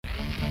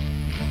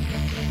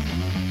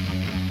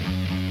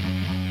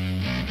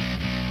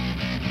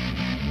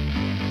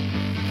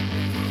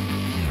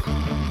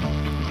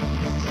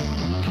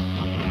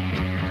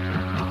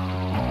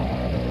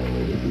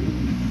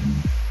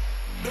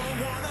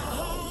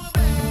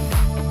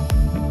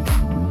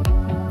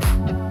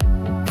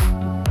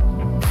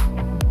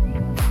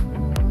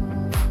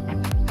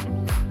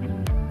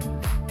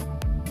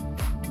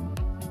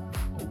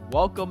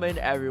Welcome in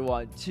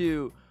everyone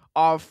to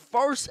our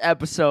first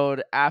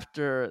episode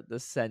after the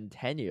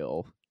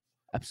centennial,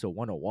 episode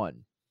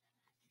 101.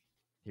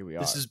 Here we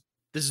are. This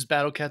is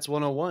Battle Cats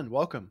 101.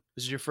 Welcome.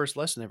 This is your first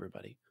lesson,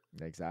 everybody.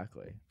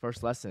 Exactly.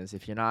 First lesson is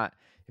if you're not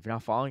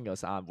following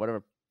us on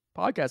whatever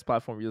podcast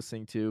platform you're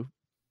listening to,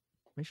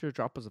 make sure to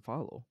drop us a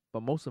follow.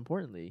 But most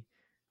importantly,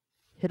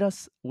 hit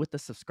us with the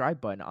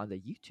subscribe button on the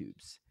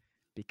YouTubes,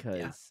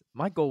 because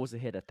my goal was to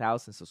hit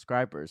 1,000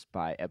 subscribers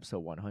by episode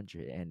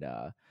 100, and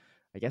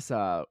I guess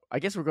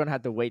we're gonna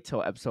have to wait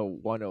till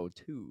episode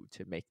 102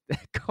 to make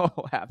that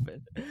goal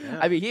happen. Yeah.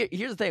 I mean,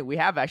 here's the thing: we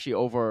have actually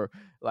over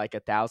like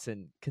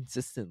 1,000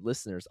 consistent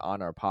listeners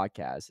on our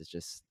podcast. It's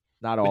just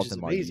not all of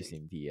them are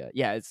using the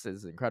it's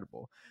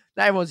incredible.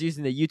 Not everyone's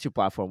using the YouTube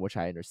platform, which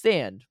I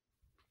understand,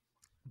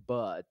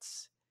 but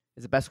it's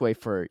the best way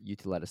for you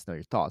to let us know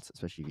your thoughts,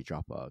 especially if you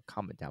drop a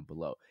comment down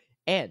below.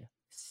 And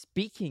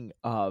speaking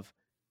of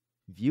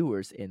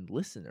viewers and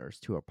listeners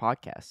to our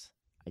podcast,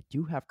 I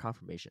do have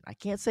confirmation. I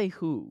can't say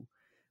who,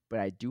 but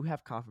I do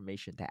have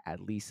confirmation that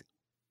at least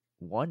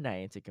one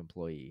Niantic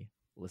employee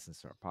listens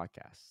to our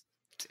podcast.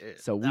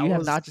 So we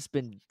have not just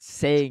been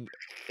saying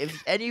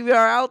if any of you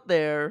are out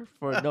there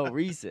for no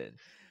reason.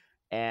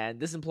 And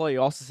this employee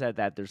also said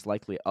that there's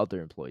likely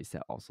other employees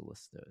that also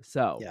listen to us.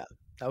 So yeah,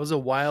 that was a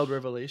wild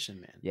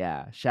revelation, man.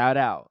 Yeah, shout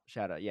out.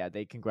 Yeah,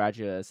 they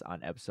congratulated us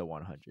on episode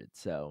 100.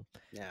 So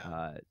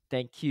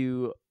thank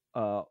you,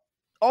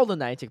 all the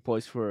Niantic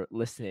employees for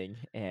listening.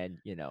 And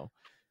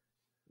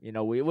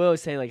we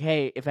always say like,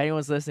 hey, if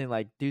anyone's listening,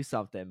 like do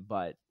something.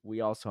 But we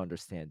also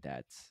understand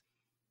that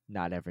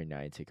not every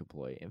Niantic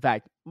employee, in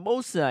fact,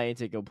 most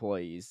Niantic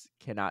employees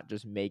cannot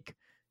just make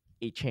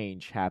a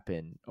change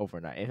happen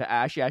overnight.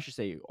 Actually, I should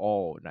say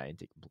all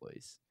Niantic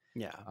employees.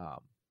 Yeah.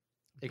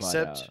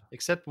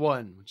 Except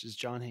one, which is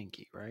John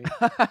Hankey, right?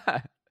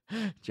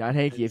 John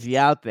Hankey, if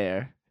you're out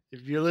there,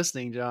 if you're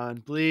listening,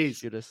 John, please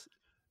shoot us.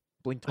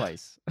 Blink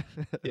twice.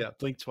 Yeah,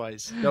 blink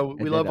twice. No,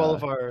 we love all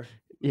of our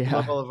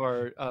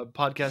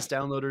podcast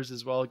downloaders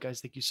as well, guys.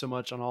 Thank you so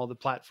much on all the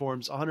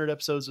platforms. 100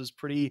 episodes was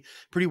pretty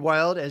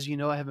wild. As you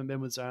know, I haven't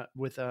been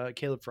with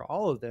Caleb for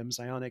all of them.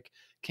 Zionic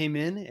came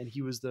in, and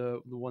he was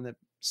the one that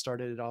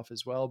started it off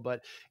as well.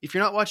 But if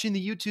you're not watching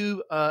the YouTube,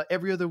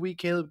 every other week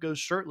Caleb goes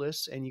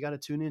shirtless, and you got to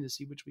tune in to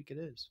see which week it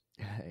is.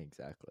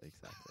 Exactly.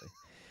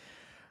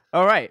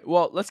 All right,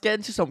 well, let's get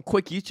into some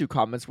quick YouTube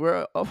comments.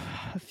 We're a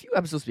few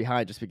episodes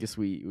behind just because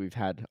we've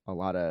had a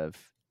lot of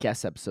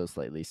guest episodes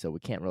lately, so we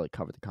can't really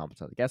cover the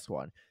comments on the guest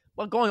one.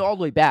 But going all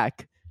the way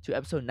back to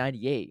episode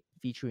 98,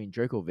 featuring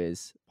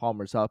DracoViz,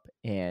 Palmer's Up,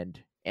 and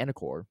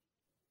Anacor.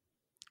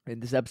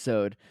 In this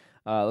episode,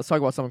 let's talk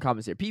about some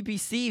comments here. PP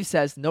Steve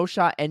says, no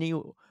shot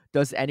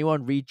does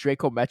anyone read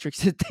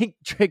Dracometrics to think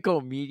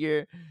Draco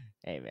Meteor?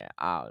 Hey, man,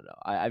 I don't know.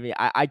 I mean,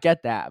 I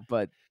get that,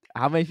 but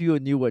how many people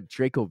knew what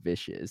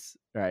DracoViz is,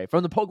 right?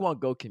 From the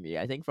Pokemon Go community.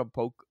 I think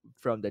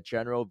from the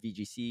general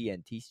VGC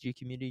and TCG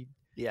community.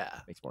 Yeah.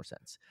 Makes more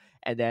sense.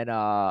 And then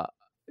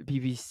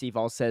PP Steve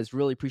also says,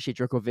 really appreciate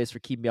DracoViz for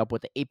keeping me up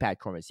with the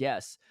 8-pack tournaments.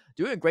 Yes,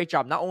 doing a great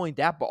job. Not only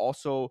that, but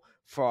also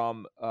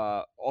from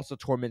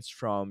tournaments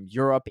from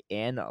Europe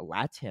and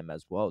LATAM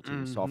as well, too.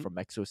 Mm-hmm. We saw from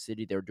Mexico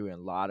City, they were doing a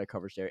lot of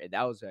coverage there. And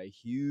that was a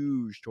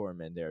huge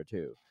tournament there,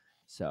 too.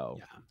 So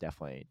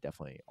definitely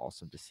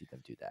awesome to see them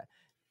do that.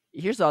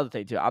 Here's the other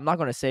thing, too. I'm not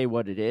going to say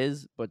what it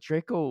is, but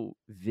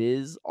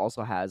DracoViz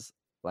also has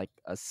like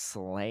a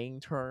slang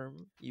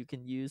term you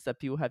can use that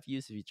people have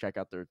used if you check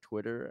out their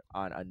Twitter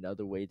on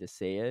another way to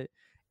say it.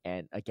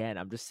 And again,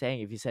 I'm just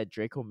saying, if you said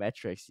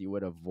Dracometrics, you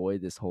would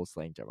avoid this whole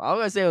slang term. I'm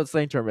going to say what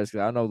slang term is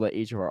because I don't know the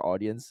age of our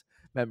audience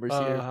members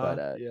here,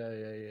 but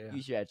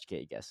use your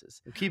educated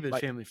guesses. We'll keep it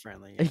family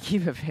friendly.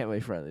 Keep it family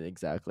friendly,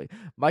 exactly.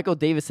 Michael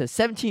Davis says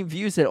 17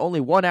 views in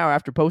only 1 hour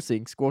after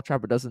posting. Squirrel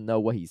Trapper doesn't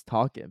know what he's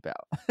talking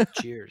about.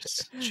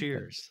 Cheers.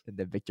 And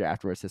then Victor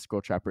afterwards says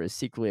Squirrel Trapper is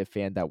secretly a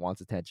fan that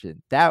wants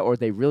attention. That or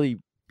they really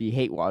be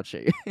hate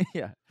watching.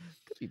 Yeah,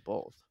 could be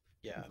both.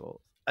 Yeah.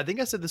 I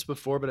think I said this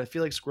before, but I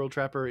feel like Squirrel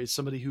Trapper is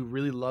somebody who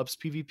really loves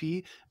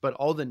PvP, but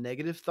all the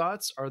negative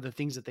thoughts are the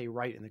things that they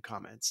write in the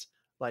comments.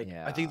 Like,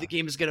 I think the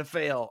game is going to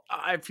fail.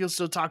 I feel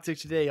so toxic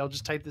today. I'll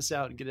just type this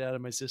out and get it out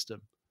of my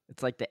system.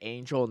 It's like the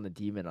angel and the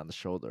demon on the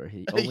shoulder.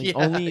 He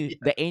only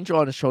the angel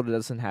on the shoulder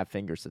doesn't have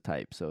fingers to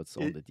type, so it's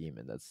only the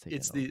demon that's taking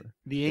over. It's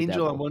the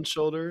angel on one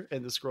shoulder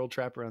and the Squirrel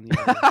Trapper on the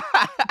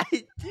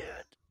other.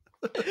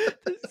 Dude,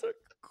 that's a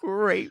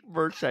great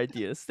merch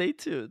idea. Stay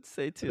tuned.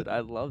 I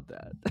love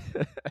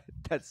that.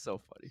 That's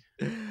so funny.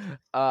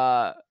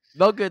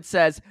 Melgood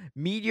says,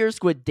 meteors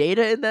with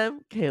data in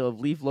them?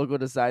 Caleb, Leaf logo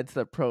design to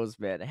the pros,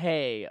 man.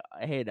 Hey,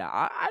 now.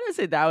 I didn't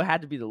say that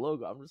had to be the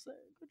logo. I'm just saying,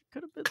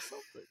 could have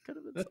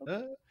been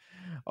something.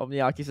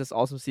 Omniaki says,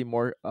 awesome to see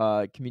more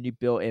community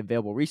built and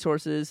available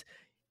resources.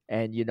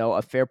 And,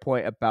 a fair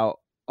point about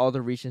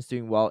other regions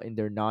doing well in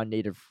their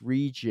non-native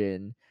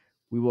region.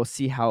 We will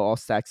see how it all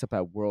stacks up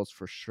at Worlds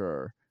for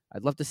sure.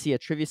 I'd love to see a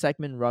trivia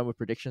segment run with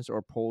predictions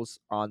or polls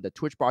on the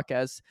Twitch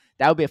broadcast.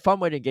 That would be a fun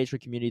way to engage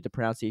with the community. The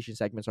pronunciation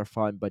segments are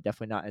fun, but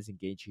definitely not as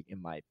engaging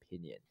in my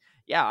opinion.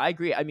 Yeah, I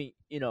agree. I mean,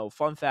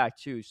 fun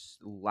fact too,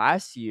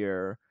 last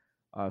year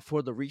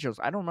for the regionals,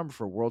 I don't remember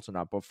for Worlds or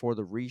not, but for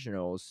the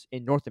regionals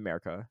in North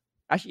America,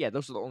 actually, yeah,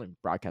 those are the only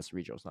broadcast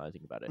regionals now that I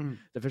think about it.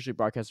 The officially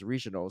broadcast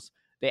regionals,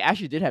 they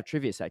actually did have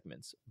trivia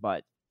segments,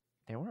 but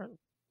they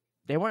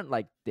weren't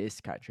like this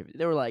kind of trivia.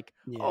 They were like,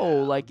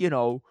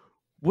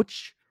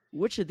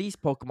 which of these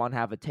Pokemon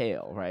have a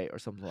tail, right? Or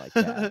something like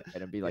that. And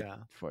it'd be like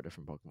for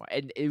different Pokemon.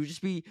 And it would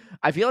just be,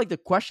 I feel like the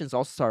questions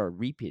also started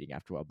repeating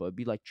after a while, but it'd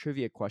be like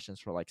trivia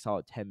questions for like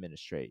solid 10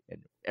 minutes straight.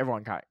 And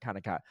everyone kind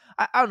of,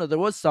 I don't know, there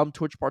was some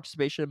Twitch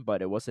participation,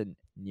 but it wasn't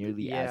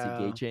nearly as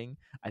engaging.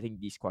 I think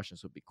these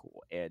questions would be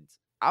cool. And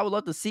I would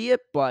love to see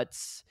it, but,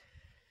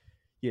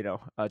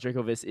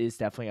 Dracoviz is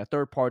definitely a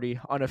third party,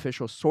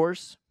 unofficial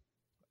source.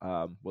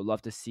 Would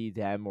love to see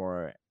them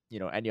or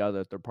any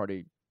other third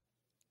party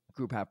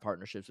group have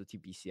partnerships with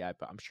TPCI,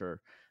 but I'm sure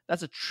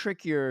that's a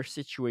trickier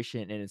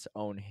situation in its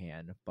own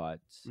hand. But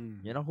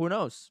who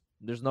knows?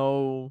 There's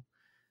no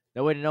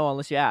way to know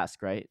unless you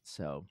ask, right?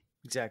 So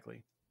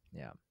exactly,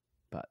 yeah.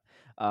 But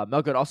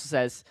Melgood also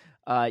says,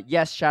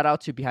 yes, shout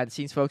out to behind the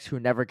scenes folks who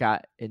never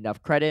got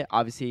enough credit.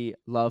 Obviously,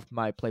 love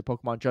my Play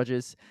Pokemon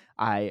judges.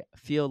 I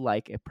feel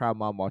like a proud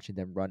mom watching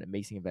them run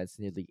amazing events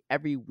nearly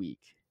every week.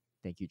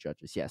 Thank you,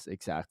 judges. Yes,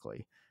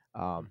 exactly.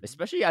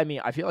 Especially, I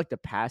mean, I feel like the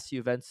past few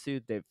events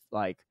too, they've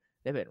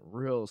been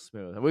real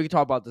smooth. And we can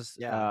talk about this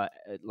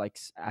like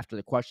after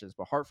the questions,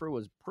 but Hartford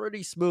was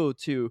pretty smooth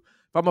too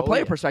from a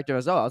player perspective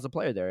as well. I was a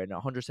player there, and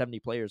 170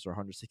 players or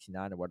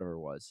 169 or whatever it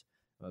was,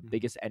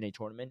 biggest NA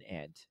tournament.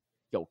 And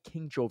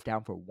King drove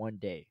down for one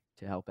day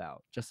to help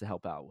out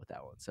with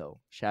that one. So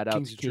shout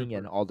out to King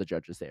and all the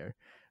judges there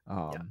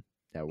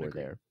that were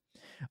there.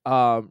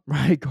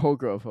 Right,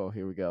 Goldgrove. Oh,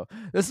 here we go.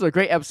 This is a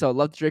great episode.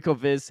 Love the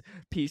Dracoviz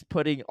piece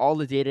putting all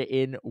the data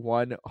in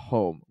one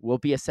home. Will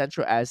be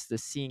essential as the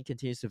scene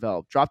continues to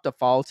develop. Drop the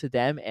follow to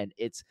them, and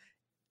it's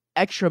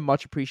extra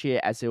much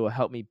appreciated as it will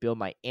help me build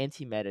my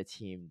anti-meta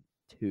team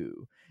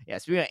too. Yeah,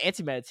 speaking of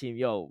anti-meta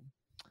team,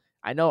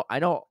 I know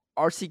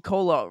RC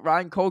Cola,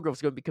 Ryan Colgrove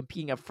is going to be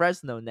competing at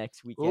Fresno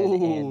next weekend.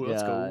 Oh,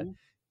 let's go.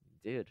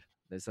 Dude,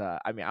 there's I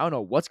mean, I don't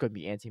know what's going to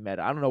be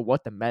anti-meta. I don't know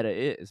what the meta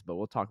is, but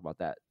we'll talk about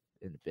that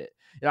in a bit.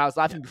 I was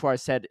laughing before I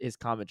said his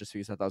comment just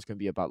because I thought it was going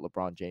to be about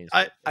LeBron James.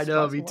 I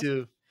know, me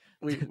too.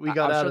 We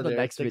got out of there. The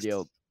next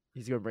video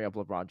he's going to bring up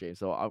LeBron James,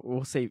 so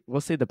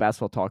we'll say the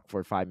basketball talk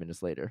for 5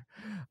 minutes later.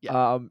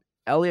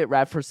 Elliot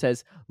Radford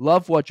says,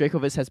 love what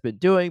Dracoviz has been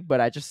doing,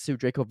 but I just assumed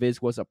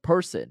Dracoviz was a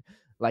person,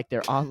 like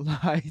their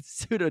online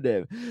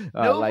pseudonym.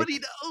 Nobody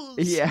knows.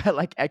 Yeah,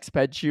 like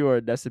Xpenchu or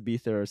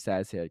Nesabitha or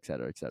Sazhead,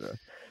 etc., etc.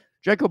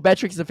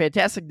 Dracometric is a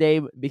fantastic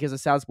name because it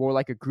sounds more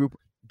like a group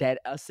than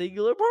a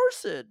singular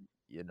person.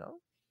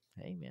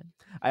 Hey man,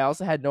 I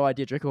also had no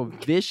idea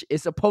Dracoviz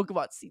is a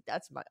Pokemon. See,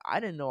 I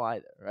didn't know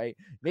either, right?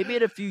 Maybe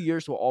in a few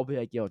years we'll all be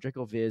like, yo,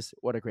 Dracoviz,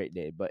 what a great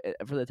name. But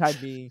for the time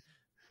being,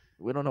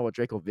 we don't know what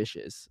Dracoviz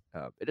is.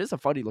 It is a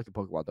funny looking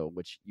Pokemon though,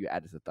 which you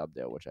added as a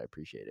thumbnail, which I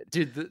appreciated.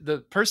 Dude, the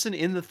person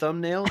in the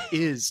thumbnail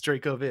is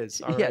Dracoviz.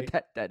 Yeah,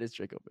 right? that is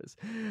Dracoviz.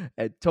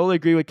 And totally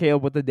agree with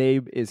Caleb. What the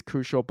name is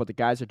crucial, but the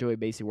guys are doing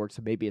amazing work,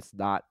 so maybe it's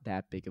not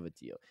that big of a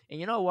deal. And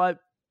you know what?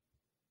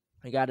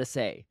 I gotta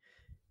say,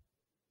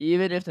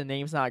 even if the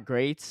name's not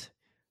great,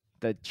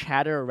 the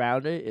chatter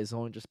around it is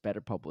only just better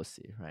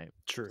publicity, right?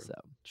 True. So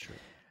true.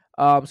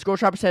 Skull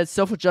Trapper said,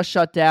 Silph just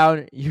shut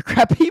down. Your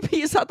crap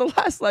PP is on the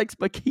last legs,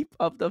 but keep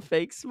up the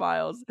fake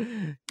smiles.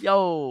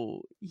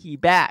 Yo, he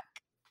back.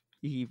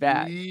 He's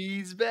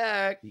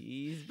back.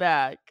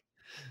 Yeah,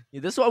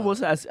 this one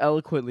wasn't as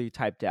eloquently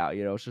typed out.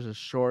 It's just a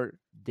short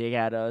dig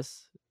at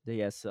us, dig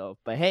at Silph.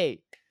 But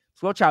hey,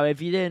 Skull Trapper,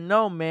 if you didn't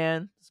know,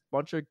 man, it's a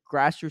bunch of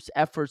grassroots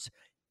efforts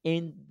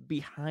in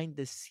behind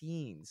the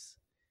scenes.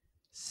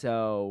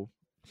 So,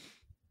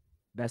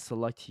 best of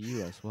luck to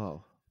you as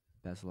well.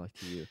 Best of luck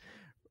to you.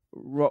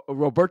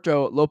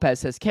 Roberto Lopez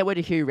says, can't wait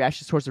to hear your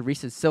reactions towards the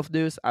recent Silph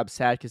news. I'm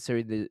sad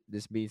considering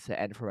this means the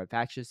end for my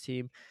factions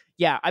team.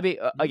 Yeah, I mean,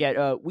 again,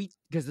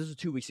 because this was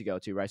 2 weeks ago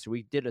too, right? So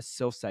we did a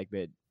Silph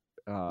segment.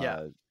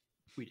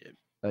 We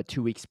did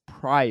 2 weeks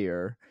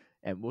prior,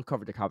 and we'll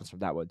cover the comments from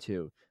that one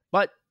too.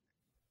 But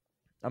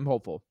I'm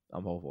hopeful.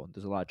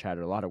 There's a lot of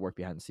chatter, a lot of work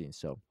behind the scenes,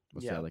 so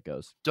we'll see how that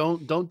goes.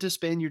 Don't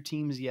disband your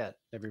teams yet,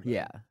 everybody.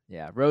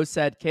 Yeah. Rose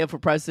said, Caleb for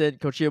president,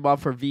 Coach Iamon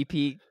for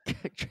VP.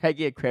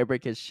 Draggy and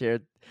Cranbreak has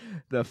shared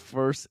the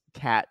first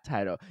cat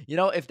title.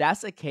 If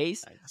that's the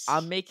case, nice.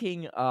 I'm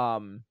making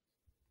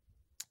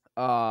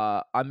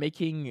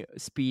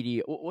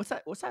Speedy. What's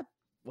that?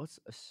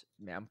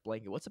 Man, I'm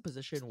blanking. What's a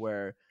position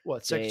where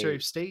Secretary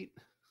of State?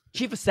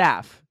 Chief of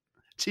Staff.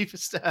 Chief of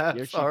Staff.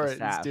 You're all right,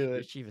 let's do it.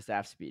 You're Chief of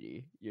Staff,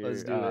 Speedy.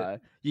 Let's do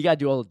it. You gotta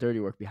do all the dirty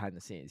work behind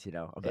the scenes.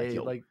 I'm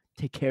like,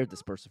 take care of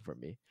this person for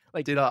me.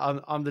 Like, dude,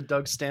 I'm the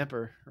Doug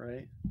Stamper,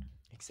 right?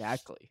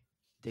 Exactly.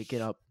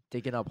 Digging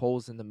up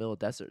holes in the middle of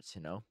deserts. If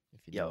you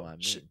know what I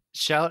mean.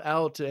 Shout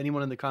out to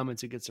anyone in the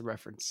comments who gets a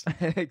reference.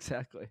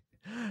 Exactly.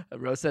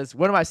 Rose says,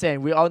 "What am I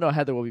saying? We all know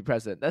Heather will be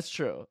president. That's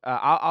true.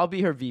 I'll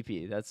be her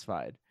VP. That's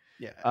fine."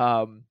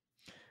 Yeah.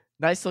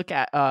 Nice look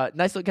at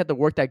the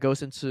work that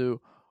goes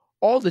into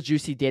all the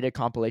juicy data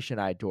compilation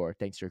I adore.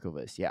 Thanks,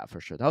 Jerkovic. Yeah, for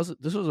sure.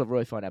 This was a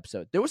really fun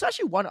episode. There was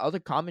actually one other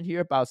comment here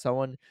about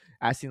someone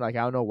asking, like, I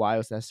don't know why it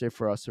was necessary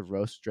for us to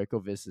roast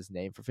Dracovis's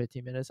name for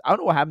 15 minutes. I don't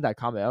know what happened to that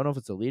comment. I don't know if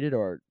it's deleted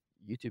or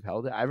YouTube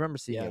held it. I remember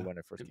seeing it when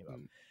it first came up.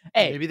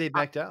 Hey, maybe they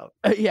backed out.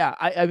 Yeah,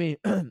 I mean,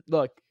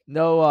 look,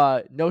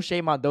 no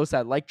shame on those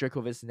that like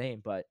Dracovis's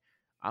name, but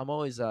I'm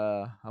always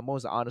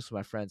honest with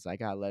my friends. I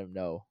gotta let them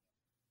know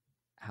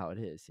how it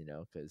is,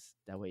 because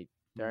that way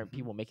there aren't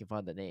people making fun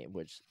of the name,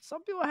 which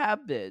some people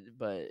have been,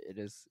 but it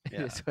is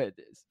what it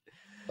is.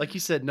 Like you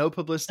said, no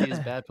publicity is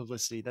bad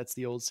publicity. That's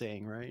the old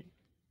saying, right?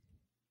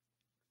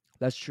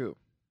 That's true.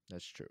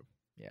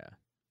 Yeah,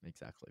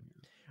 exactly.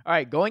 All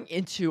right, going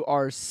into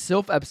our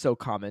Sylph episode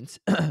comments,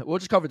 we'll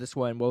just cover this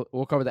one.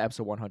 We'll cover the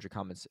episode 100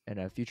 comments in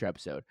a future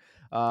episode.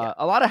 A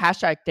lot of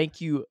hashtag thank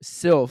you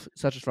Sylph,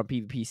 such as from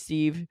PvP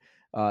Steve,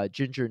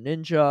 Ginger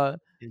Ninja,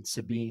 and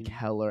Sabine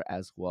Keller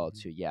as well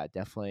too. Yeah,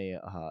 definitely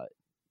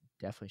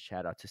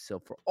shout out to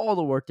Sylph for all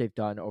the work they've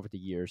done over the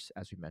years,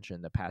 as we mentioned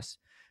in the past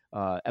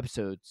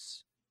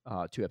episodes.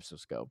 2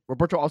 episodes ago.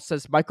 Roberto also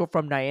says Michael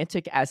from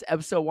Niantic as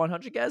episode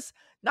 100 guest.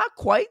 Not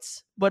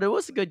quite, but it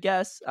was a good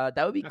guess.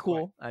 That would be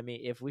cool. I mean,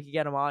 if we could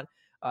get him on.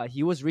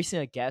 He was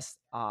recently a guest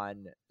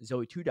on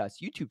Zoe 2's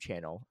YouTube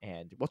channel,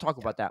 and we'll talk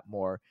about that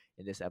more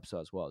in this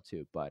episode as well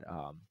too. But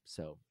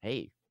so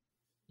hey,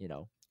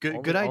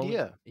 good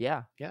idea.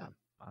 Yeah.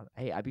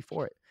 Hey, I'd be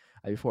for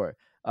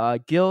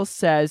it. Gil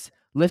says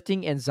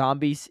Lifting and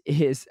Zombies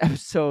is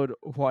episode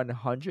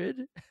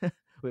 100.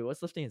 Wait,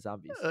 what's Lifting and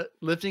Zombies?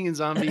 Lifting and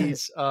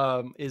Zombies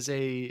is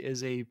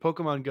a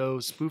Pokemon Go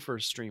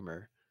spoofer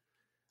streamer.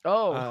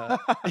 Oh,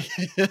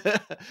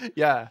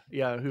 yeah,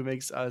 who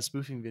makes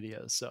spoofing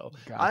videos. So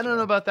gotcha. I don't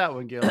know about that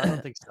one, Gil. I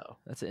don't think so.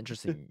 That's an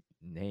interesting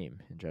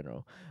name in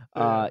general.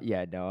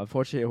 Yeah, no,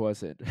 unfortunately it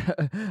wasn't.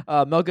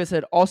 Melga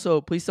said, also,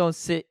 please don't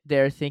sit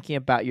there thinking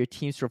about your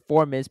team's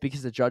performance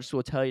because the judges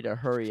will tell you to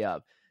hurry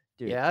up.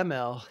 Dude, yeah,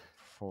 Mel.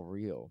 For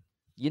real.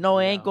 It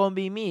ain't gonna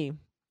be me.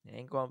 It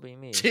ain't gonna be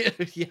me.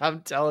 Yeah,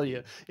 I'm telling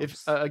you.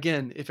 If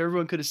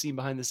everyone could have seen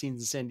behind the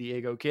scenes in San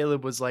Diego,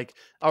 Caleb was like,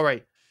 all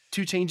right,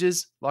 2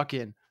 changes, lock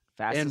in.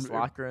 Fastest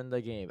locker in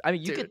the game. I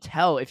mean, you could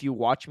tell if you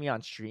watch me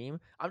on stream.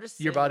 I'm just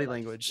your body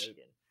language.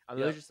 I'm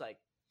really just like,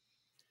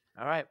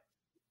 all right.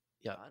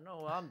 Yeah, I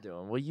know what I'm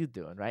doing. What are you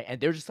doing, right? And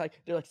they're staring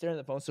at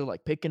the phone, so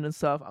like picking and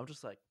stuff. I'm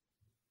just like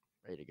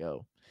ready to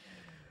go.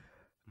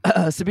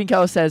 Sabine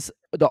Keller says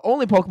the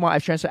only Pokemon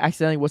I've transferred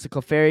accidentally was a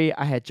Clefairy.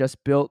 I had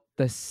just built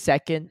the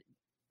second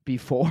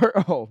before.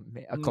 Oh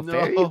man, a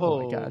Clefairy! No.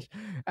 Oh my gosh!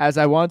 As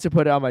I wanted to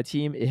put it on my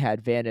team, it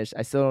had vanished.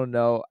 I still don't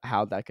know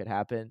how that could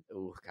happen.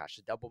 Oh gosh,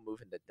 the double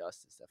move in the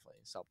dust is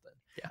definitely something.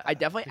 Yeah, I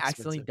definitely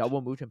accidentally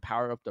double moved and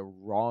powered up the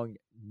wrong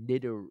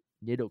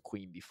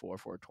Nidoqueen before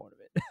for a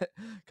tournament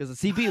because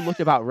the CP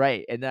looked about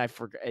right, and then I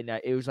forgot, and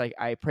it was like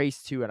I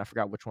praised 2, and I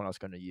forgot which one I was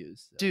going to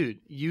use. So. Dude,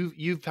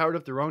 you've powered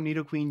up the wrong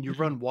Nidoqueen. You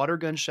run Water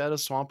Gun Shadow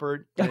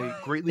Swampert, a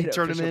Great League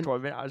tournament.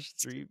 I was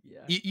stream.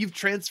 Yeah, you've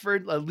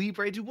transferred a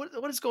Libre. Dude,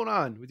 what is going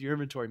on with your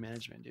inventory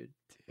management, dude?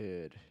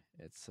 Dude,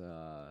 it's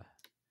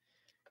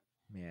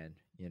man,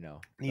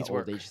 needs the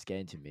work. Old age is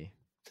getting to me.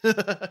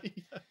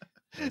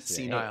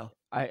 Senile.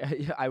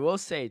 I will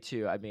say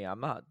too. I mean,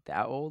 I'm not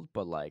that old,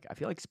 but like I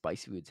feel like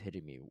spicy food's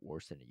hitting me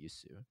worse than it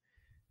used to,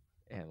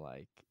 and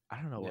like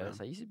I don't know what else.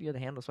 I used to be able to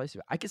handle spicy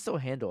food. I can still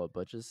handle it,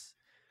 but just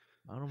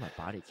I don't know, my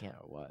body can't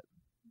or what.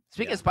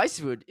 Speaking of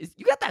spicy food,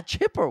 you got that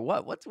chip or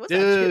what? What's that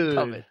chip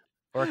coming?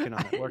 Working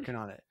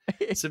on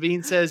it.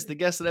 Sabine says the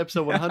guest at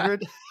episode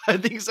 100. I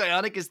think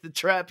Psionic is the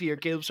trap here.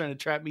 Caleb's trying to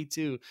trap me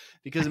too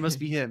because it must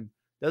be him,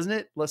 doesn't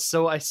it?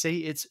 So I say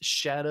it's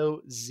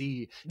Shadow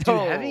Z.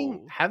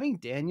 Dude, having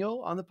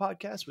Daniel on the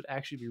podcast would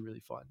actually be really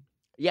fun.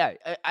 Yeah,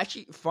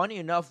 actually, funny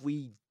enough,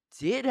 we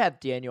did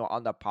have Daniel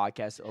on the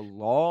podcast a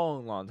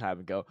long time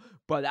ago,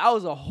 but that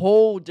was a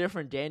whole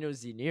different Daniel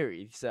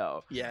Zineri.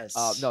 So yes,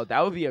 no,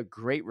 that would be a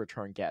great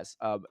return guest.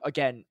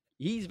 Again,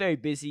 he's very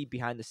busy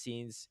behind the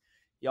scenes.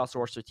 He also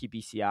works for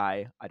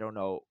TBCI. I don't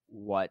know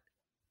what,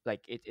 like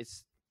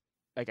it's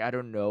like I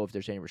don't know if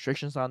there's any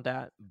restrictions on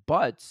that,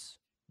 but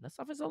that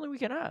stuff is something we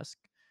can ask.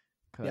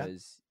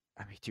 Because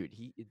I mean, dude,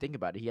 think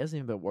about it. He hasn't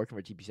even been working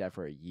for TBCI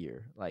for a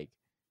year, like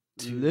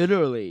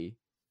literally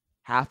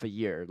half a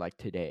year, like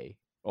today,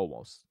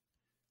 almost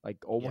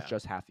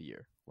just half a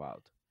year.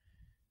 Wild,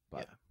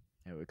 but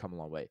we've come a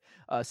long way.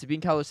 Sabine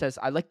Keller says,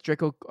 "I like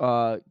Draco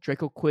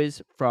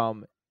quiz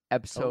from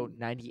episode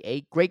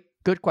 98.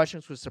 Good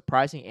questions with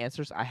surprising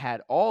answers. I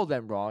had all of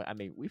them wrong. I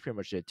mean, we pretty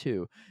much did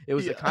too. It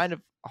was kind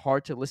of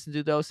hard to listen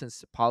to though,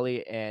 since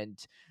Polly and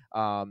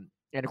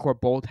Anacore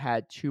both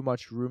had too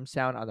much room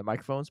sound on the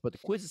microphones, but the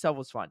quiz itself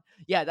was fun.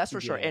 Yeah, that's for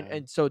sure.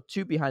 And so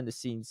 2 behind the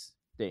scenes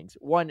things.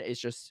 One is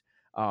just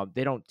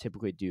they don't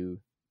typically do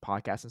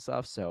podcasts and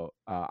stuff, so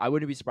I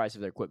wouldn't be surprised if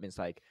their equipment's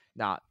like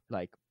not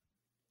like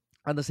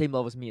on the same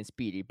level as me and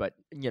Speedy, but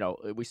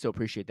we still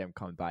appreciate them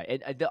coming by.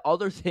 And the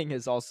other thing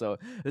is also,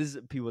 this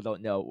is, people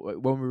don't know,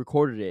 when we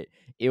recorded it,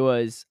 it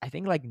was I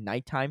think like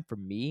nighttime for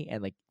me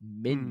and like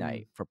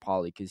midnight for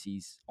Paulie because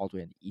he's all the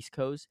way on the East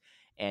Coast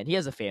and he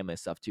has a family and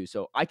stuff too.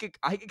 So I could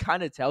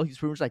kind of tell he's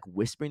pretty much like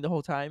whispering the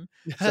whole time.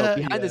 So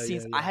behind the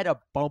scenes, I had to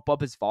bump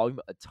up his volume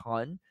a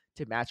ton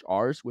to match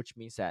ours, which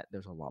means that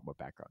there's a lot more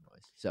background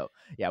noise. So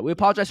yeah, we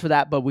apologize for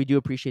that, but we do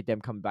appreciate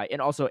them coming by.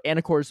 And also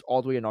Anacor's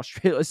all the way in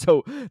Australia,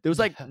 so there was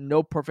like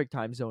no perfect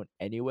time zone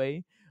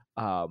anyway.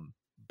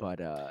 But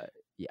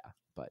yeah,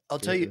 but I'll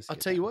tell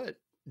you what,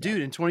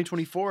 dude, in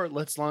 2024,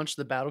 let's launch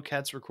the Battle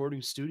Cats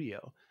recording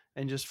studio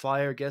and just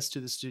fly our guests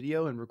to the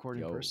studio and record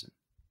in person.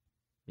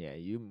 Yeah,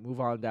 you move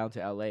on down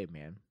to LA,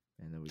 man,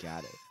 and then we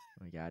got it.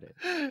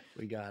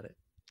 We got it.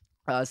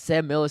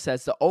 Sam Miller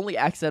says the only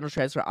accidental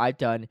transfer I've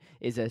done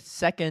is a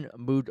second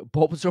mood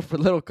Bulbasaur for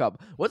Little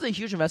Cup. Was a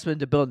huge investment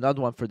to build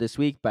another one for this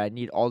week, but I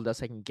need all the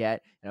dust I can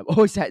get, and I've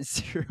always had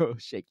 0.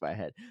 Shake my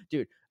head,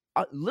 dude.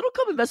 Little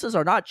Cup investments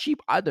are not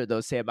cheap either, though,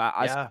 Sam.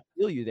 I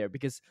feel you there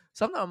because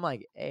sometimes I'm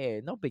like,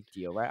 hey, no big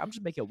deal, right? I'm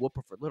just making a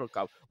whooper for Little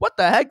Cup. What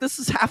the heck? This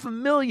is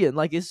 $500,000.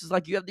 Like, it's just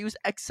like you have to use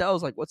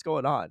XLs. Like, what's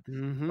going on?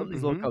 Some of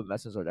these Little Cup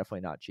investments are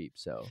definitely not cheap.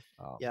 So,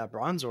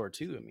 Bronzor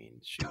too. I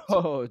mean, shoot.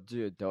 Oh,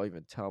 dude, don't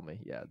even tell me.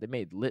 Yeah, they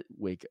made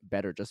Litwick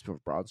better just for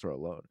Bronzor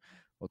alone.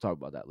 We'll talk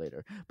about that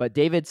later. But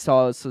David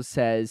also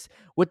says,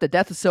 with the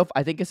death of Sylph,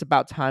 I think it's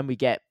about time we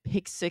get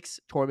pick 6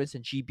 tournaments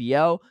in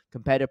GBL.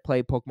 Competitive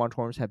play Pokemon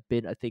tournaments have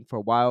been a thing for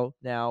a while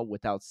now.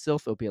 Without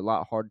Sylph, it'll be a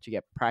lot harder to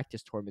get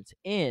practice tournaments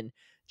in.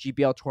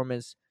 GBL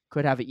tournaments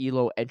could have an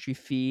ELO entry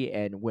fee,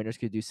 and winners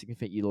could do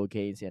significant ELO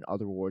gains and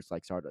other rewards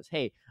like Stardust.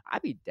 Hey,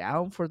 I'd be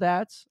down for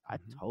that. I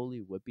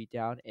totally would be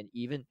down. And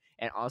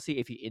honestly,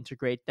 if you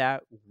integrate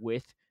that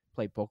with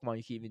play Pokemon,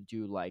 you can even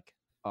do like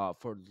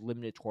for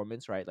limited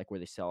tournaments, right? Like where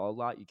they sell a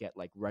lot, you get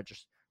like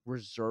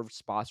reserved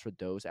spots for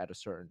those at a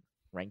certain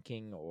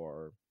ranking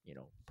or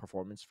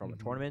performance from a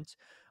tournament.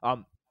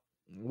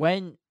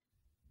 When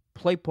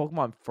play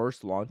Pokemon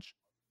first launched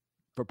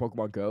for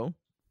Pokemon Go,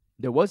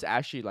 there was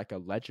actually like a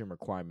legend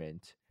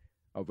requirement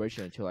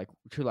originally to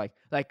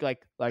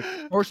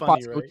first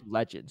spots go to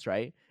legends,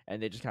 right? And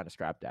they just kind of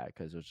scrapped that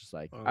because it was just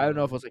like I don't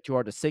know if it was like too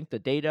hard to sync the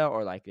data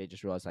or like they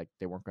just realized like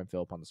they weren't going to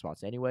fill up on the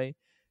spots anyway.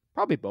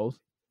 Probably both.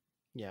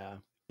 Yeah.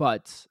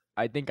 But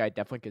I think I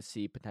definitely could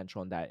see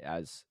potential in that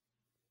as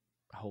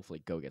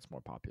hopefully Go gets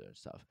more popular and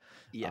stuff.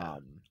 Yeah.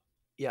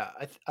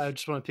 I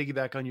just want to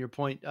piggyback on your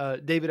point.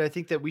 David, I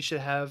think that we should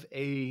have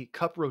a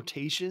cup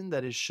rotation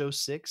that is show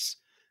 6,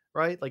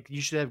 right? Like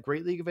you should have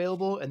Great League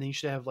available and then you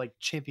should have like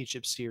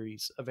championship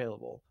series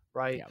available,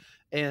 right? Yeah.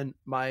 And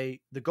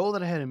the goal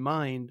that I had in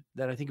mind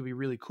that I think would be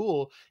really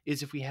cool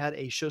is if we had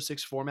a show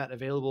 6 format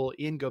available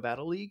in Go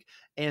Battle League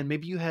and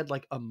maybe you had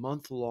like a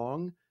month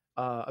long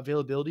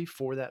availability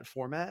for that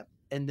format,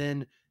 and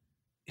then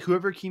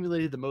whoever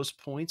accumulated the most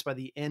points by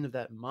the end of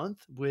that month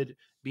would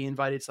be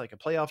invited to like a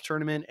playoff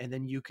tournament, and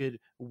then you could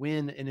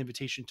win an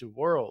invitation to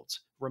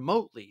Worlds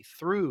remotely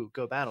through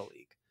Go Battle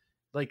League.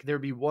 Like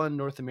there'd be one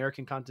North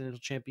American Continental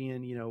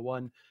Champion,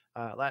 one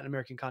Latin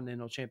American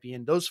Continental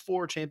Champion. Those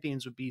 4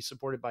 champions would be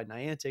supported by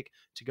Niantic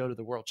to go to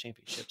the World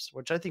Championships,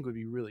 which I think would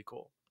be really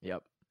cool.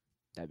 Yep,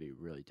 that'd be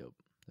really dope.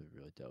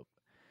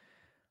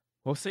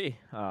 We'll see.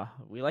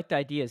 We like the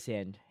ideas,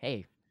 and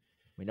hey,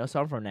 we know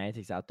some from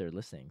Niantic's out there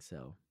listening,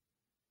 so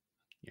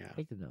yeah,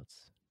 take the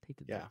notes.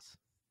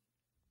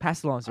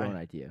 Pass along your own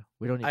idea.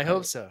 We don't need I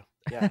hope so.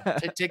 Yeah.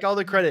 Take all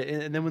the credit.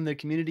 And then when the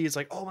community is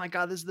like, oh my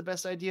God, this is the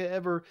best idea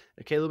ever,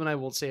 Caleb and I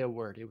won't say a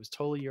word. It was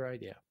totally your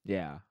idea.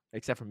 Yeah.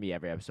 Except for me,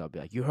 every episode I'll be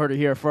like, you heard it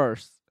here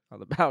first on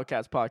the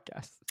Battlecast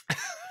podcast.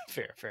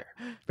 Fair.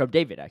 From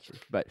David, actually.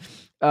 But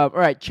all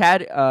right,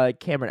 Chad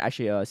Cameron,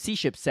 actually,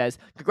 C-Ship says,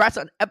 congrats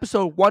on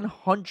episode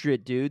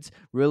 100, dudes.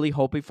 Really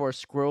hoping for a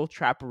Squirrel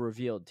Trapper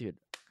reveal. Dude,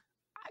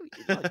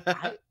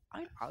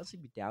 I'd honestly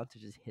be down to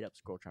just hit up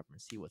Squirrel Trapper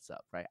and see what's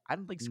up, right? I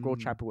don't think Squirrel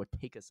Trapper would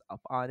take us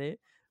up on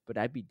it, but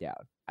I'd be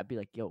down. I'd be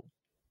like, yo,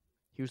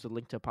 here's the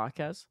link to a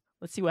podcast.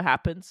 Let's see what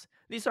happens.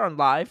 These are on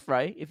live,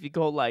 right? If you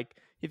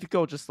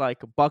go just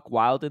like buck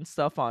wild and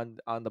stuff on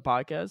the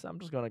podcast, I'm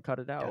just gonna cut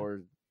it out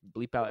or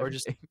bleep out everything.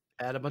 Just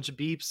add a bunch of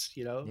beeps,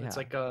 It's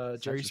like a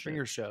Jerry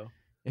Springer show.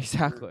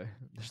 Exactly.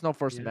 There's no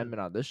First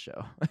Amendment on this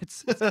show.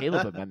 It's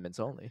Caleb amendments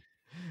only.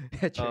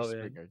 Jerry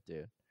Springer,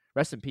 dude.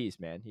 Rest in peace,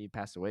 man. He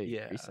passed away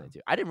recently too.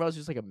 I didn't realize he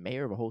was like a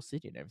mayor of a whole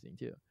city and everything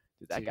too.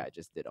 Dude, that guy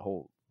just did a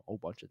whole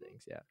bunch of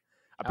things. Yeah.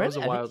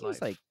 Apparently, I think he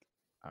was like,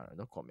 I don't know.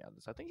 Don't quote me on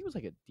this. I think he was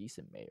like a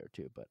decent mayor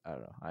too, but I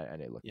don't know. I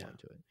didn't look more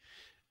into it.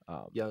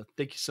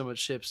 Thank you so much,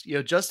 Ships.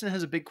 Justin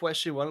has a big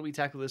question. Why don't we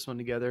tackle this one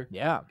together?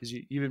 Yeah, because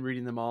you've been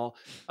reading them all.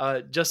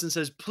 Justin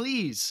says,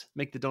 please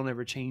make the Don't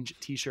Ever Change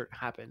t-shirt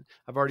happen.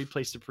 I've already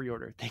placed a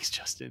pre-order. Thanks,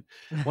 Justin.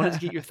 Wanted to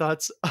get your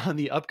thoughts on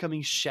the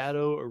upcoming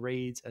Shadow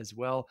raids as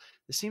well.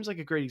 This seems like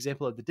a great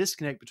example of the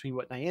disconnect between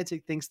what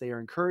Niantic thinks they are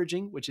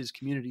encouraging, which is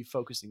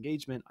community-focused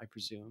engagement, I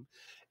presume,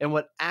 and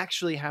what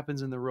actually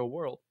happens in the real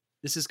world.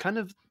 This is kind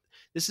of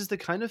This is the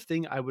kind of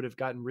thing I would have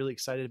gotten really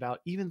excited about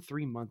even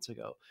 3 months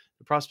ago.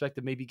 The prospect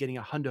of maybe getting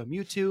a Hundo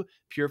Mewtwo,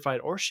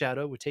 Purified or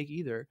Shadow, would take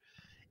either.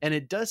 And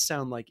it does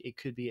sound like it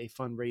could be a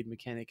fun raid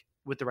mechanic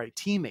with the right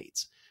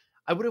teammates.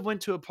 I would have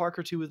went to a park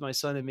or two with my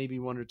son and maybe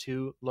one or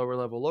two lower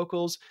level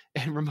locals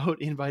and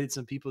remote invited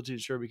some people to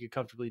ensure we could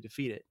comfortably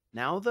defeat it.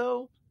 Now,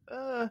 though,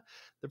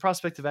 the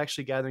prospect of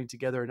actually gathering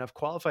together enough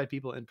qualified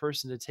people in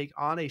person to take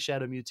on a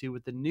Shadow Mewtwo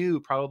with the new,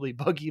 probably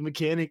buggy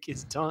mechanic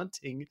is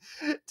daunting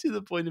to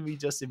the point of me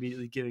just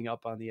immediately giving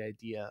up on the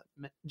idea.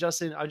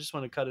 Justin, I just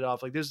want to cut it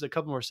off. Like, there's a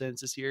couple more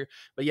sentences here,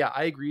 but yeah,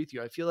 I agree with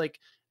you. I feel like,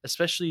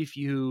 especially if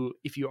you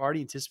already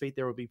anticipate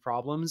there will be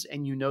problems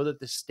and you know that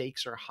the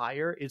stakes are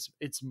higher,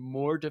 it's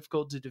more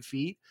difficult to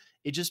defeat.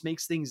 It just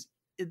makes things,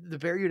 the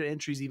barrier to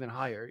entry is even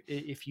higher.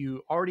 If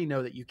you already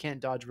know that you can't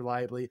dodge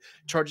reliably,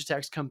 charge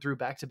attacks come through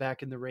back to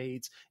back in the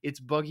raids, it's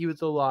buggy with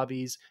the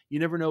lobbies, you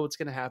never know what's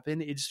going to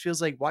happen. It just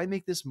feels like, why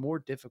make this more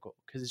difficult?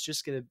 Because it's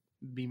just going to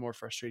be more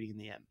frustrating in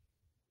the end.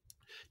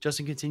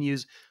 Justin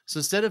continues, so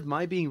instead of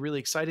my being really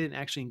excited and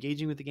actually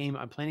engaging with the game,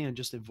 I'm planning on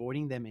just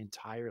avoiding them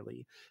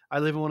entirely. I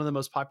live in one of the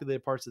most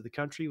populated parts of the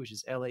country, which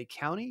is LA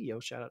County. Yo,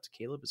 shout out to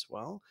Caleb as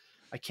well.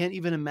 I can't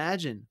even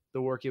imagine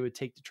the work it would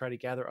take to try to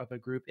gather up a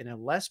group in a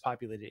less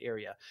populated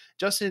area.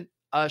 Justin,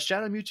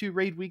 Shadow Mewtwo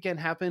raid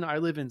weekend happened. I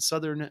live in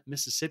southern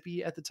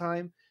Mississippi at the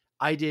time.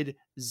 I did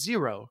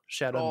 0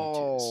 Shadow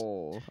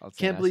Mewtwo's. I'll Can't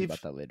ask you believe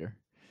about that later.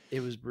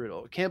 it was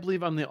brutal. Can't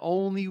believe I'm the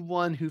only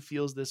one who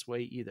feels this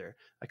way either.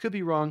 I could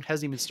be wrong.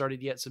 Hasn't even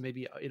started yet, so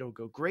maybe it'll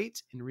go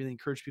great and really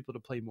encourage people to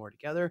play more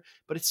together,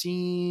 but it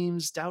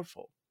seems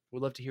doubtful.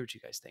 We'd love to hear what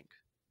you guys think.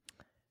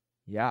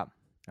 Yeah.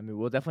 I mean,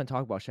 we'll definitely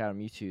talk about Shadow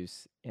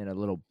Mewtwo's in a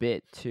little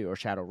bit too, or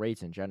Shadow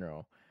Raids in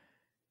general.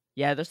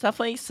 Yeah, there's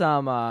definitely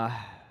some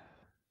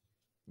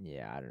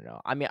yeah, I don't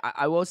know. I mean,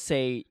 I will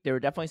say there were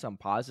definitely some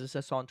positives I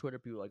saw on Twitter.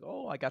 People were like,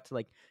 oh, I got to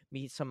like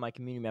meet some of my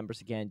community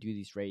members again, do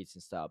these raids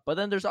and stuff. But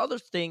then there's other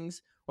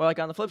things where, like,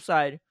 on the flip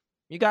side,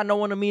 you got no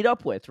one to meet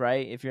up with,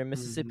 right? If you're in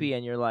Mississippi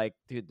and you're like,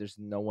 dude, there's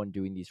no one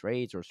doing these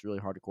raids, or it's really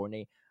hard to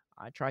coordinate.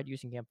 I tried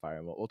using Campfire,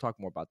 and we'll talk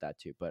more about that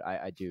too. But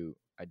I do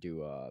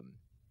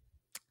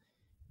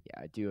yeah,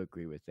 I do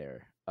agree with a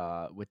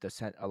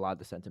lot of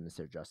the sentiments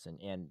there, Justin.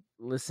 And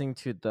listening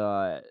to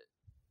the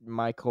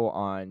Michael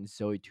on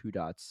Zoe Two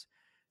Dots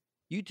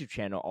YouTube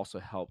channel also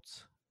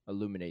helped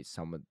illuminate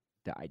some of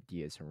the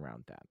ideas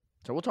around that.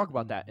 So we'll talk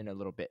about that in a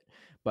little bit.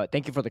 But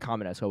thank you for the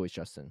comment as always,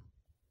 Justin.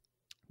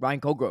 Ryan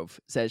Colgrove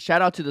says,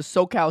 shout out to the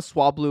SoCal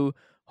Swablu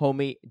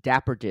homie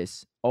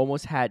Dapperdis.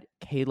 Almost had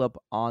Caleb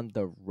on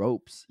the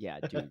ropes.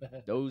 Yeah, dude.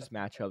 Those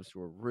matchups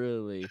were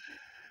really,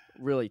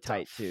 really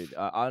tight, too.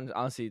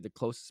 Honestly, the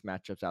closest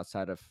matchups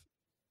outside of...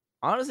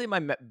 Honestly,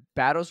 my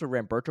battles with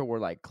Ramberto were,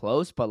 like,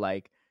 close, but,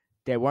 like,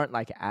 they weren't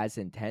like as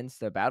intense.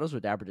 The battles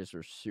with Dapperdis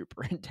were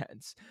super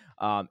intense.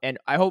 And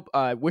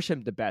I wish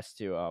him the best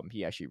too.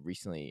 He actually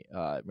recently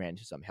ran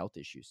into some health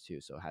issues too,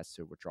 so has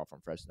to withdraw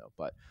from Fresno.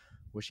 But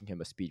wishing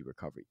him a speedy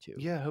recovery too.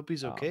 Yeah, I hope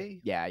he's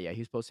okay. Yeah,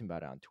 he was posting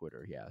about it on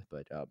Twitter. Yeah,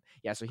 but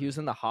yeah, so he was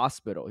in the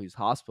hospital. He was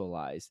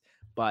hospitalized,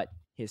 but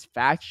his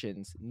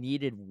factions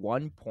needed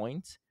 1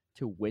 point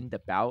to win the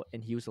bout,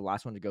 and he was the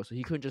last one to go, so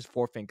he couldn't just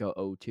forfeit and go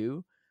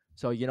 0-2.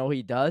 So you know what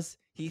he does?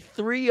 He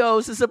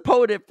 3-0s his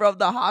opponent from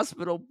the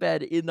hospital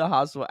bed in the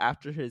hospital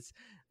after his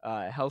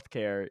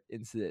healthcare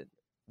incident.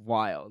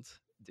 Wild,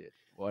 dude.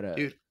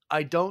 Dude,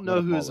 I don't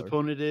know who his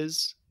opponent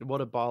is. What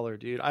a baller,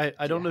 dude.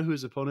 I don't know who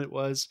his opponent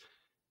was,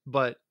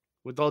 but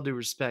with all due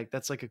respect,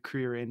 that's like a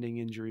career-ending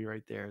injury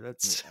right there.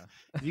 That's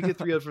if you get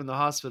 3-0 from the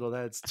hospital,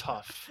 that's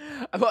tough.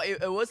 Well,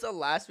 it was the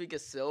last week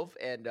of Sylph,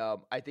 and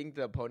I think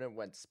the opponent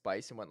went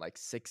Spice and went like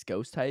 6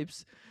 ghost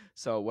types.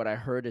 So what I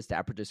heard is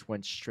Dapper just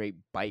went straight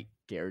bite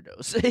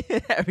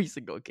Gyarados every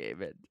single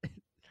game and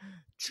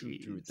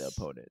drew the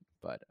opponent.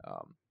 But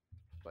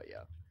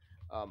yeah.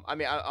 I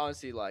mean, I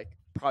honestly like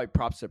probably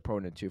props to the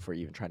opponent too for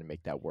even trying to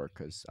make that work,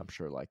 because I'm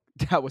sure like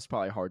that was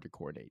probably hard to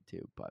coordinate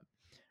too. But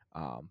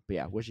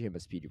yeah, wishing him a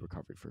speedy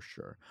recovery for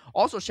sure.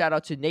 Also, shout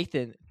out to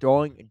Nathan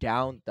throwing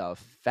down the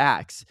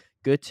facts.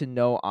 Good to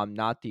know I'm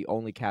not the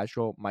only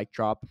casual. Mic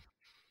drop.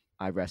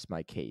 I rest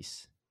my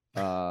case. For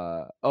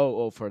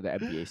the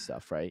NBA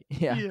stuff, right?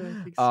 Yeah.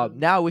 I think so.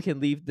 Now we can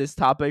leave this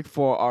topic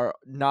for our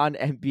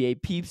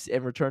non-NBA peeps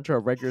and return to our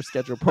regular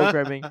scheduled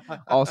programming.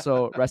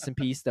 Also, rest in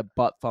peace, the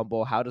butt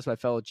fumble. How does my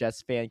fellow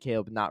Jets fan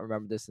Caleb not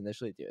remember this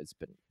initially? Dude, it's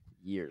been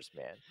years,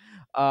 man.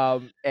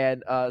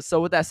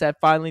 So with that said,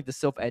 finally the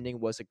Sylph ending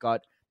was a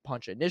gut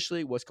punch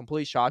initially, was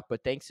completely shocked,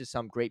 but thanks to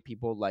some great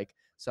people like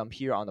some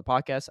here on the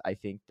podcast, I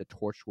think the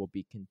torch will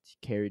be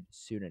carried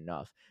soon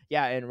enough.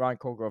 Yeah, and Ron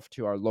Colgrove,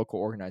 to our local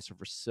organizer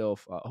for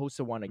Sylph,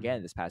 hosted one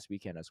again this past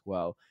weekend as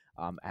well,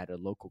 at a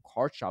local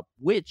card shop,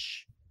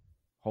 which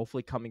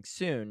hopefully coming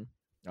soon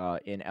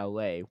in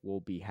LA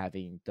will be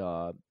having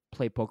the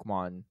play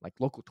Pokemon like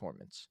local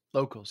tournaments.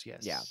 Locals,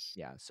 yes.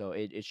 Yeah. So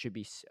it should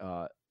be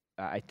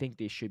I think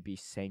they should be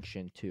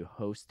sanctioned to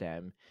host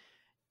them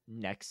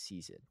next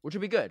season, which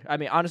would be good. I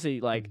mean, honestly,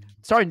 like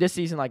starting this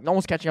season, like no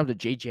one's catching up to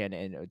JJN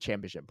in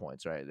championship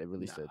points, right? They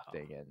released the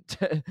thing,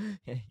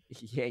 and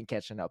he ain't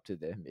catching up to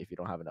them if you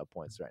don't have enough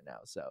points right now.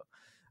 So,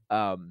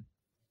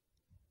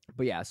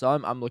 but yeah, so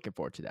I'm looking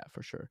forward to that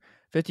for sure.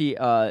 50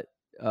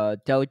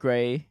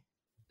 Delegray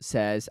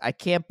says, I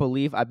can't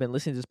believe I've been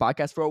listening to this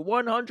podcast for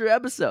 100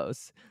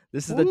 episodes.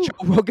 This is the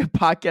Joe Rogan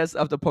podcast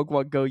of the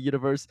Pokemon Go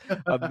universe.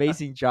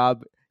 Amazing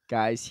job,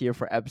 guys, here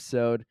for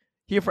episode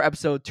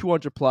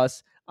 200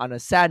 plus. On a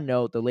sad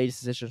note, the latest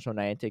decisions from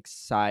Niantic's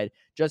side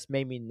just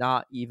made me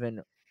not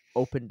even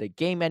open the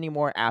game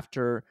anymore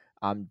after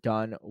I'm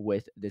done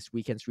with this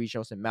weekend's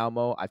regionals in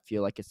Malmo. I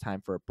feel like it's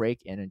time for a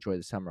break and enjoy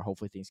the summer.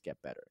 Hopefully things get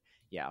better.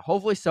 Yeah,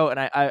 hopefully so. And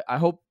I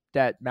hope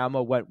that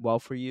Malmo went well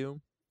for you,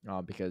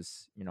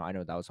 because I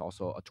know that was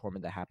also a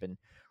tournament that happened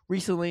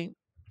recently.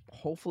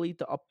 Hopefully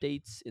the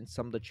updates and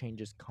some of the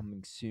changes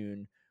coming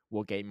soon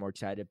will get more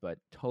excited, but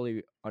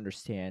totally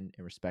understand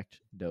and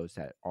respect those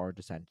that are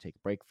deciding to take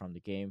a break from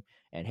the game.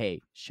 And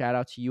hey, shout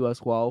out to you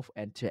as well,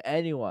 and to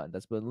anyone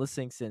that's been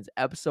listening since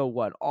episode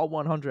 1, all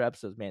 100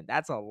 episodes. Man,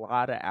 that's a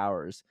lot of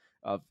hours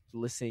of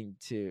listening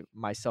to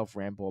myself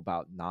ramble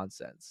about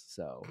nonsense.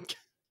 So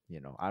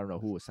I don't know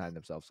who would sign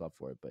themselves up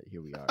for it, but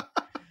here we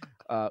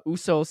are.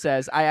 Uso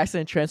says, I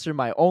accidentally transferred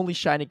my only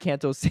shiny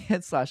Kanto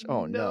Sandslash.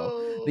 Oh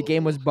no. The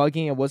game was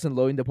bugging and wasn't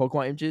loading the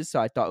Pokemon images, so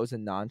I thought it was a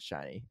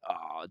non-shiny.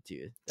 Oh,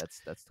 dude,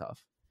 that's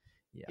tough.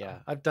 Yeah,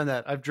 I've done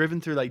that. I've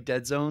driven through like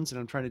dead zones and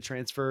I'm trying to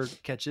transfer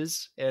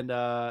catches, and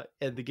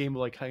the game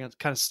will like kind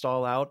of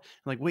stall out.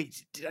 I'm like,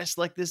 wait, did I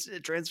select this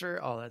transfer?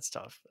 Oh, that's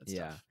tough. That's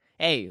tough.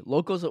 Hey,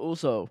 locals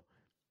also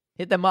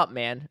hit them up,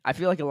 man. I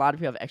feel like a lot of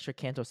people have extra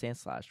Kanto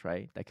Sandslash,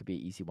 right? That could be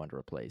an easy one to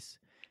replace.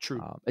 True.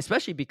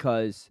 Especially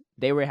because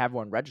they already have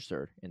one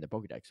registered in the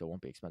Pokédex, so it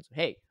won't be expensive.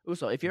 Hey,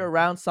 Uso, if you're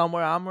around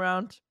somewhere I'm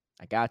around,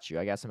 I got you.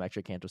 I got some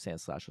extra Kanto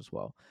Sandslash as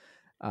well.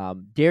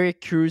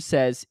 Derek Cruz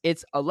says,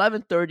 it's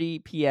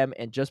 11:30 p.m.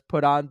 and just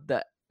put on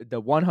the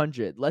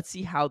 100. Let's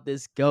see how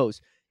this goes.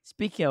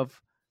 Speaking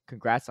of,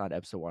 congrats on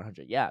episode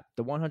 100. Yeah,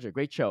 the 100,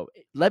 great show.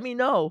 Let me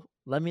know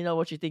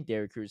what you think,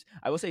 Derek Cruz.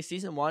 I will say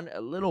season 1 a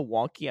little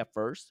wonky at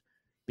first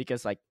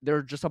because like there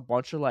are just a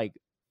bunch of like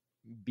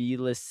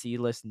B-list,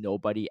 C-list,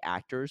 nobody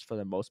actors for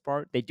the most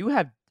part. They do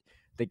have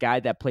the guy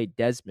that played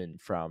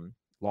Desmond from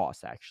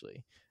Lost,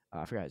 actually.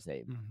 I forgot his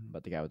name,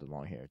 but the guy with the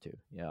long hair too.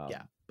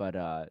 Yeah.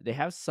 But they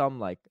have some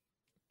like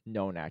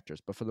known actors,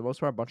 but for the most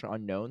part, a bunch of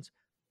unknowns.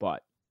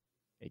 But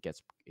it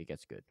gets good. It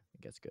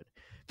gets good.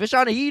 Fish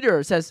on a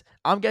Heater says,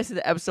 I'm guessing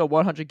the episode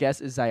 100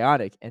 guest is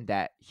Zionic, and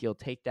that he'll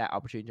take that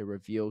opportunity to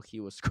reveal he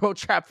was Scroll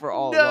Trap for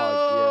all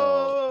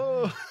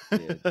along. Yo,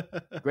 dude.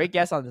 Great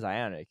guess on the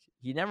Zionic.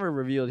 He never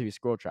revealed he was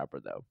Scroll Trapper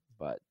though,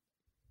 but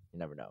you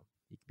never know.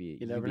 He could be.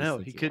 You never know.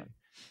 He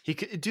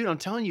could. Dude, I'm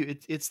telling you,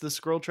 it's the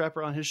Scroll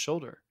Trapper on his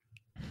shoulder.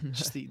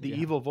 Just the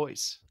evil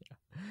voice. Yeah.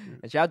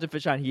 And shout out to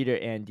Fish on Heater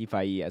and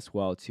DeFi as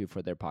well too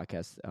for their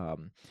podcast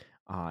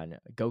on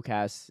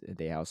GoCast.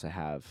 They also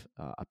have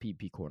a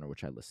PvP corner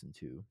which I listen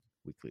to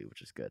weekly,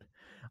 which is good.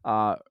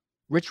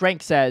 Rich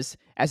Rank says,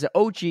 as an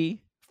OG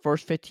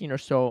first 15 or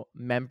so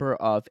member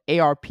of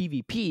AR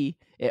PvP,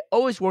 it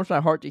always warms my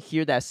heart to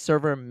hear that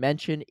server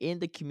mentioned in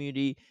the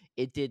community.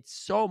 It did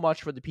so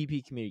much for the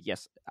PvP community.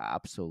 Yes,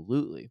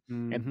 absolutely.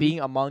 And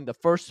being among the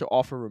first to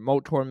offer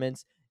remote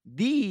tournaments,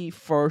 the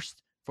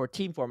first for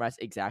team formats,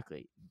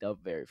 exactly, the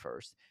very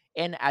first.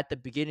 And at the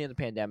beginning of the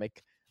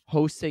pandemic,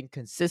 hosting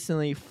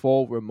consistently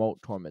full remote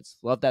tournaments.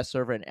 Love that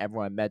server and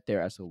everyone I met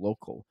there as a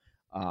local.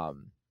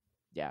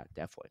 Yeah,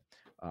 definitely.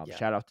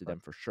 Shout out to them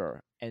for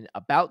sure. And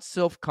about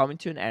Sylph coming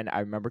to an end, I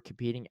remember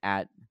competing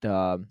at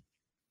the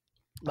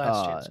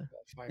Last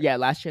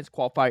Chance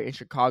Qualifier in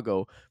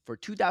Chicago for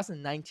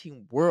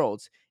 2019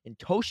 Worlds, and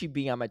Toshi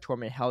being on my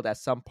tournament held at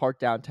some park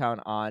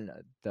downtown on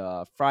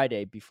the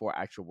Friday before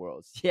actual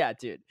Worlds. Yeah,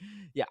 dude.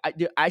 Yeah,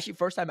 actually,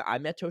 first time I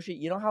met Toshi,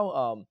 you know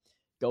how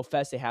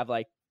GoFest, they have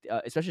like,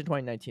 especially in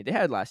 2019, they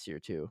had last year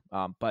too,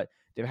 but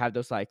they have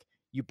those like,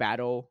 you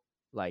battle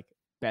like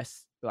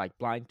best like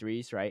blind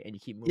threes, right? And you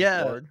keep moving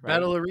forward, right?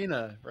 Battle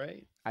Arena,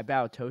 right? I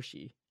battled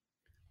Toshi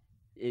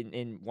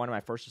in one of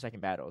my first or second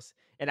battles,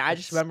 and I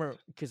just remember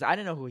because I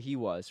didn't know who he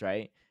was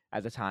right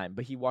at the time,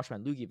 but he watched my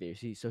Lugia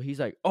videos, so he's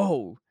like,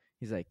 oh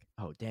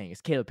dang,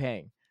 it's Caleb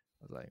Pang.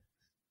 I was like,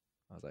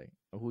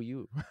 oh, who are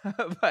you?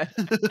 But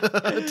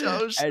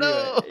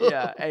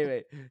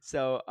anyway,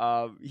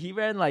 so he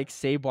ran like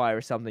Sableye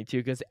or something too,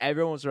 because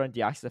everyone was running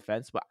Deoxys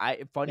Defense, but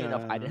funny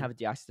enough, I didn't have a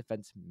Deoxys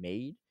Defense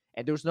made.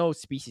 And there was no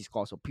species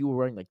call, so people were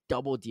running like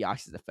double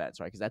Deoxys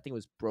Defense, right? Because that thing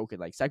was broken.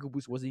 Like Psycho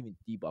Boost wasn't even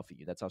debuffing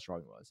you. That's how strong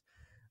it was.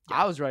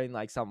 Yeah. I was running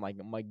like something like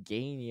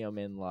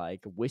Meganium and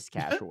like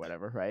Whiscash or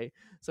whatever, right?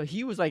 So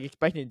he was like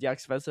expecting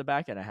Deoxys Defense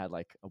back, and I had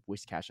like a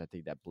Whiscash, I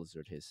think, that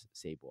blizzard his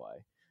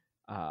Sableye.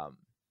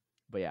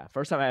 But yeah,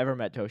 first time I ever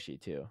met Toshi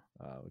too.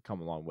 We come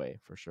a long way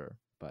for sure.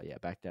 But yeah,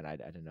 back then I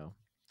didn't know.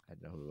 I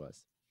didn't know who he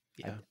was.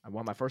 Yeah, I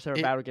won my first ever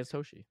battle against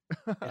Toshi.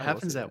 It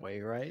happens that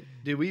way, right?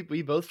 Dude,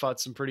 we both fought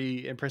some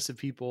pretty impressive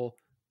people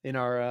in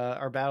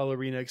our battle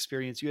arena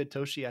experience. You had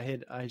Toshi, I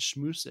had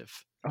Shmusif.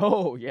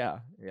 Oh yeah.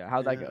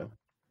 How'd that go?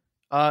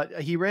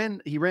 He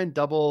ran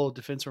double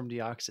defense from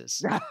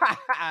Deoxys.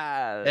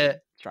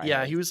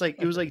 Yeah, he was like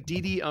it was like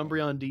DD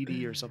Umbreon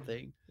DD or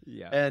something.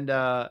 Yeah. And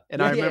I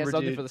remember,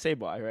 something dude, for the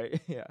Sableye,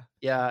 right? Yeah.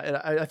 Yeah,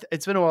 and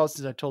it's been a while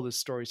since I've told this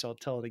story, so I'll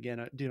tell it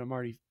again. Dude, I'm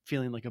already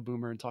feeling like a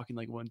boomer and talking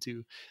like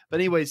 1-2. But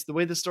anyways, the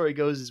way the story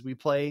goes is we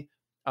play,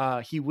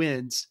 he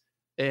wins,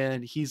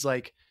 and he's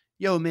like,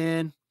 "Yo,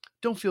 man,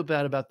 don't feel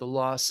bad about the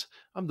loss.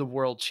 I'm the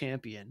world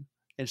champion,"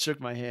 and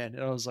shook my hand,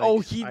 and I was like, "Oh,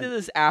 he did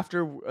this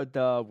after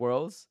the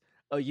Worlds?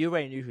 Oh, you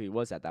already knew who he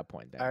was at that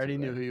point then, I already too,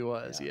 knew right? who he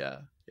was. Yeah.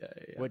 Yeah.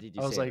 What did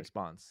you I was say in like,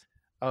 response?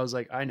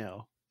 I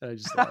know. And I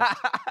just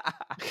laughed.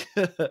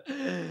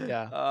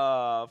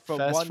 Yeah. From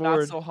Fast one not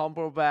forward. so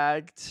humble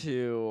bag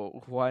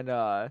to one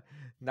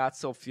not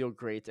so feel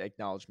great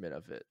acknowledgement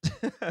of it.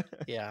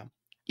 Yeah.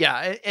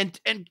 Yeah, and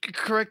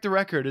correct the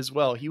record as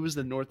well. He was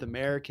the North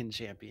American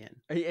champion.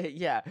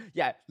 Yeah.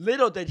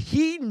 Little did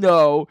he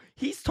know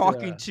he's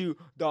talking Yeah. to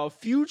the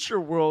future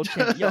world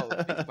champion. Yo,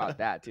 think about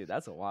that, dude.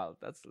 That's a wild.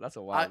 That's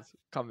a wild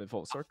coming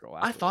full circle.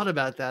 I thought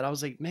about that. I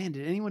was like, man,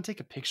 did anyone take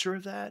a picture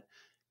of that?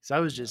 Because I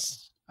was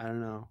just, I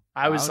don't know.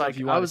 I Well, was I don't know like, if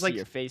you I want to was see like,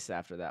 your face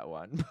after that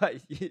one,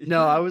 but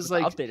no, I was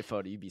with like, the updated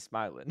photo, you'd be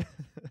smiling.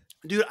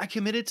 dude, I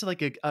committed to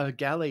like a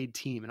Gallade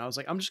team, and I was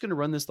like, I'm just gonna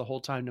run this the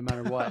whole time, no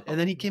matter what. And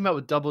then he came out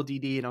with double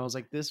DD, and I was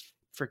like, this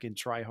freaking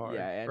try hard,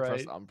 Yeah, and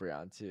right? plus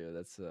Umbreon too.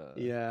 That's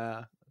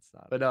Yeah, that's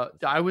not. but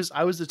That's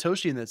I was the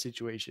Toshi in that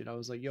situation. I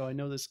was like, yo, I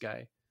know this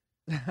guy,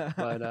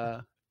 but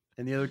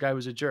and the other guy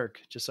was a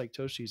jerk, just like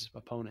Toshi's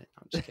opponent.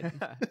 I'm just kidding.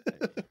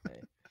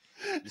 Hey,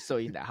 you're still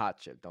eating that hot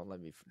chip. Don't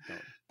let me.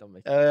 Don't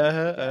make.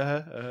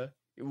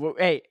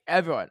 Hey,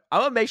 everyone!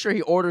 I'm gonna make sure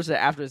he orders it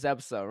after this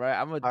episode, right?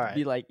 I'm gonna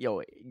be like,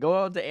 "Yo,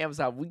 go on to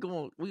Amazon. We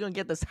gonna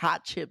get this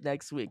hot chip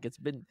next week. It's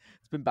been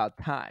about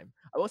time."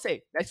 I will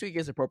say next week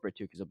is appropriate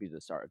too because it'll be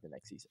the start of the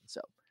next season.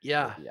 So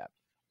yeah, it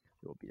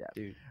will be that,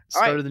 dude.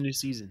 Start of the new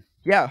season.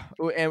 Yeah,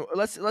 and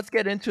let's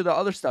get into the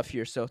other stuff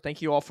here. So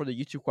thank you all for the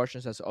YouTube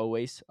questions as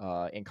always.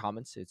 In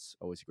comments, it's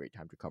always a great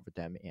time to cover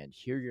them and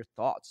hear your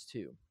thoughts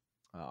too.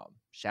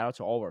 Shout out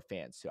to all of our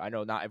fans too. I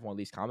know not everyone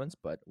leaves comments,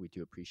 but we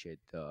do appreciate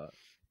the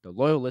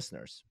loyal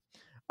listeners.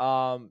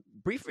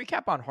 Brief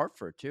recap on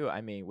Hartford too.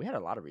 I mean, we had a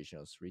lot of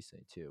regionals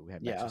recently too. We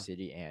had Metro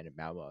City and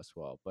Malmo as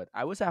well. But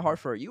I was at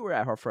Hartford. You were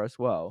at Hartford as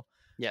well.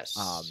 Yes.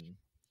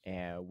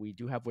 And we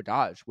do have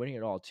Wadaj winning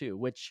it all too,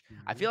 which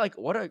I feel like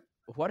what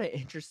an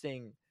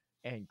interesting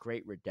and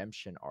great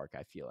redemption arc.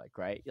 I feel like,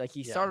 right? Like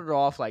he started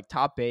off like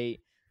top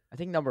 8, I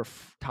think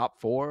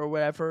top 4 or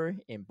whatever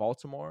in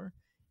Baltimore.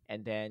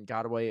 And then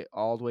got away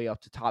all the way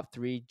up to top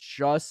 3,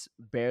 just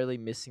barely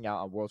missing out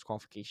on World's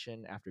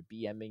qualification after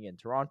BMing in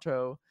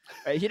Toronto.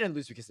 Right? He didn't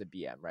lose because of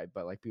BM, right?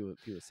 But like people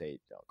say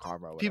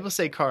karma. Or whatever. People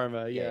say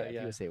karma, yeah.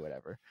 People say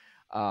whatever.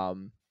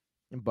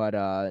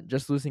 But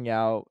just losing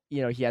out.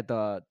 You know, he had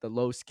the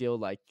low skill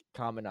like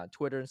comment on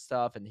Twitter and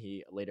stuff, and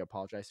he later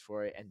apologized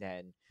for it. And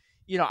then,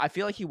 you know, I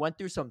feel like he went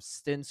through some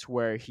stints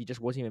where he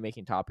just wasn't even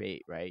making top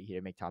 8. Right? He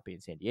didn't make top 8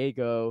 in San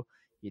Diego.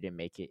 He didn't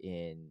make it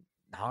in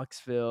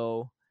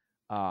Knoxville.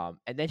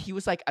 And then he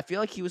was like, I feel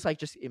like he was like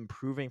just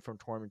improving from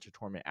tournament to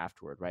tournament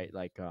afterward, right?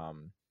 Like,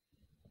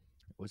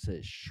 was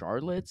it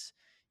Charlotte's?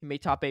 He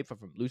made top 8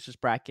 from losers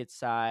bracket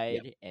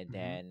side, and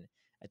then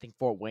I think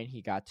Fort Wayne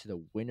he got to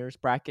the winners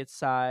bracket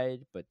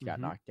side, but got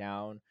knocked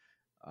down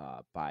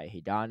by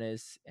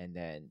Hedonis. And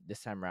then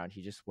this time around,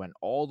 he just went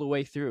all the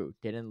way through,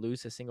 didn't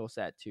lose a single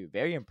set too.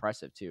 Very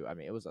impressive too. I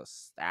mean, it was a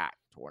stacked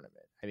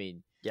tournament. I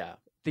mean,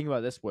 think about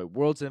it this way: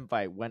 Worlds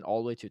Invite went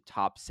all the way to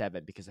top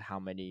 7 because of how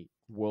many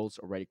Worlds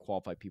already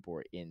qualified people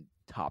were in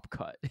top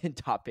cut in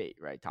top 8,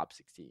 right? Top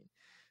 16.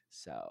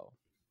 So,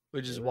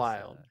 which is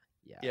wild.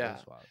 It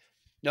was wild.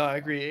 No, I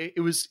agree. It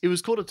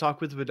was cool to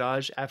talk with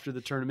Wadaj after the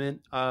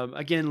tournament.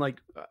 Again,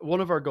 like one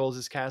of our goals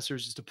as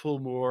casters is to pull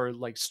more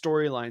like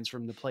storylines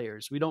from the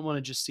players. We don't want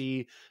to just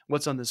see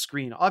what's on the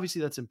screen.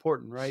 Obviously, that's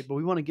important, right? But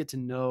we want to get to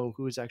know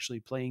who is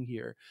actually playing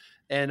here.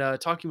 And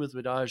talking with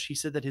Wadaj, he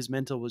said that his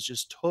mental was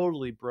just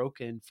totally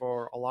broken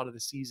for a lot of the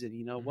season.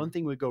 You know, one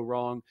thing would go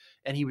wrong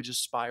and he would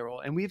just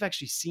spiral. And we've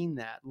actually seen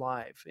that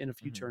live in a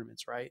few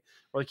tournaments, right?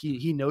 Or like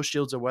he no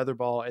shields a weather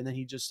ball and then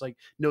he just like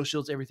no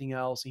shields everything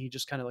else. And he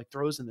just kind of like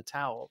throws in the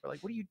towel. We're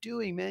like, what are you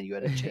doing, man? You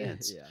had a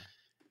chance.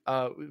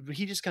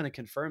 He just kind of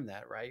confirmed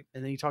that, right?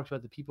 And then he talked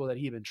about the people that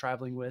he had been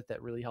traveling with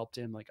that really helped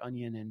him, like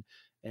Onion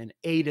and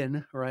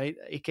Aiden, right?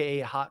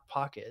 AKA Hot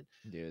Pocket.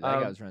 Dude,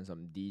 that guy was running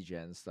some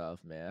degen stuff,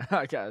 man.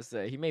 I gotta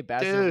say, he made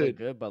Bastion look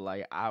good, but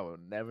like I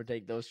would never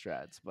take those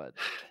strats. But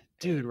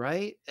dude,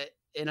 right?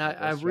 And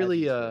I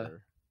really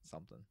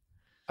something.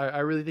 I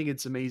really think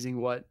it's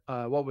amazing what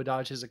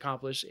Wadaj has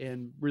accomplished,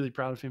 and really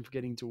proud of him for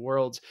getting to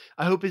Worlds.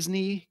 I hope his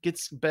knee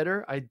gets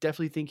better. I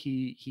definitely think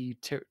he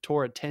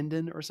tore a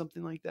tendon or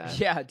something like that.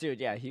 Yeah,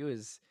 dude. Yeah, he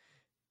was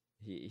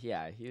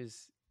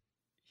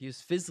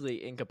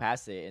physically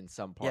incapacitated in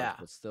some parts,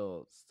 but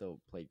still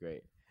played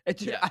great. And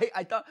dude,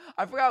 I thought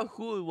I forgot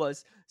who it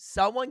was.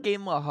 Someone gave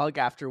him a hug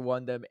after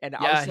one of them, and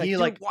I was like, he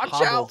dude, watch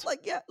hobbled.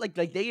 out! Like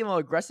they gave him an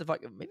aggressive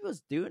hug. Maybe it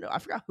was Dune. I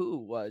forgot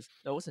who it was.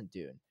 No, it wasn't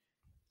Dune.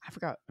 I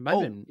forgot. It might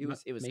have been It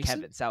was Mason?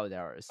 Kevin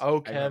Saladeras.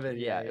 Oh, I remember. Kevin.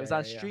 Yeah, Yeah, it was yeah,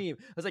 on yeah. stream.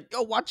 I was like,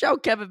 "Yo, watch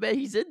out, Kevin, man,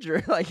 he's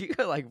injured. Like he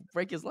could like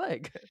break his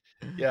leg."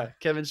 Yeah,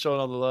 Kevin's showing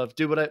all the love,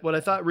 dude. What I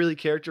thought really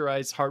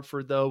characterized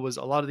Hartford though was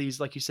a lot of these,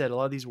 like you said, a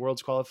lot of these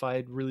worlds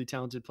qualified, really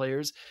talented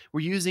players were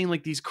using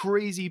like these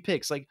crazy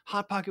picks, like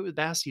Hot Pocket with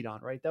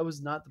Bastiodon, right? That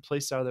was not the play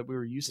style that we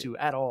were used to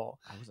at all.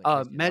 I wasn't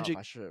crazy Magic, enough.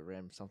 I should have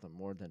ran something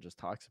more than just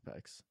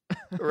Toxapex.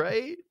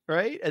 right,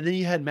 right, and then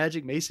you had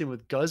Magic Mason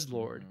with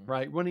Guzzlord,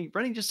 right,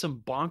 running just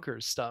some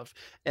bonkers stuff,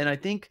 and I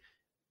think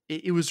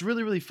it was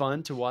really, really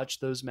fun to watch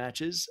those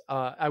matches.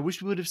 I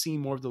wish we would have seen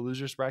more of the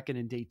losers bracket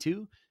in day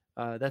 2.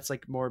 That's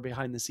like more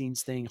behind the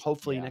scenes thing.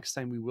 Hopefully next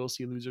time we will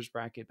see losers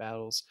bracket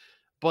battles.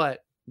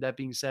 But that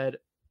being said,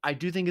 I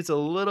do think it's a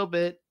little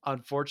bit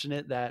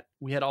unfortunate that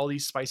we had all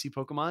these spicy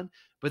Pokemon,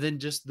 but then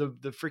just the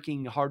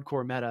freaking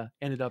hardcore meta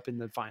ended up in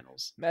the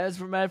finals. That's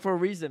mad for a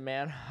reason,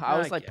 man. I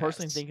was like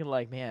personally guess. thinking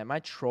like, man, am I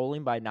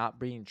trolling by not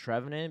bringing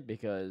Trevenant?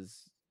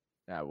 Because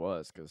I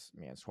was, because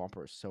man,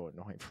 Swampert is so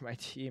annoying for my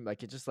team.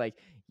 Like it's just like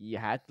you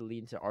had to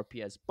lean to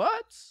RPS,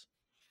 but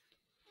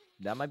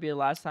that might be the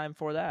last time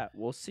for that.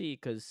 We'll see,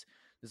 because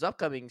this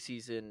upcoming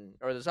season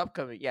this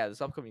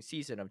upcoming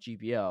season of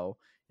GBL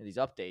and these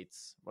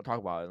updates, we'll talk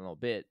about it in a little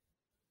bit.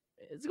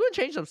 It's going to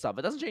change some stuff.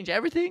 It doesn't change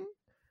everything,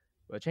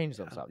 but it changes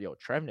some stuff. Yo,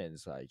 Trevenant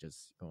is like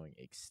just going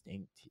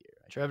extinct here.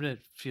 Trevenant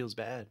feels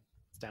bad.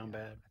 It's down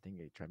bad. I think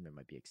Trevenant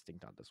might be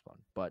extinct on this one,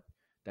 but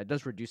that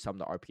does reduce some of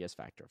the RPS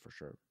factor for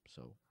sure.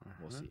 So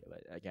we'll see.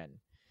 But again,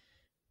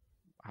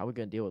 how are we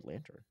gonna deal with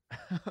Lantern?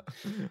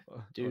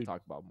 We'll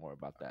talk about more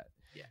about that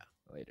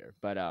later.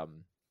 But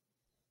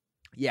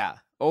yeah,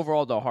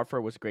 overall though,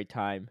 Hartford was a great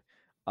time.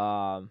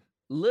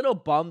 Little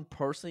bummed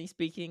personally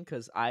speaking,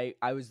 because I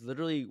was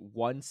literally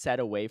one set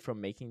away from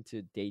making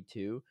to day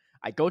 2.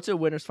 I go to the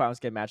winners finals,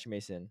 get Magic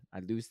Mason, I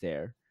lose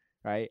there.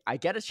 Right, I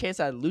get a chance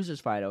at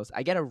losers finals.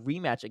 I get a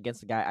rematch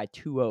against the guy I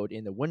 2-0'd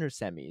in the winners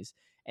semis,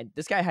 and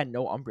this guy had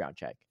no Umbreon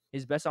check.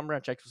 His best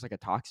Umbreon check was like a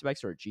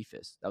Toxapex or a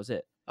G-Fist. That was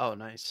it. Oh,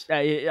 nice.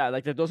 Yeah,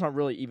 like those aren't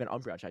really even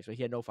Umbreon checks, but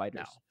he had no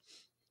fighters.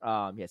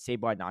 No. He had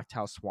Sableye,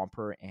 Noctowl,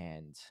 Swampert,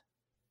 and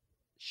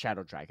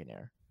Shadow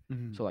Dragonair.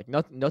 So like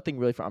nothing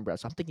really for Umbreon.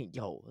 So I'm thinking,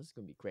 yo, this is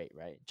gonna be great,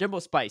 right? Jimbo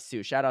Spice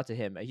too. Shout out to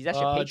him. He's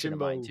actually a patron of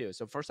mine too.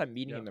 So first time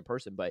meeting him in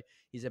person, but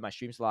he's in my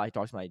streams a lot. He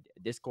talks to my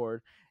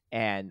Discord,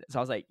 and so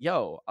I was like,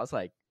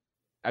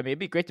 I mean, it'd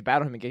be great to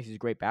battle him in case he's a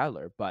great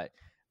battler, but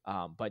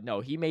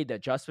no, he made the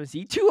adjustments.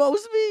 He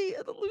 2-0's me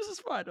at the losers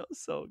finals.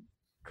 So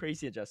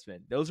crazy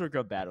adjustment. Those were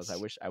good battles. I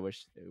wish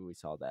we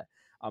saw that.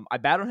 I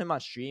battled him on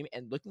stream,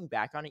 and looking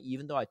back on it,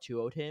 even though I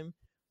 2-0'd him,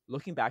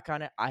 looking back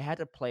on it, I had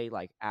to play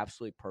like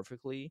absolutely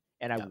perfectly,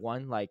 and I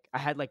won. Like I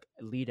had like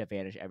lead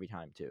advantage every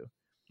time too.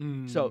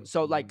 So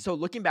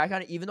looking back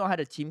on it, even though I had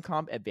a team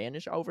comp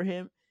advantage over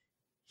him,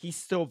 he's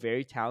still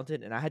very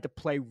talented, and I had to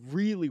play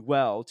really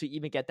well to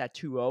even get that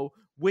 2-0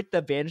 with the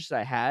advantage that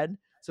I had.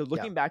 So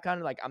looking back on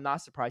it, like I'm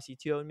not surprised he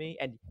 2-0'd me,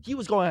 and he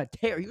was going on a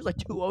tear. He was like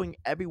 2-0'ing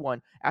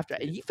everyone after,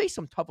 and he faced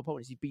some tough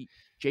opponents. He beat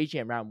JJ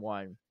in round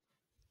 1,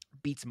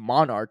 beats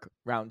Monarch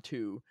round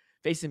 2,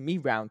 facing me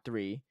round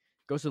 3.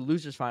 Goes to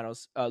losers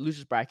finals,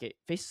 losers bracket,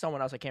 faces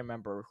someone else I can't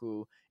remember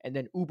who, and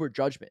then Uber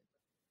Judgment.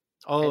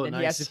 Oh, and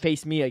then he has to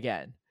face me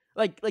again.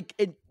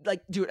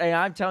 Dude, and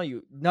I'm telling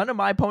you, none of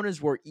my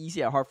opponents were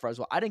easy at Hartford as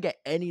well. I didn't get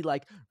any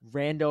like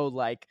rando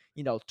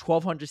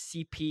 1200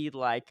 CP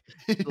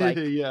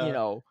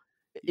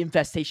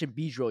infestation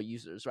Beedrill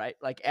users, right?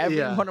 Like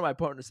every one of my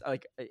opponents,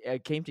 like I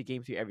came to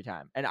game 3 every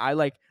time, and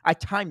I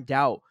timed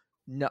out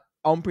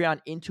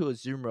Umbreon into a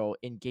Azumarill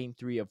in game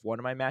 3 of one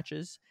of my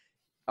matches.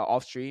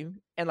 Off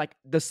stream, and like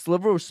the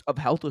sliver of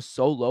health was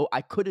so low,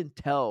 I couldn't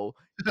tell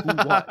who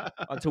won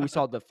until we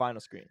saw the final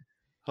screen.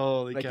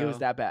 Holy cow. It was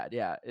that bad.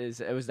 Yeah,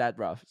 it was that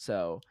rough.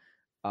 So,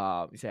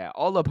 yeah,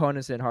 all the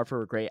opponents in Hartford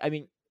were great. I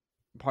mean,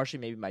 partially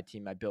maybe my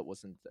team I built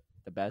wasn't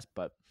the best,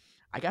 but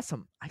I got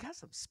some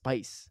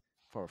spice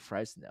for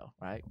Fresno,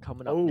 right?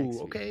 Coming up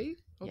next week.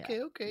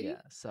 Okay. Yeah.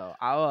 So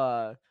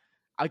I'll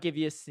give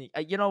you a sneak.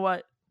 You know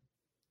what?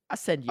 I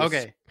send you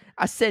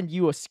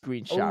a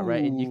screenshot,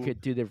 right? And you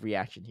could do the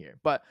reaction here.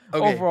 But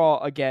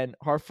overall, again,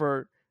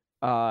 Hartford,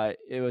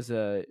 it was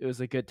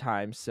a good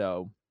time.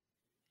 So,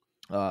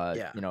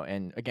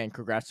 and again,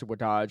 congrats to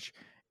Wadaj,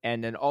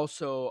 and then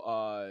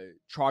also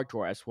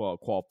Chargor as well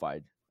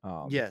qualified.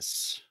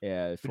 Yes.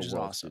 Yeah, which is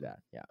awesome. That.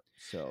 Yeah.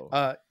 So.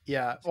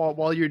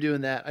 While you're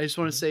doing that, I just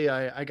want to say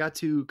I got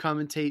to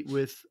commentate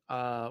with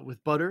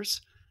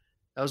Butters.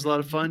 That was a lot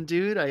of fun,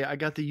 dude. I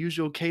got the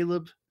usual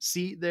Caleb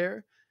seat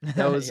there.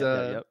 That was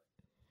that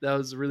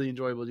was really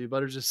enjoyable, dude.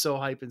 Butter's just so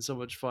hype and so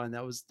much fun.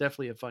 That was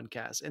definitely a fun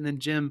cast. And then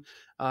Jim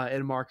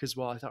and Mark as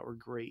well, I thought were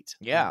great.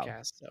 Yeah.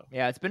 Cast, so.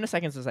 Yeah, it's been a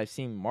second since I've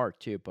seen Mark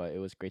too, but it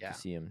was great to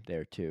see him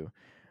there too.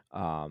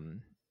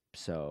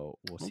 So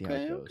we'll see how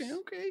it goes.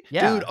 Okay.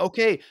 Yeah. Dude,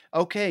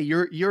 okay.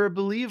 You're a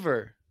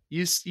believer.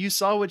 You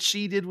saw what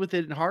she did with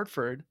it in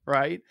Hartford,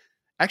 right?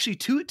 Actually,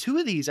 two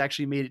of these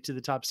actually made it to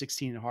the top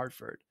 16 in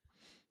Hartford.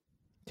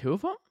 2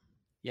 of them?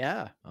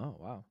 Yeah. Oh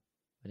wow.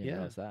 I didn't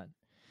realize that.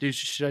 Dude,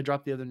 should I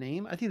drop the other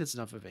name? I think that's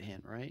enough of a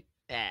hint, right?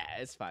 Yeah,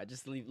 it's fine.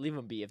 Just leave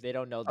them be. If they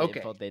don't know the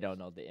info, they don't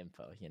know the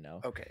info.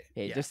 Okay.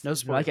 Hey, yeah. just No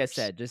spoilers. like I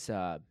said, just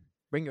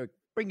bring your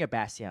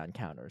Bastion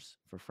counters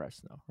for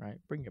Fresno, right?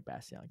 Bring your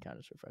Bastion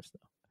counters for Fresno.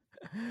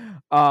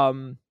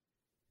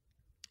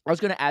 I was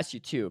gonna ask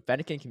you too.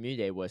 Fennekin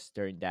Community Day was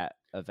during that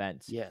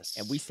event. Yes.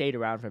 And we stayed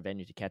around for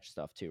venue to catch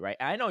stuff too, right?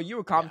 I know you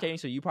were commentating,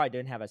 so you probably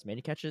didn't have as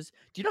many catches.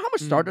 Do you know how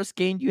much Stardust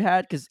gained you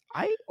had? Because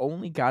I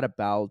only got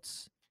about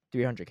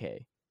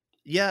 300K.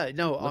 Yeah,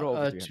 no, a little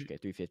over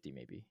 300K, 350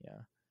 maybe. Yeah.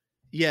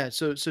 Yeah,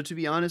 so to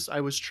be honest,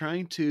 I was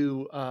trying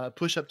to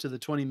push up to the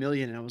 20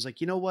 million, and I was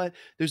like, you know what?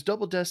 There's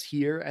double dust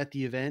here at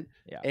the event,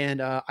 and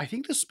I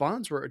think the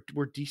spawns were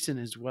decent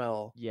as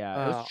well. Yeah,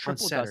 it was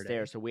triple dust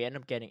there, so we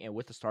ended up getting it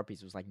with the star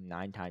piece. It was like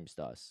 9 times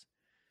dust.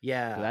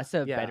 Yeah, so that's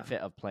the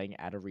benefit of playing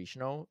at a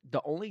regional.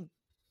 The only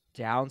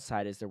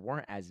downside is there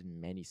weren't as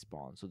many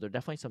spawns, so there are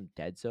definitely some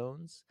dead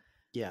zones.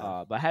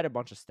 Yeah, but I had a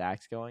bunch of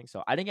stacks going,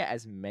 so I didn't get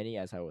as many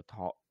as I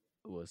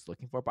was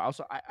looking for. But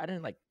also, I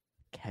didn't like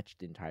catch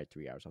the entire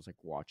 3 hours. I was like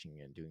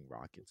watching and doing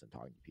rockets and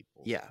talking to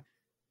people. Yeah.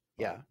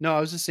 No, I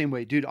was the same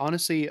way, dude.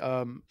 Honestly,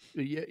 as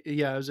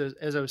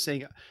I was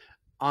saying,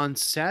 on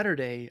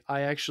Saturday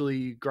I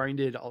actually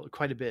grinded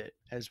quite a bit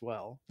as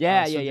well.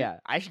 Yeah.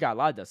 I actually got a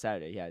lot of dust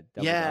Saturday. Yeah,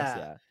 dust,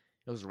 yeah.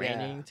 It was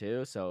raining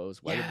too, so it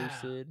was weather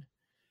boosted.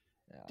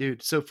 Yeah.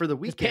 Dude, so for the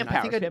weekend,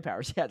 I think Pan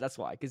Powers. Yeah, that's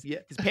why. Because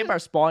Pan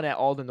Powers spawn at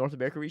all the North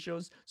America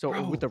regions.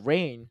 So with the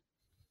rain,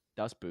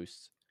 dust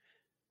boosts.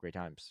 Great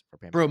times for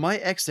Pan. Bro, my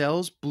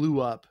XLs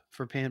blew up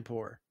for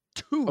Panpour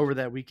over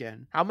that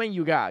weekend. How many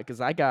you got? Because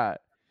I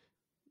got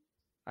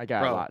a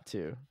lot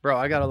too. Bro,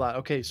 I got a lot.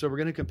 Okay, so we're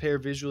going to compare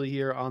visually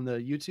here on the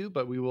YouTube,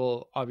 but we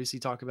will obviously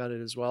talk about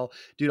it as well.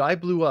 Dude, I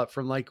blew up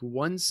from like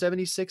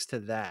 176 to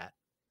that.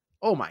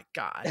 Oh my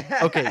God.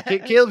 Okay,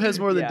 Caleb has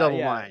more than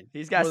double mine.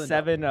 He's got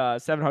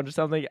 700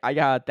 something. I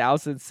got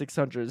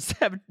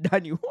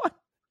 1,691.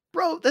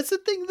 Bro, that's the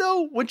thing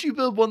though. Once you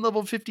build 1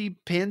 level 50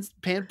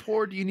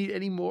 Panpour, do you need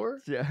any more?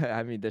 Yeah,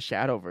 I mean the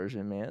shadow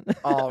version, man.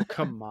 Oh,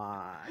 come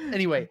on.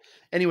 Anyway,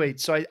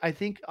 so I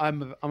think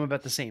I'm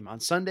about the same.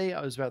 On Sunday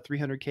I was about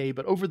 300K,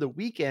 but over the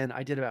weekend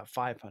I did about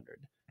 500,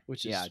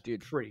 which is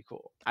pretty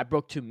cool. I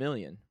broke 2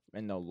 million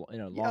in a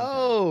long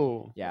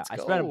time. Yeah, I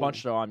spent a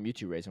bunch though on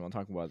Mewtwo racing. We'll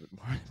talk more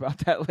about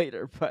that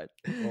later. But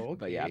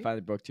yeah, I finally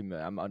broke 2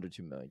 million. I'm under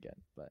 2 million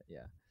again. But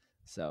yeah,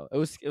 so it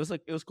was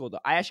cool though.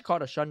 I actually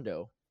caught a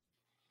Shundo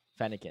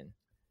Fennekin.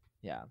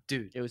 Yeah,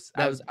 dude, it was.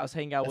 I was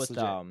hanging out with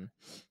legit.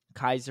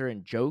 Kaiser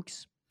and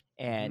Jokes,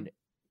 and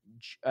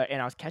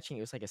I was catching it.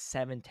 It was like a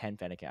 710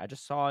 Fennekin. I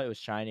just saw it was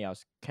shiny. I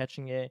was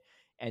catching it,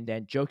 and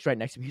then Jokes right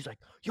next to me. He's like,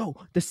 "Yo,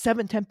 the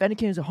 710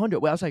 Fennekin is 100."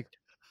 Well, I was like,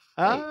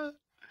 I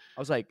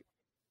was like,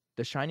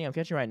 the shiny I'm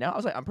catching right now. I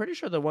was like, I'm pretty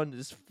sure the one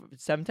is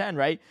 710,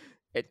 right?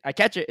 I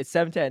catch it. It's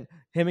 710.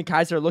 Him and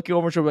Kaiser are looking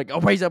over. So we're like, oh,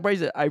 praise it.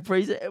 I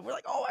praise it. And we're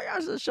like, oh my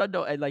gosh, it's a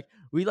Shundo. And like,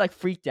 we like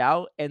freaked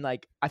out. And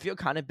like, I feel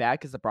kind of bad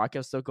because the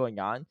broadcast is still going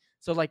on.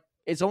 So like,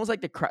 it's almost like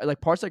the crowd, like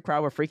parts of the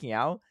crowd were freaking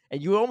out.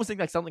 And you would almost think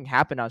like something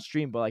happened on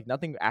stream, but like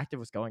nothing active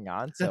was going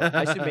on. So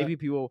I assume maybe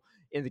people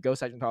in the Go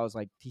section probably was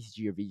like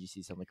TCG or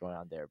VGC, something going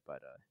on there.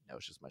 But no,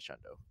 it's just my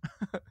Shundo.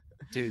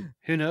 Dude,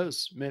 who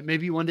knows?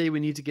 Maybe one day we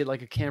need to get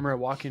like a camera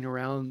walking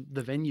around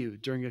the venue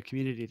during a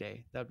community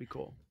day. That'd be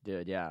cool.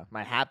 Dude, yeah.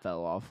 My hat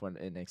fell off when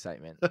in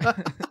excitement.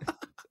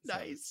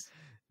 Nice.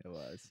 It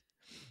was.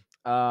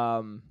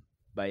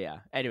 But yeah.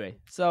 Anyway,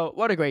 so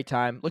what a great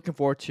time. Looking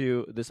forward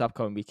to this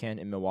upcoming weekend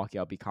in Milwaukee.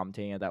 I'll be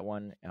commentating at that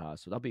one.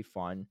 So that'll be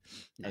fun.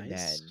 Nice. And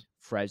then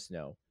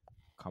Fresno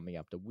coming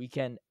up the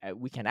weekend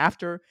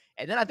after.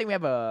 And then I think we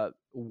have a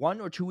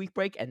 1 or 2 week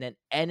break, and then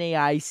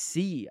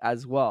NAIC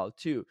as well,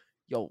 too.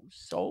 Yo,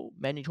 so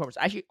many tournaments.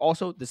 Actually,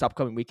 also this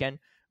upcoming weekend,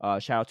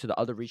 shout out to the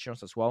other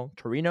regionals as well.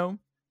 Torino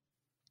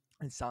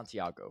and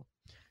Santiago,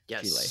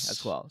 Chile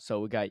as well. So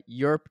we got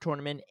Europe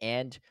tournament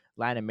and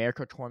Latin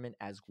America tournament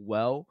as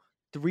well.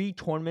 3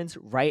 tournaments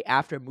right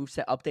after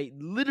moveset update.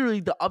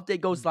 Literally, the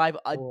update goes live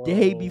a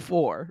day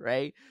before,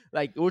 right?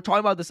 Like, we're talking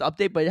about this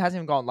update, but it hasn't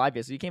even gone live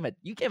yet. So you can't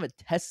even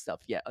test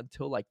stuff yet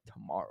until like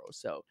tomorrow.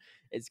 So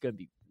it's gonna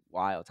be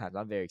wild times.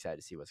 I'm very excited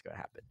to see what's gonna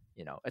happen.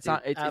 It's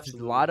a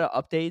lot of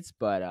updates,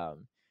 but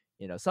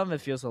some of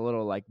it feels a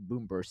little like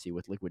boom bursty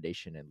with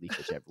liquidation and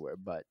leafage everywhere.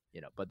 But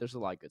but there's a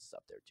lot of good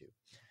stuff there too.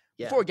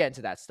 Yeah. Before we get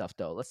into that stuff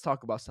though, let's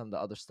talk about some of the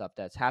other stuff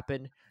that's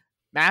happened.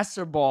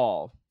 Master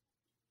Ball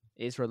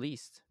is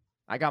released.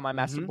 I got my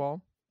Master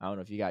Ball. I don't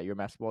know if you got your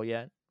Master Ball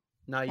yet.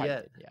 Not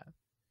yet. Yeah.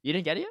 You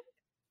didn't get it yet?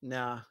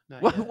 Nah.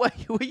 What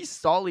are you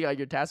stalling on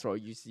your task roll?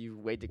 You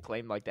wait to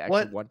claim like the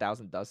extra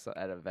 1,000 dust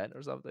at an event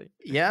or something?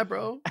 Yeah,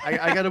 bro.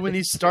 I gotta win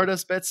these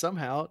Stardust bets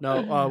somehow.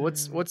 No,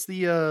 what's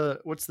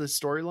the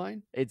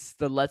storyline? It's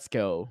the Let's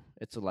Go.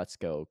 It's a Let's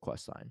Go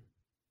quest line.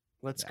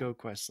 Let's go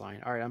quest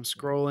line. All right, I'm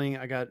scrolling.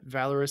 I got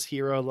Valorous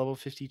Hero level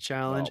 50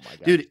 challenge. Oh my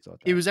gosh, dude,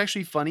 it was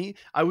actually funny.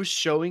 I was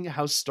showing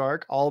House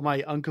Stark all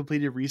my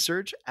uncompleted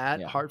research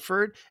at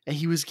Hartford, and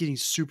he was getting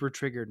super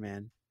triggered,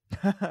 man.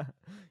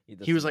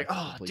 He was like,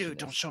 "Oh, dude,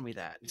 don't show me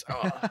that."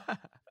 Oh,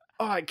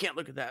 I can't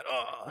look at that.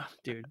 Oh,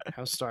 dude,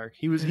 House Stark.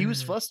 He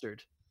was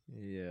flustered.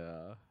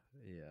 Yeah.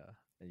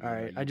 And All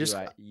right, I just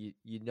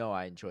you know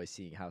I enjoy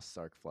seeing how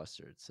Stark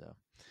flustered. So,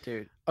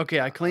 dude. Okay,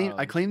 I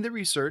claim the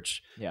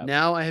research. yeah.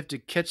 Now I have to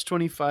catch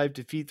 25,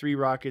 defeat 3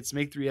 rockets,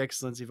 make 3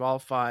 excellence,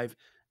 evolve 5.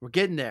 We're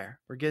getting there.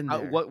 We're getting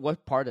there.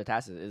 What part of the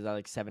task is that?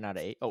 Like 7 out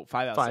of 8? Oh,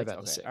 5 out of 5 6. out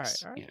of Okay.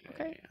 6. All right. Yeah,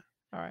 Okay.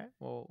 yeah. All right.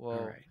 Well,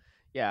 All right.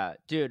 yeah,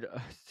 dude.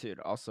 Dude.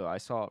 Also, I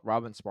saw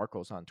Robin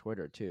Sparkles on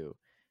Twitter too.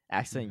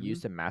 Accidentally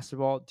used a Master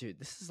Ball. Dude,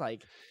 this is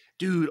like,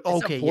 dude. it's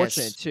Okay,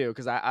 unfortunate yes. too,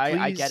 because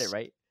I get it,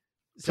 right?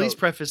 Please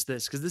preface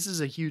this, because this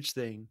is a huge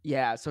thing.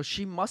 Yeah, so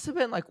she must have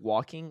been like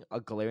walking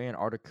a Galarian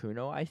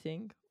Articuno, I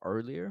think,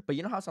 earlier. But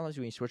you know how sometimes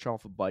when you switch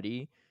off a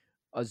buddy,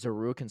 a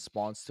Zorua can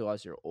spawn still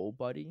as your old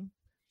buddy.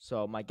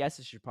 So my guess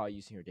is she's probably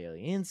using her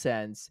daily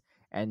incense,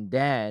 and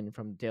then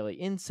from daily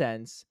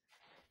incense,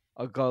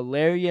 a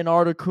Galarian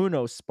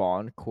Articuno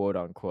spawned, quote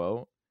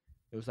unquote.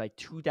 It was like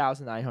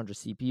 2,900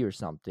 CP or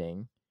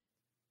something.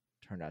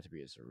 Turned out to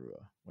be a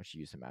Zorua when she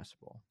used the Master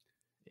Ball.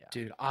 Yeah,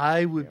 dude,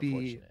 I would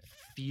be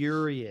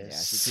furious.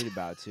 Yeah, she tweeted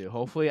about it too.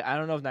 Hopefully, I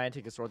don't know if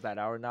Niantic can sort that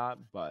out or not,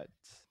 but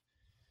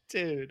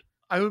dude,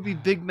 I would be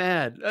big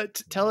mad.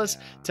 Tell us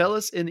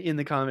in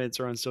the comments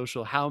or on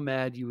social how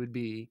mad you would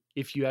be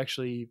if you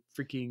actually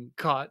freaking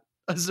caught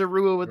a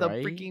Zorua with a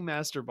freaking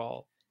Master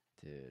Ball.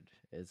 Dude,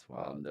 it's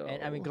wild. Oh, no.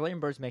 And I mean, Galarian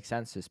Birds make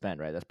sense to spend,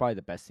 right? That's probably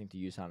the best thing to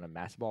use on a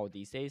Master Ball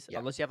these days,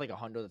 unless you have like a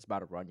hundo that's about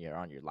to run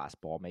on your last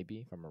ball,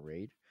 maybe from a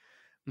raid.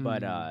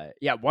 But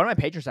yeah, one of my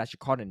patrons actually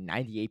caught a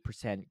 98%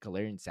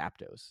 Galarian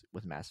Zapdos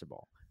with Master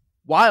Ball.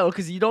 Wild,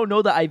 because you don't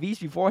know the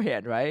IVs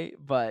beforehand, right?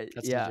 But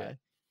that's legit.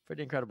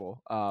 Pretty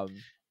incredible. But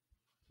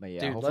yeah,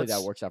 dude, hopefully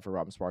that works out for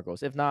Robin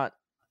Sparkles. If not,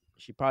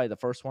 she's probably the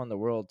first one in the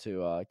world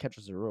to catch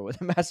a Zorua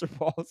with a Master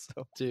Ball.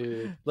 So,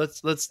 dude,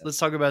 let's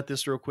talk about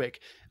this real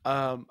quick.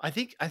 I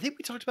think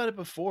we talked about it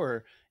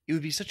before. It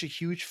would be such a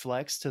huge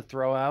flex to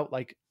throw out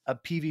like a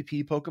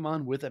PvP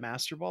Pokemon with a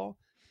Master Ball.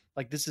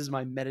 Like, this is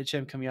my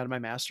Medicham coming out of my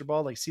Master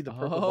Ball. Like, see the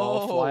purple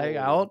ball fly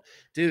out,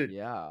 dude.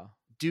 Yeah.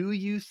 Do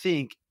you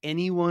think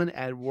anyone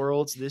at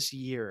Worlds this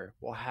year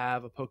will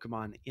have a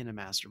Pokemon in a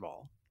Master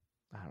Ball?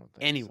 I don't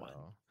think anyone.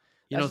 So.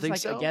 You don't think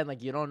so? Again,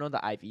 like, you don't know the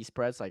IV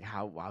spreads. Like,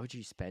 why would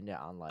you spend it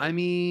on, like... I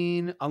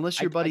mean,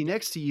 unless your buddy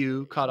next to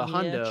you caught a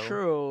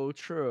hundo.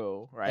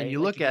 True, right? And you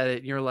like, look at it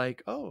and you're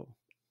like, oh,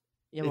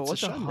 yeah, but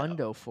what's a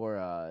hundo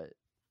for,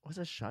 what's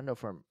a shundo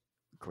from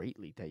Great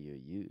League that you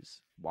use?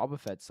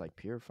 Wobbuffet's, like,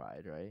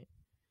 purified,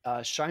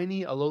 right?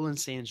 Shiny Alolan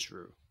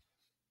Sandshrew.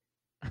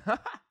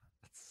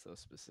 That's so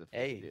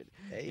specific, dude.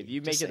 If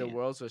you make it the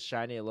Worlds with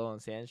Shiny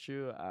Alolan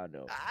Sandshrew, I don't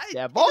know.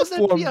 Yeah, Evolve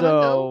form,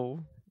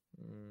 though...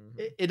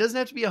 It doesn't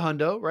have to be a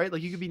hundo, right?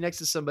 Like, you could be next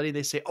to somebody and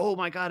they say, oh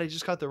my god, I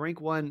just caught the rank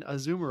 1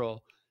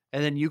 Azumarill,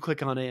 and then you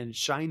click on it and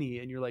shiny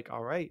and you're like,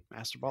 all right,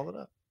 Master Ball it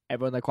up.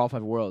 Everyone that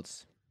qualified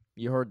Worlds,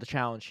 you heard the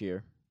challenge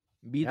here.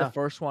 Be the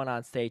first one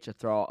on stage to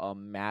throw a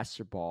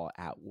Master Ball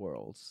at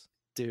Worlds.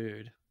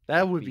 Dude,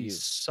 that would be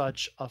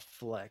such a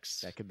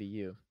flex. That could be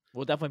you.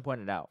 We'll definitely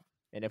point it out.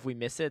 And if we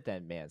miss it,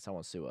 then man,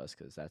 someone sue us,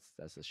 because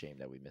that's a shame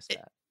that we missed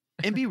that.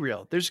 And be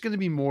real, there's going to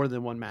be more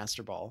than one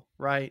Master Ball,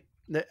 right?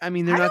 I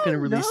mean, they're not going to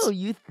release. No,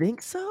 you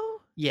think so?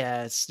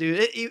 Yes,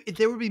 dude.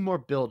 There would be more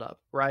buildup,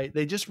 right?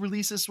 They just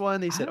released this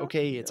one. They said,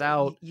 okay, it's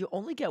out. You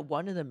only get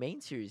one in the main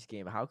series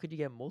game. How could you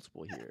get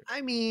multiple here? I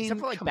mean, except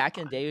for like back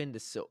in the day in the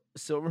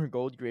silver and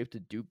gold, you were able to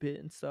dupe it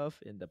and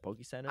stuff in the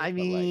Poke Center. I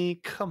mean,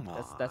 come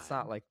on. That's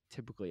not like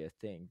typically a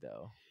thing,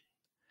 though.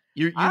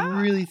 You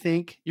really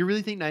think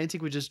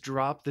Niantic would just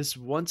drop this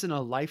once in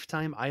a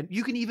lifetime item?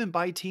 You can even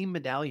buy team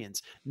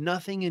medallions.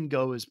 Nothing in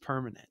Go is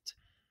permanent.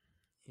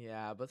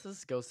 Yeah, but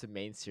this goes to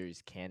main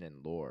series canon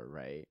lore,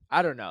 right?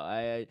 I don't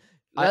know.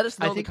 Let us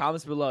know in the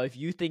comments below if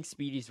you think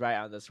Speedy's right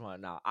on this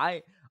one. Now,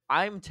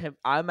 I'm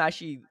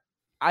actually,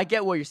 I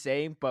get what you're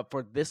saying, but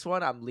for this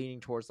one, I'm leaning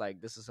towards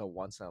like this is a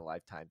once in a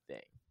lifetime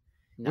thing,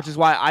 which is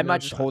why I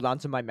might just hold on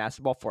to my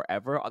Master Ball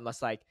forever,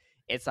 unless like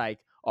it's like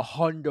a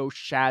Hundo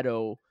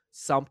Shadow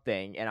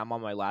something, and I'm on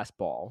my last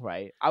ball,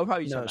 right? I would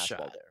probably use my Master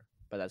Ball there,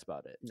 but that's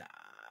about it. Nah.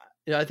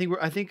 Yeah, I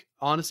think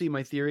honestly,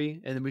 my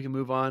theory, and then we can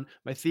move on.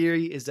 My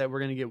theory is that we're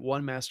gonna get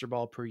one Master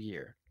Ball per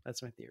year.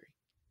 That's my theory.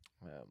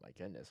 Oh my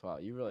goodness! Wow,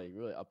 you really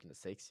upping the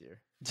stakes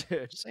here,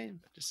 dude. Just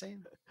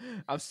saying.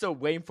 I'm still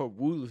waiting for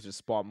Wooloo to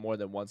spawn more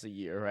than once a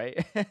year,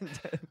 right?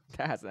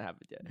 That hasn't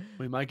happened yet.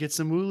 We might get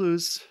some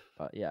Wooloos.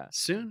 Yeah,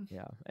 soon.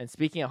 Yeah, and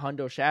speaking of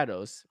Hundo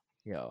Shadows,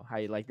 how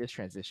you like this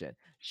transition?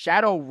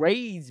 Shadow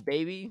Raids,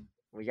 baby.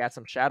 We got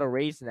some Shadow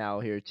Raids now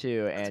here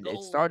too, and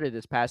it started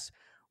this past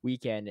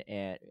weekend,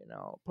 and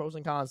pros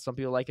and cons. Some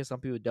people like it,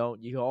 some people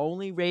don't. You can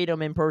only raid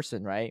them in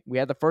person, right? We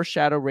had the first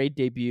Shadow Raid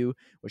debut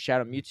with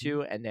Shadow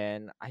Mewtwo, and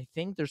then I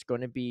think there's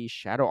going to be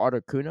Shadow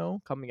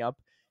Articuno coming up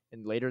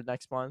in later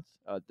next month,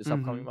 this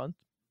upcoming month.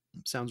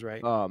 Sounds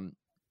right.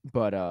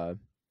 But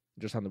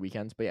just on the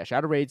weekends. But yeah,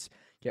 Shadow Raids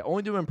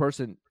only do in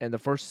person, and the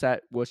first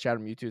set was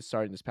Shadow Mewtwo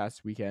starting this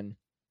past weekend.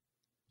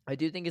 I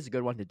do think it's a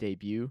good one to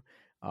debut.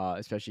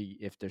 Especially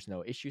if there's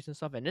no issues and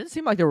stuff. And it didn't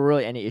seem like there were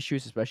really any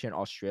issues, especially in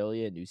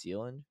Australia and New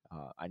Zealand.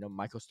 I know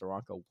Michael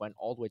Staranko went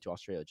all the way to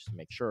Australia just to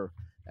make sure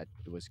that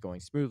it was going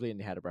smoothly and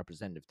they had a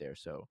representative there.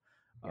 So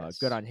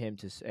Good on him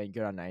and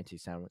good on Niantic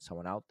send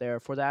someone out there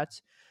for that.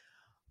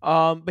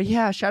 But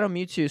yeah, Shadow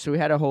Mewtwo. So we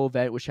had a whole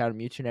event with Shadow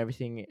Mewtwo and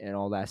everything and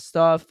all that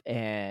stuff.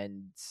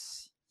 And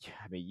yeah,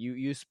 I mean,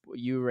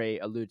 you Ray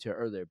alluded to it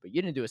earlier, but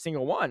you didn't do a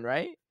single one,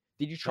 right?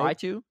 Did you try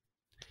to?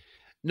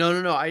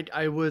 No.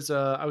 I was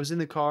in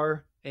the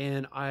car,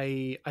 and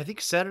I think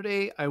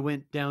Saturday I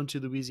went down to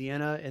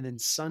Louisiana, and then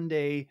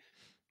Sunday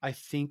I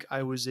think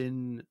I was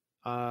in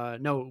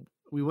no,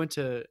 we went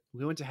to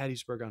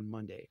Hattiesburg on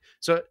Monday.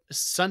 So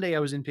Sunday I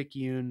was in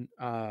Picayune.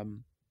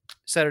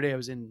 Saturday I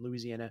was in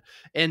Louisiana.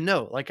 And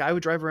no, like I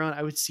would drive around,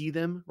 I would see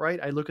them, right?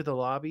 I look at the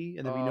lobby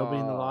and there'd be nobody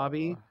in the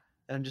lobby.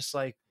 And I'm just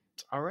like,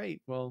 all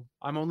right, well,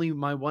 I'm only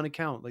my one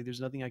account. Like there's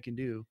nothing I can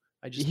do.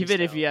 I just even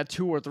if you had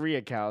 2 or 3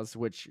 accounts,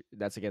 which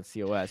that's against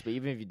COS, but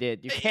even if you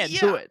did, you can't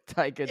do it.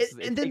 Like it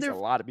takes a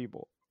lot of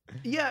people.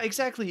 Yeah,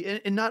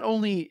 exactly. And not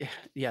only,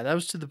 yeah, that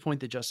was to the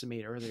point that Justin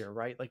made earlier,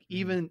 right? Like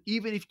even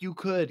if you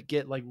could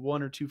get like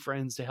 1 or 2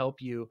 friends to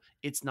help you,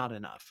 it's not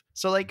enough.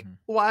 So like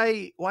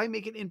why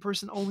make it in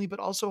person only but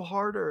also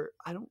harder?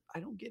 I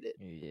don't get it.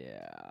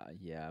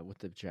 Yeah, with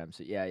the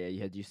gems. Yeah, you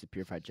had to use the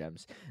purified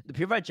gems. The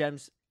purified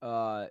gems,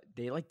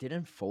 they like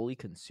didn't fully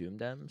consume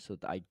them, so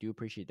I do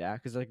appreciate that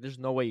because like there's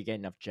no way you get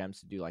enough gems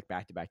to do like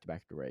back to back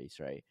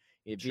race, right?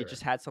 If you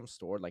just had some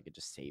stored, like it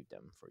just saved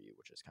them for you,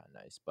 which is kind of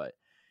nice. But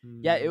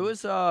yeah, it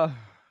was tough.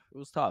 It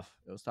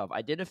was tough.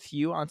 I did a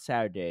few on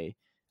Saturday.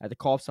 I had to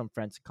call up some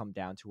friends to come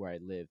down to where I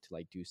live to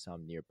like do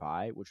some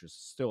nearby, which was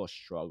still a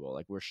struggle.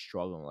 Like we're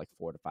struggling with like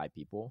 4 to 5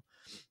 people.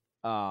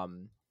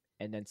 And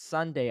then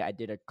Sunday I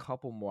did a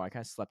couple more. I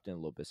kind of slept in a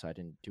little bit, so I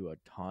didn't do a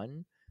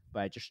ton.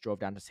 But I just drove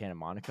down to Santa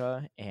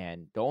Monica,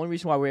 and the only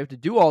reason why we were able to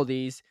do all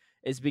these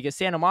is because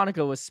Santa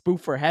Monica was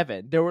spoof for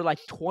heaven. There were like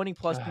 20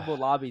 plus people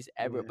lobbies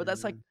ever, but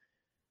that's like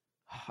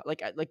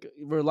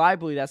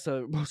reliably, that's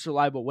the most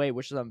reliable way,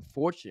 which is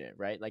unfortunate,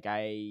 right? Like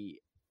I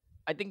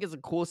think it's a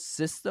cool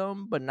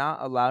system, but not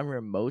allowing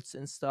remotes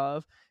and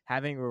stuff,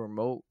 having a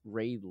remote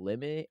raid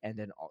limit, and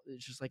then it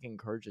just like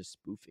encourages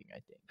spoofing,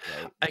 I think,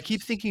 right? I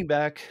keep thinking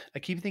back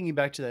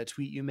to that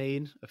tweet you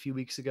made a few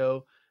weeks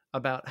ago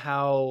about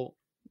how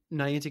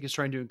Niantic is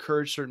trying to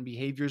encourage certain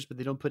behaviors, but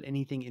they don't put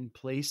anything in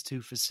place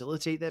to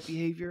facilitate that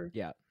behavior.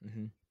 Yeah.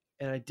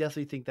 And I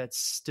definitely think that's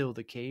still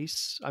the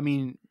case. I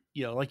mean,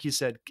 you know, like you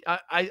said,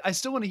 I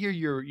still want to hear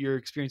your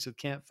experience with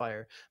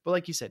Campfire, but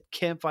like you said,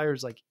 Campfire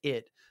is like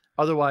it.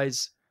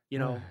 Otherwise, you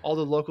know, all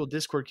the local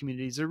Discord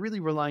communities are really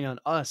relying on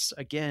us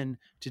again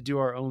to do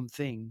our own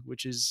thing,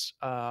 which is,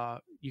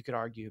 you could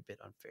argue, a bit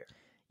unfair.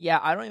 Yeah,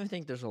 I don't even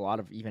think there's a lot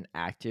of even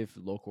active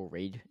local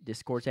raid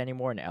Discords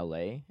anymore in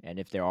LA, and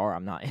if there are,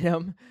 I'm not in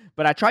them.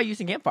 But I tried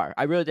using Campfire.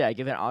 I really did. I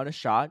give it an honest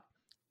shot.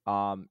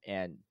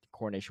 And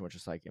coordination was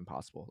just like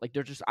impossible. Like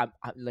they're just, I'm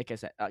like I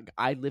said,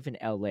 I live in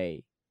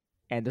LA,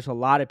 and there's a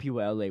lot of people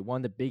in LA, one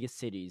of the biggest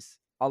cities.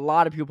 A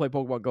lot of people play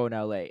Pokemon Go in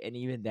LA, and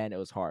even then it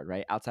was hard,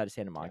 right? Outside of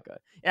Santa Monica.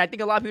 And I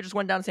think a lot of people just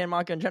went down to Santa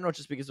Monica in general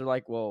just because they're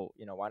like, well,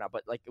 you know, why not?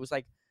 But like it was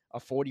like a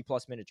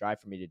 40+ minute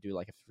drive for me to do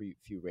like a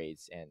few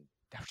raids, and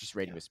I was just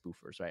raiding with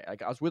spoofers, right?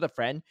 Like I was with a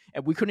friend,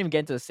 and we couldn't even get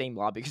into the same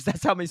lobby because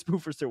that's how many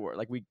spoofers there were.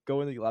 Like we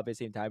go in the lobby at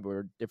the same time, but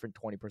we're different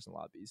 20-person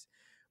lobbies.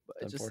 But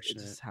it's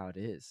just how it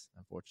is.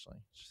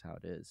 Unfortunately, it's just how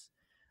it is.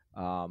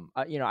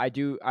 You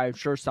know, I'm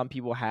sure some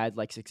people had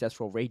like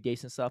successful raid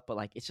days and stuff, but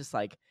like it's just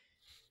like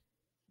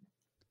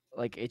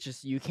it's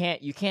just you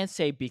can't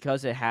say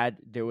because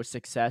there was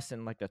success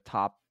in like the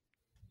top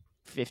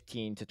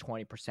 15 to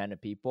 20%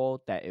 of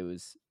people that it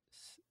was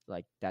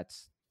like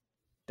that's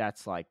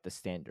like the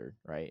standard,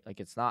 right? Like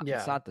it's not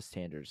the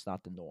standard, it's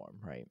not the norm,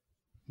 right?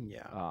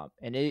 Yeah.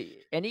 And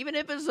even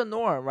if it's a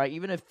norm, right?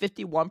 Even if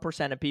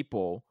 51% of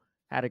people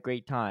had a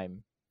great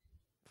time,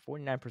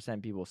 49%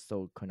 of people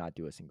still could not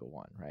do a single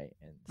one, right?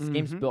 And this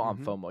game's built on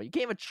FOMO. You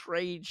can't even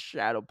trade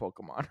shadow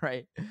Pokemon,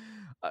 right?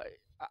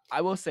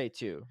 I will say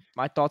too,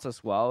 my thoughts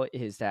as well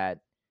is that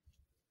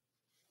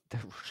the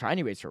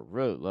shiny rates are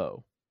really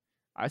low.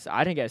 I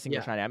didn't get a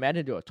single shiny. I mean, I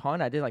didn't do a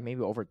ton. I did like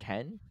maybe over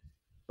 10,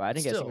 but I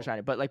didn't get a single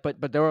shiny.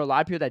 But there were a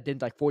lot of people that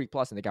did like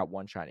 40+ and they got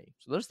 1 shiny.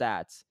 So there's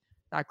that.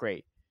 Not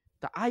great.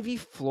 The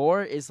IV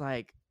floor is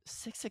like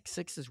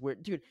 666 is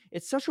weird, dude.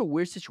 It's such a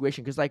weird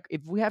situation because like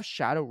if we have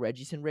Shadow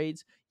Regis and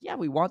raids, yeah,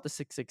 we want the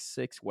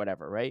 666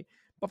 whatever, right?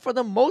 But for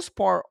the most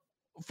part,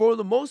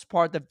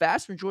 the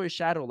vast majority of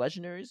Shadow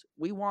Legendaries,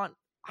 we want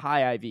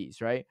high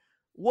IVs, right?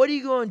 What are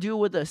you going to do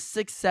with a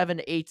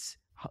 678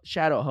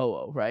 Shadow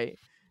Ho-Oh, right?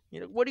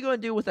 You know, what are you going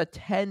to do with a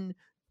 10,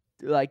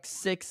 like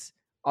 6,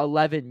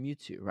 11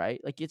 Mewtwo, right?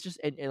 Like it's just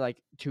and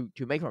like to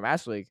make from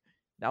Master League,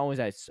 not only is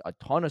that a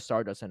ton of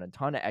Stardust and a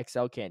ton of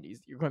XL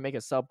candies, you're going to make a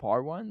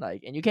subpar one,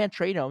 like, and you can't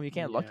trade them, you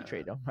can't lucky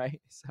trade them,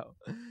 right? So,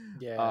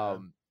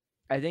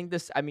 I think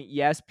this. I mean,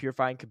 yes,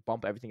 Purifying could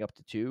bump everything up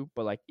to 2,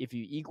 but like if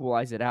you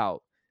equalize it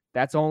out,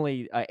 that's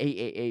only a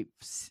 888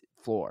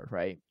 floor,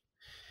 right?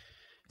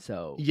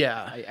 So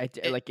I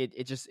like it.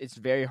 It just it's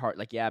very hard.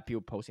 Like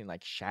people posting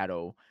like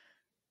Shadow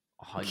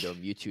Hundo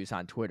Mewtwo's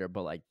on Twitter,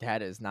 but like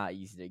that is not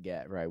easy to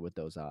get right with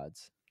those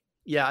odds.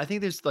 Yeah, I think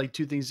there's like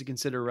 2 things to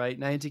consider, right?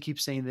 Niantic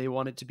keeps saying they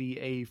want it to be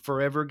a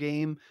forever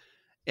game,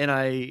 And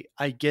I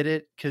get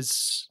it,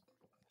 because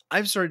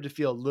I've started to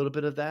feel a little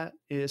bit of that,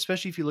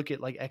 especially if you look at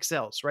like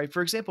XLs, right?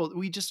 For example,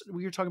 we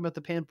were talking about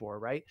the Panpour,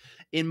 right?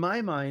 In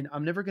my mind,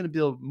 I'm never going to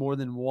build more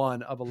than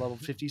one of a level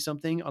 50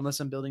 something unless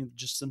I'm building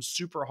just some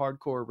super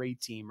hardcore raid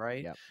team,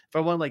 right? Yep. If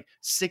I want like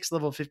 6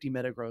 level 50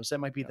 metagross, that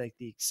might be Yep. like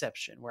the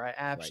exception where I Right.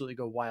 absolutely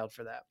go wild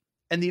for that.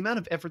 And the amount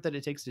of effort that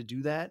it takes to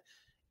do that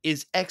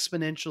is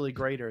exponentially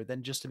greater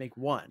than just to make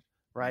one,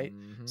 right?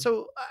 Mhm.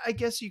 So I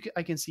guess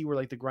I can see where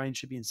like the grind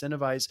should be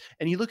incentivized.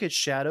 And you look at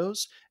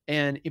shadows,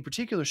 and in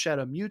particular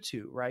Shadow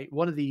Mewtwo, right?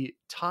 One of the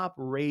top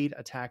raid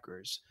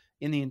attackers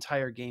in the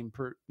entire game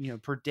per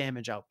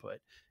damage output.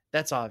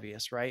 That's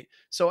obvious, right?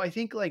 So I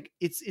think like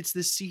it's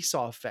this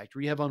seesaw effect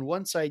where you have on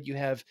one side you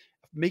have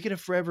make it a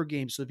forever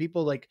game, so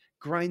people like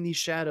grind these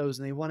shadows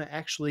and they want to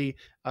actually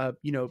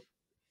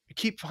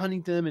keep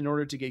hunting them in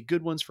order to get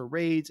good ones for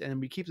raids, and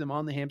we keep them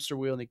on the hamster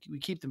wheel, and we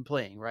keep them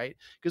playing, right?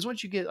 Because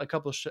once you get a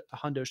couple of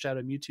Hundo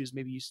Shadow Mewtwo's,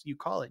 maybe you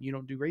call it and you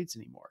don't do raids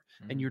anymore,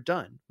 and you're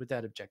done with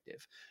that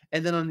objective.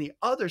 And then on the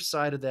other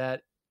side of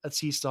that, a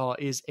seesaw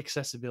is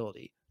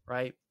accessibility,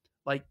 right?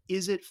 Like,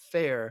 is it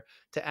fair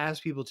to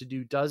ask people to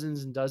do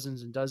dozens and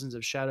dozens and dozens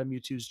of Shadow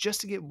Mewtwo's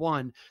just to get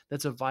one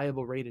that's a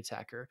viable raid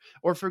attacker?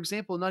 Or, for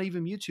example, not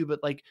even Mewtwo,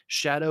 but like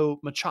Shadow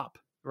Machop,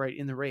 right,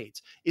 in the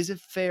raids. Is it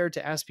fair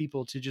to ask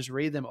people to just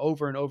raid them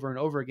over and over and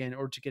over again,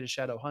 or to get a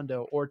Shadow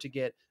Hundo, or to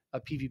get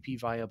a PvP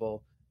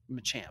viable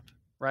Machamp,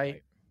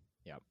 right?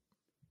 Yeah.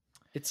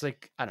 It's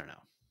like, I don't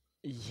know.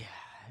 Yeah,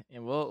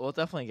 and we'll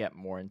definitely get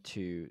more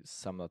into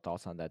some of the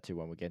thoughts on that too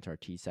when we get into our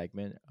T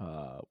segment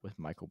with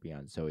Michael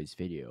beyond Zoe's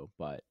video.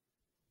 But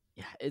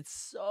yeah, it's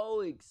so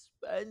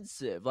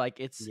expensive. Like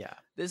it's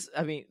this.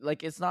 I mean,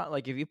 like it's not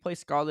like if you play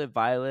Scarlet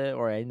Violet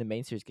or in the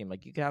main series game,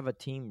 like you can have a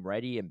team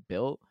ready and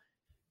built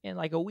in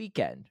like a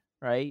weekend,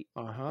 right?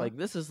 Like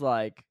this is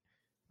like,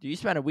 do you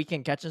spend a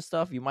weekend catching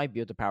stuff? You might be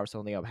able to power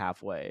something up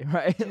halfway,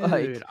 right? Dude,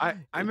 like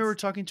I remember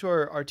talking to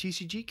our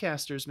TCG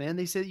casters, man.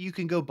 They said you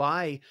can go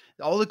buy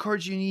all the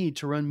cards you need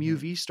to run Mew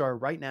V-Star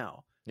right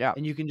now. Yeah.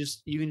 And you can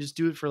just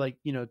do it for like,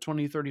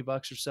 $20-$30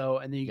 or so,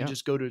 and then you can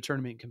just go to a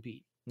tournament and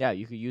compete. Yeah,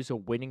 you could use a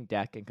winning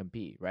deck and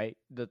compete, right?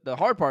 The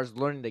hard part is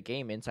learning the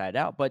game inside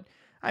out. But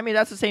I mean,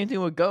 that's the same thing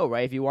with Go,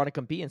 right? If you want to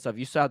compete and stuff,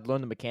 you still have to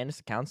learn the mechanics,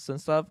 accounts, and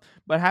stuff.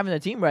 But having the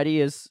team ready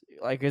is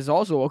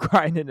also a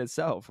grind in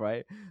itself,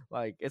 right?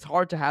 Like it's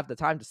hard to have the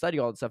time to study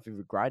all the stuff if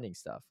you're grinding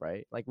stuff,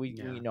 right? Like we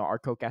know our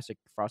co-caster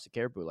Frosted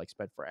Caribou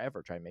spent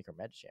forever trying to make her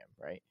meta champ,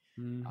 right?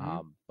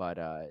 But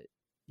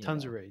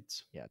tons of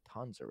raids. Yeah,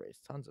 tons of raids.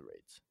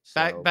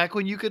 So, back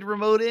when you could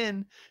remote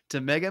in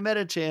to Mega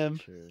Metacham.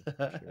 True.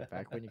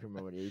 Back when you can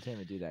remote it, you can't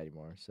even do that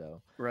anymore.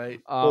 So right.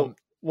 Well,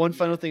 one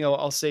final thing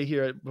I'll say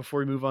here before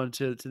we move on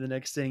to the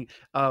next thing.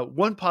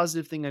 One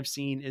positive thing I've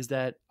seen is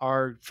that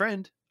our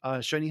friend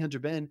Shiny Hunter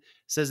Ben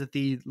says that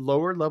the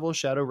lower level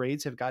shadow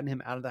raids have gotten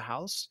him out of the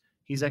house.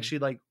 He's actually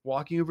like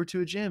walking over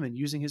to a gym and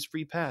using his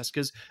free pass,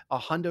 because a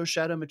Hundo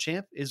Shadow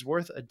Machamp is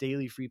worth a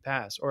daily free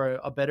pass, or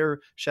a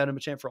better Shadow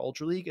Machamp for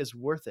Ultra League is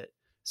worth it.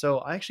 So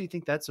I actually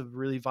think that's a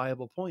really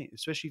viable point,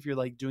 especially if you're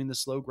like doing the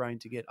slow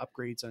grind to get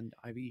upgrades on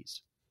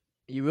IVs.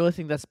 You really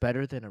think that's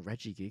better than a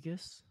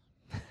Regigigas?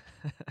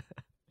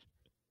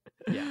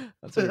 Yeah.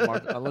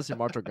 Unless you're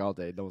Marto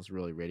Galde, no one's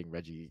really rating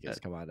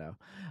Regigigas. Come on now.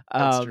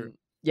 That's true.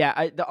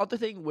 Yeah, the other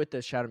thing with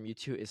the Shadow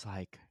Mewtwo is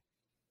like,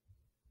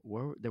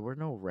 there were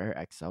no rare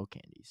XL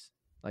candies.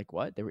 Like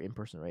what? They were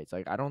in-person rates.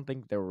 Like I don't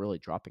think they were really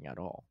dropping at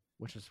all,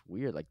 which is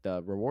weird. Like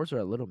the rewards are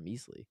a little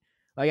measly.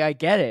 Like I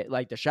get it.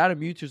 Like the Shadow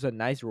Mewtwo is a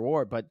nice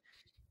reward, but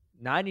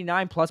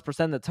 99+%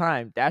 of the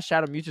time, that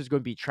Shadow Mewtwo is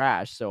going to be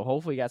trash. So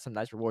hopefully you got some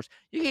nice rewards.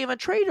 You can't even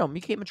trade them.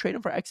 You can't even trade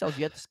them for XLs.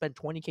 You have to spend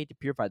 20K to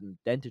purify them,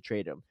 then to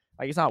trade them.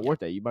 Like it's not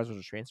worth it. You might as well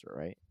just transfer,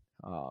 right?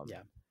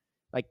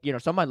 Like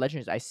some of my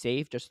legends I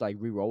save just to, like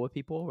re-roll with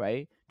people,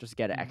 right? Just to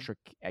get an extra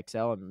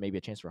XL and maybe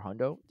a chance for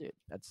Hundo. Dude,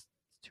 that's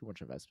too much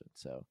investment.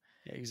 So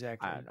yeah,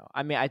 exactly. I don't know.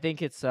 I mean, I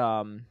think it's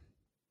I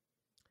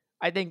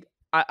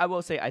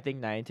will say I think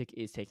Niantic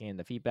is taking in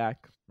the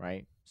feedback,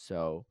 right?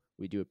 So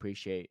we do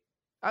appreciate.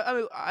 I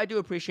mean, I do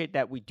appreciate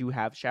that we do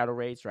have shadow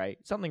raids, right?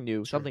 Something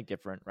new, something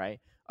different, right?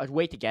 A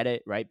way to get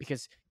it, right?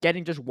 Because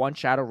getting just one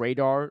shadow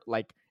radar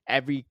like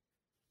every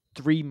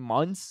 3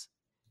 months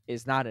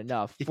is not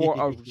enough for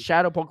a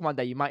shadow Pokemon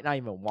that you might not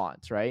even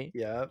want, right?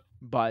 Yeah.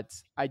 But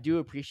I do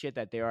appreciate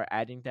that they are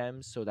adding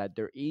them so that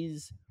there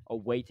is a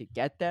way to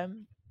get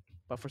them.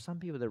 But for some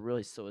people, there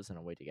really still isn't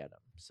a way to get them.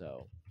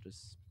 So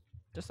just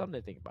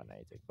something to think about,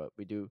 Niantic. But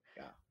we do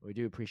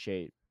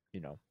appreciate,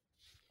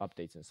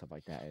 updates and stuff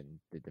like that and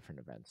the different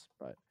events.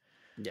 But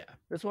yeah,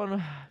 this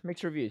one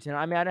mixed reviews.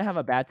 I mean, I didn't have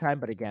a bad time,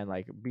 but again,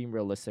 like being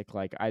realistic,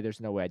 like there's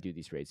no way I do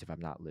these raids if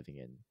I'm not living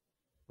in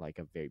like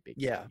a very big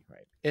city,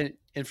 right?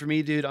 And for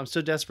me, dude, I'm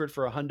so desperate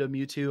for a Hundo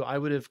Mewtwo. I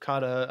would have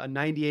caught a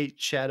 98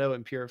 Shadow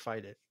and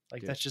purified it.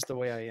 Like, that's just the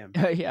way I am.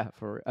 Yeah,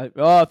 for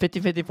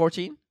 15, 15,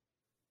 14?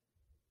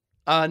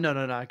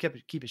 No. I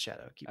keep it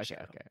Shadow. Keep it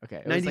Shadow.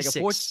 Okay.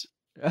 96.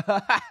 Like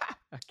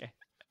okay.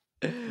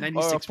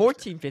 96.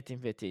 14, 15,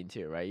 15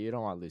 too, right? You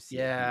don't want to lose CMP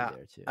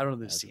there too. I don't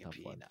lose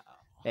CMP now.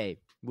 Hey,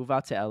 move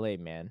out to LA,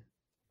 man.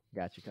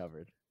 Got you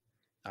covered.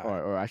 Right.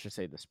 Or I should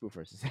say the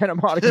spoofers in Santa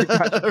Monica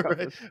got you covered.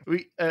 Right.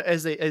 We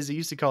as they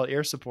used to call it,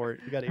 air support.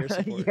 We got air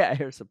support. Yeah,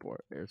 air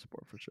support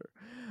for sure.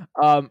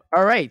 All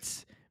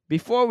right.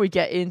 Before we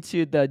get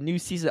into the new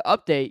season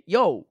update,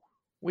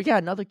 we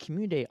got another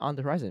community on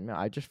the horizon. Man,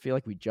 I just feel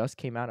like we just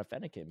came out of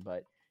Fennekin,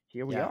 but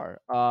here we are.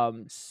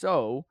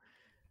 So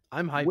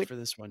I'm hyped for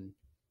this one.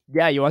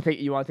 Yeah, you want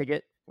to take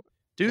it?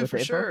 Dude, for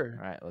sure.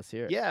 All right, let's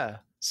hear it. Yeah.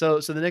 So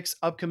the next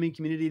upcoming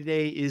community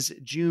day is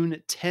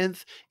June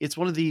 10th. It's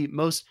one of the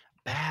most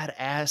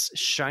badass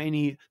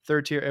shiny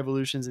third tier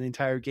evolutions in the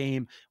entire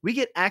game. We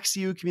get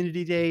Axew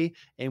Community Day,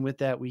 and with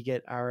that we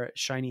get our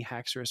shiny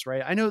Haxorus,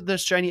 right? I know the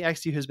shiny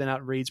Axew has been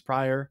out in raids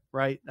prior,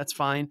 right? That's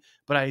fine,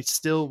 but I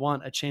still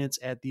want a chance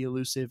at the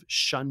elusive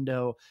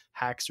Shundo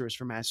Haxorus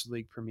for Master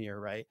League Premier,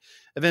 right?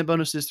 Event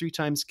bonuses: 3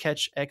 times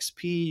catch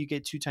XP, you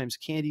get 2 times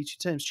candy, 2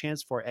 times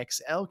chance for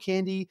XL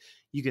candy,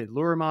 you get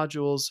lure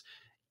modules.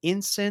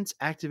 Incense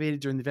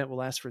activated during the event will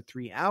last for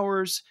 3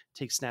 hours,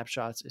 take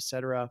snapshots,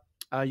 etc.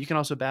 You can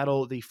also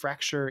battle the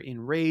Fracture in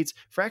raids.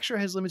 Fracture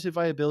has limited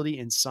viability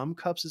in some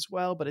cups as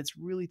well, but it's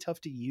really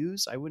tough to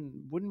use. I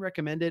wouldn't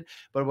recommend it.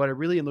 But what I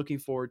really am looking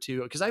forward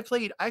to, because I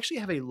actually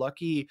have a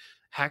lucky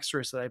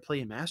Haxorus that I play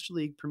in Master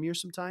League Premier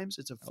sometimes.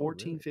 It's a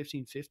 14,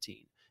 15,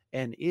 15.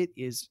 And it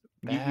is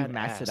badass. You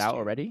maxed it out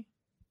already?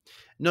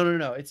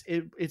 No.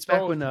 It's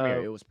back when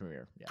Premier. It was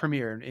Premier. Yeah.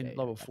 Premier in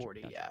level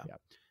 40. Gotcha.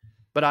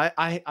 But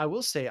I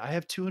will say I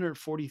have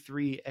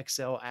 243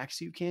 XL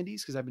Axew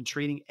candies because I've been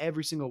trading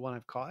every single one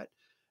I've caught.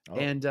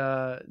 And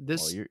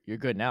this you're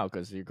good now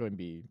because you're going to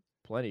be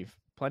plenty.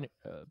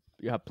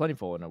 You have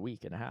plentiful in a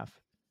week and a half.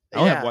 I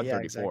only have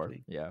 134.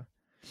 Exactly. Yeah,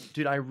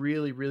 dude, I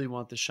really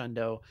want the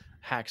Shundo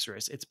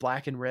Haxorus. It's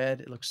black and red.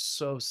 It looks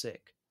so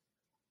sick,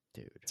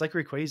 dude. It's like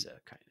Rayquaza,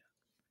 kind of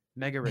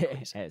mega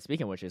Rayquaza. And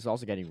speaking of which, it's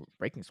also getting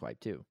Breaking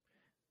Swipe too,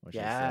 which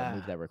is a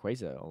move that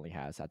Rayquaza only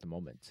has at the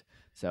moment.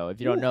 So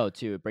if you don't know,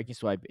 too, Breaking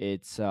Swipe,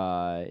 it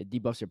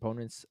debuffs your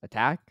opponent's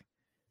attack,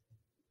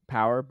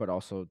 power, but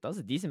also does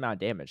a decent amount of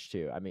damage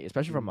too. I mean,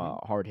 especially from a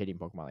hard hitting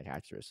Pokemon like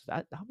Haxorus.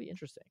 That'll be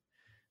interesting.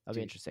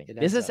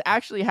 This is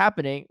actually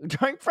happening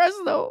during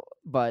Fresno,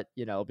 but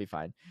it'll be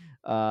fine.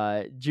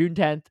 June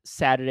 10th,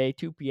 Saturday,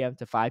 2 p.m.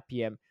 to 5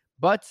 p.m.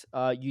 But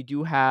you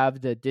do have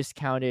the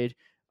discounted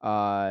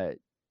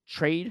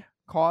trade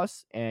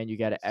costs, and you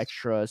get an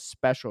extra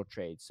special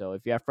trade. So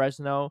if you have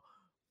Fresno,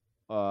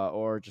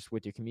 or just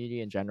with your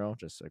community in general,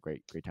 just a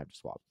great time to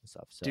swap and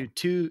stuff. So,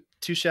 dude,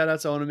 two shout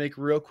outs I want to make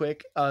real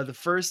quick. The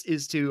first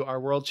is to our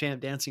world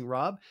champ Dancing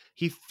Rob.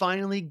 He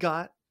finally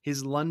got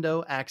his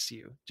Lundo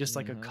Axew just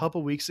like a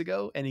couple weeks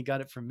ago, and he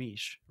got it from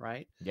Mish,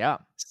 right? Yeah.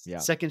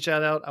 Second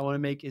shout out I want to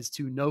make is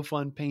to No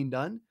Fun Pain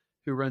Done,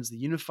 who runs the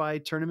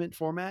Unified Tournament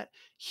format.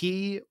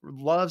 He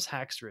loves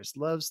Haxorus,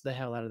 loves the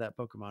hell out of that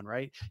Pokemon,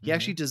 right? He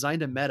actually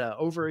designed a meta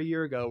over a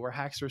year ago where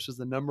Haxorus was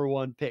the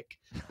 #1 pick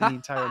in the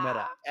entire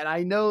meta. And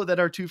I know that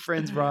our two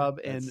friends, Rob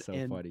and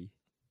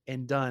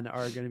Dunn,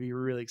 are going to be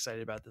really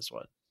excited about this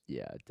one.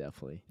 Yeah,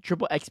 definitely.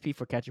 Triple XP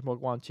for catching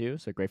Pokemon too,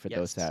 so great for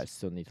those that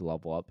still need to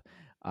level up.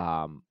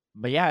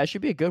 But yeah, it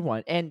should be a good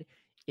one. And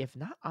if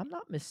not, I'm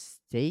not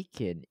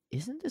mistaken,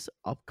 isn't this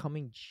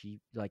upcoming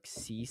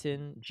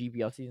season,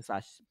 GBL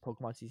season /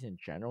 Pokemon season in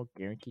general,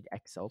 guaranteed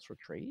XLs for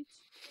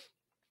trades?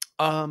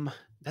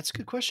 That's a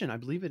good question. I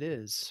believe it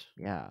is.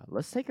 Yeah,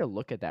 let's take a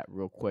look at that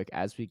real quick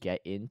as we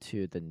get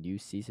into the new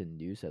season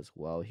news as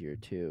well here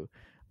too.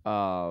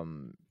 I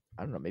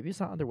don't know, maybe it's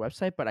not on their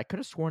website, but I could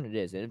have sworn it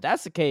is. And if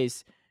that's the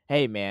case,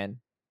 hey man,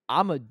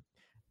 I'm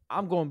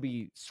going to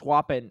be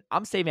swapping.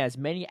 I'm saving as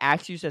many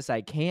Axews as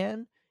I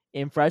can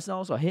in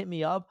Fresno, so hit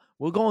me up.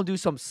 We're going to do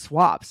some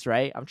swaps,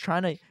 right?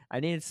 I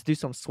need to do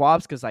some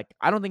swaps because I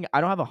don't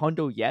have a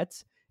hundo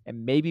yet,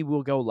 and maybe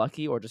we'll go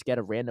lucky or just get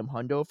a random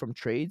hundo from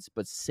trades,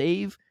 but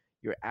save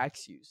your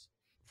Axews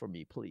for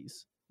me,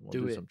 please. We'll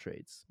do some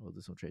trades.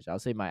 I'll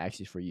save my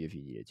Axews for you if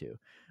you needed to.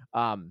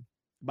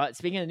 But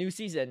speaking of the new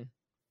season,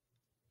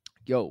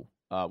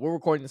 we're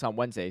recording this on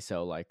Wednesday,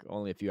 so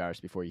only a few hours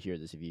before you hear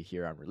this if you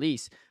hear on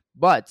release.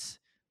 But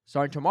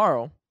starting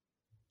tomorrow,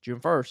 June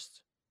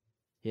 1st,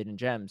 Hidden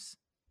Gems,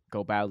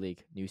 Go Battle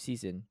League, new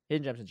season.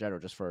 Hidden Gems in general,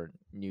 just for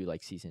new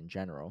season in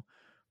general.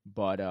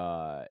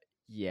 But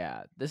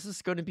yeah, this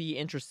is going to be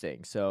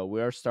interesting. So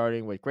we are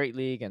starting with Great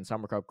League and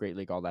Summer Cup, Great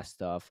League, all that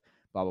stuff.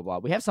 Blah blah blah.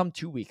 We have some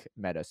 2-week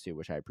metas too,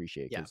 which I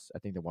appreciate because I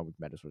think the 1-week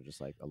metas were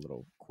just a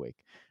little quick.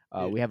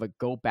 We have a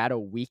Go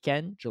Battle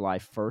weekend, July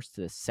 1st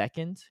to the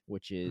 2nd,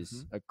 which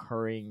is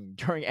occurring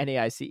during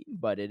NAIC,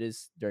 but it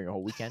is during a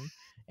whole weekend,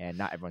 and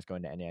not everyone's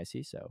going to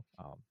NAIC, so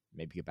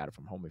maybe you can battle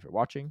from home if you're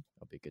watching.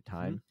 It'll be a good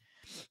time.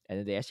 And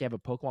then they actually have a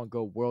Pokemon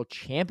Go World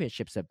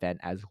Championships event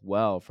as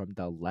well from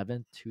the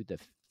 11th to the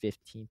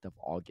 15th of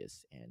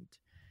August. And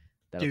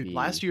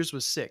last year's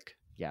was sick.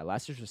 Yeah,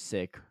 last year's was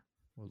sick.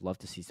 Would love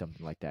to see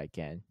something like that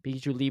again.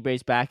 Pikachu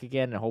Libre's back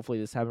again, and hopefully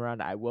this time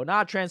around I will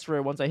not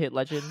transfer once I hit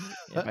Legend,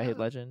 if I hit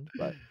Legend,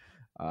 but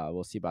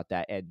we'll see about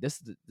that. And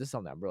this is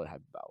something I'm really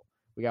happy about.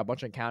 We got a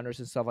bunch of encounters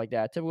and stuff like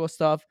that, typical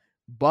stuff,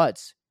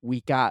 but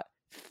we got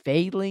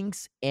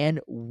Phalanx and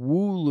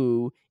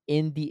Wooloo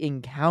in the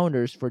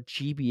encounters for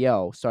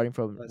GBL, starting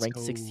from Let's rank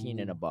 16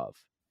 and go. above.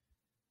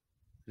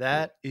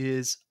 That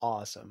is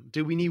awesome.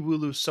 Dude, we need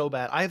Wooloo so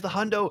bad. I have the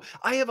Hundo.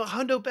 I have a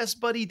Hundo Best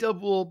Buddy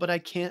double, but I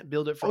can't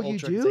build it for Oh, you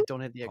Ultra because I do?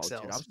 don't have the Oh, dude, I'm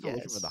XLs. still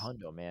looking for the Yes.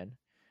 Hundo, man.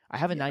 I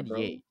have a Yeah, bro.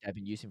 98 I've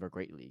been using for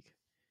Great League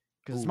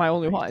because it's Ooh, my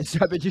only one. nice. So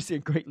I've been using a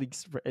Great League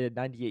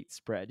 98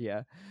 spread,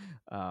 yeah.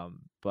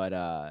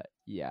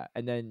 Yeah.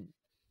 And then,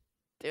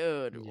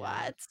 dude, Yeah.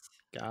 what?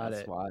 Got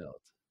That's it. wild.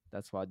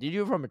 That's wild. Did you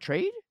do it from a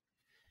trade?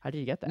 How did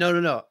you get that?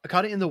 No. I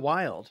caught it in the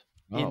wild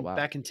Oh, wow.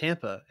 back in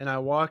Tampa, and I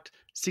walked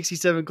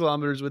 67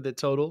 kilometers with it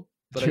total.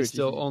 But Dude,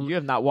 you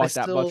have not walked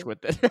that much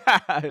with it.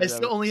 I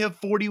still only have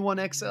 41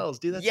 XLs,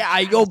 dude. That's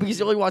I know, because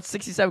you only walked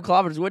 67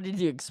 kilometers. What did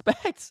you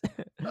expect?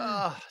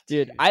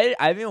 Dude, I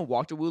haven't even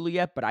walked a Wooloo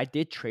yet, but I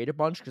did trade a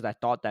bunch because I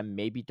thought that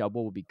maybe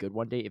double would be good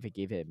one day if it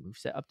gave it a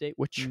moveset update,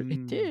 which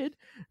it did,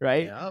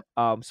 right?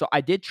 Yep. So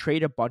I did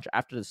trade a bunch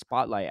after the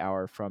Spotlight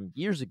Hour from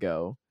years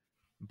ago,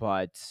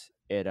 but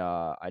I don't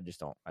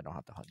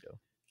have the Hundo.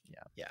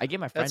 Yeah. I gave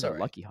my friend a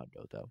lucky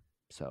Hundo though,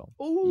 so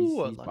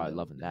he's probably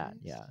loving that.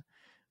 Yeah.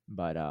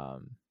 But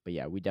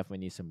yeah, we definitely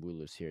need some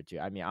Wooloos here too.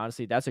 I mean,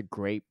 honestly, that's a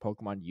great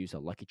Pokemon to use a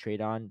lucky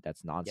trade on.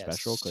 That's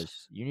non-special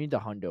because you need the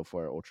Hundo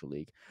for Ultra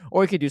League,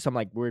 or you could do some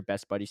like weird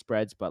Best Buddy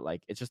spreads, but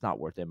like it's just not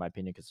worth it in my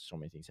opinion because there's so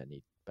many things that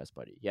need Best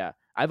Buddy. Yeah,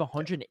 I have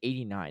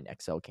 189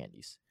 XL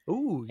candies.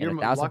 Ooh, you're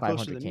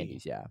 1,500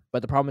 candies. Yeah,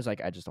 but the problem is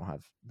like I just don't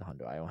have the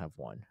Hundo. I only have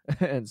one,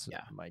 and it's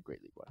my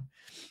Great League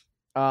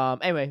one.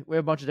 Anyway, we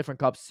have a bunch of different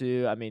cups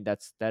too. I mean,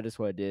 that is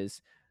what it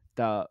is.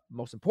 The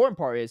most important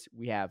part is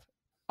we have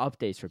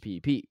updates for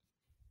PvP.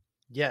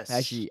 Yes.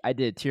 Actually, I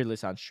did a tier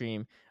list on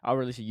stream. I'll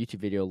release a YouTube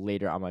video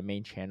later on my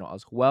main channel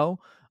as well.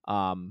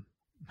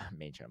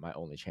 Main channel, my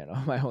only channel,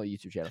 my only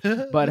YouTube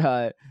channel.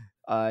 But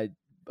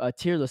a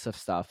tier list of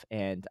stuff,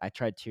 and I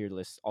tried tier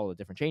list all the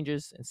different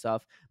changes and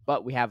stuff.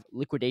 But we have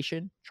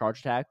Liquidation,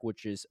 Charge Attack,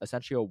 which is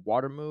essentially a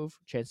water move,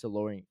 chance of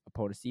lowering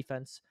opponent's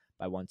defense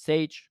by 1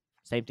 stage.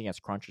 Same thing as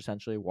Crunch,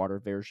 essentially, water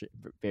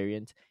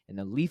variant. And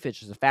then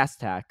Leafage is a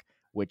fast attack,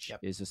 which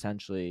is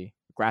essentially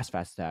grass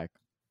fast attack.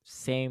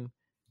 Same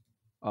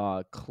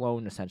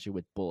clone essentially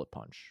with Bullet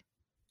Punch,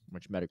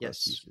 which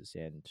Metagross uses,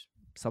 and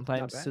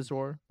sometimes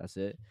Scizor. That's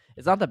it.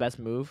 It's not the best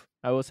move,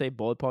 I will say,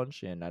 Bullet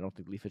Punch, and I don't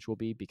think Leafage will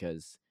be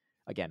because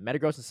again,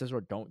 Metagross and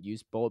Scizor don't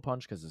use Bullet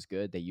Punch because it's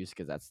good. They use it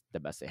because that's the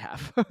best they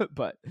have.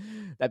 But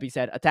that being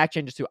said, attack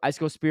changes to Ice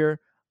Cold Spear,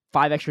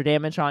 5 extra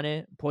damage on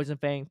it. Poison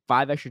Fang,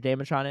 5 extra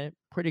damage on it.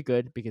 Pretty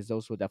good because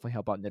those will definitely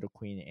help out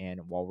Nidoqueen and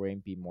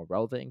Walrein be more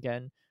relevant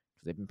again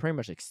because they've been pretty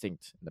much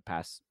extinct in the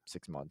past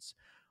 6 months.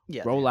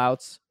 Yeah,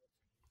 rollouts.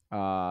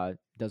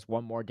 Does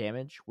 1 more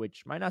damage,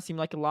 which might not seem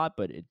like a lot,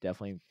 but it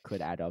definitely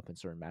could add up in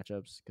certain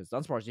matchups because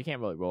Dunsparce, you can't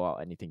really roll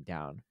out anything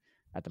down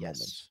at the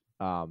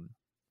moment.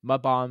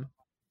 Mud Bomb,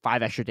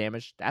 5 extra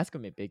damage. That's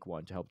gonna be a big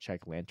one to help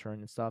check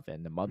Lantern and stuff,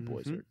 and the Mud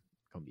Boys are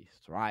gonna be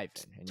thriving.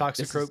 And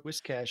Toxicroak,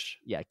 Whiscash.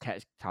 Yeah,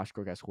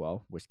 Toxicroak as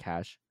well,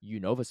 Whiscash.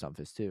 Unova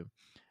Stunfisk too.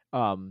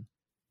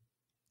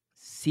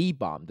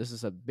 C-Bomb, this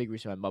is a big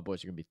reason why Mud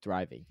Boys are gonna be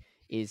thriving,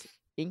 is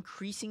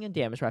increasing in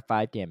damage by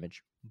 5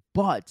 damage,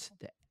 but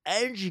the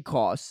energy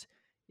cost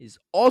is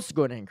also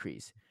going to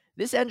increase.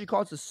 This energy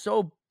cost is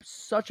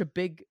such a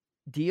big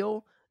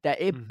deal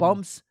that it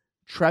bumps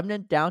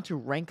Trevenant down to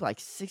rank like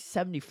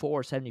 674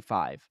 or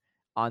 75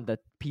 on the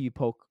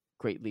PvPoke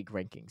Great League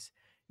rankings.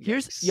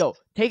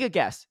 Take a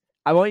guess.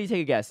 I want you to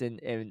take a guess,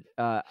 and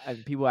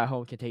people at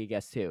home can take a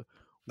guess too.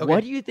 Okay.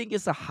 What do you think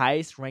is the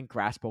highest ranked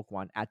grass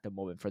Pokemon at the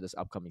moment for this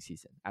upcoming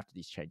season after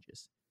these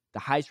changes? The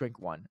highest ranked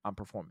one on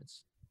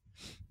performance.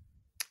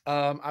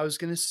 I was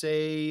gonna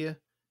say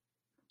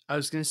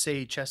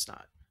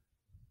Chestnut.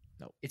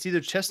 Nope. It's either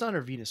Chestnut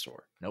or Venusaur.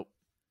 Nope.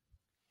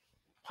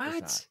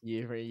 What?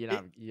 You're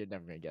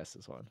never gonna guess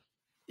this one.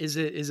 Is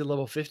it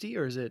level 50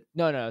 or is it?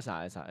 No, it's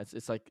not. It's not.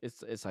 It's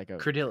like a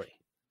Credilli.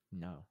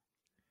 No.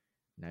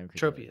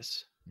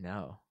 Tropius.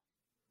 No.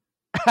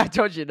 I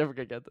told you you're never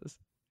gonna get this.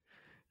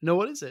 No,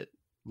 what is it?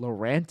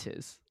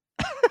 Lurantis.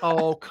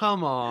 Oh,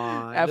 come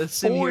on. At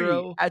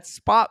 40, at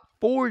spot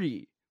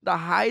 40. The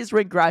highest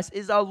ranked grass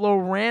is a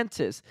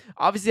Lurantis.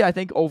 Obviously, I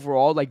think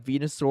overall, like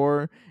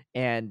Venusaur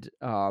and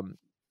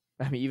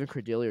even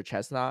Credilli or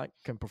Chestnut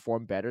can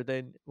perform better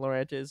than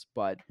Lurantis,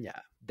 but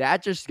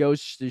that just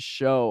goes to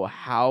show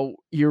how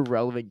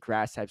irrelevant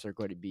grass types are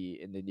going to be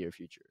in the near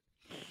future.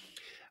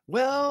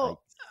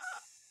 Well,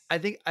 I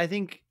think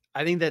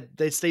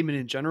that statement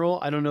in general,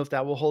 I don't know if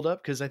that will hold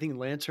up because I think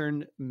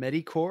Lantern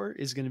Medicore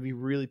is going to be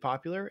really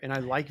popular, and I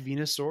like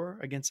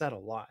Venusaur against that a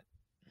lot.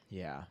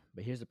 Yeah,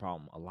 but here's the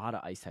problem. A lot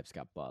of ice types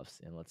got buffs,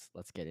 and let's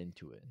get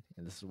into it.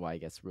 And this is why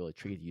it gets really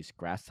tricky to use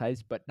grass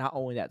types. But not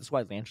only that, this is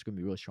why Lantern's going to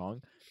be really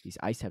strong. These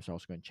ice types are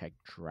also going to check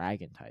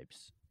dragon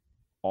types.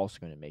 Also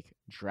going to make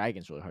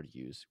dragons really hard to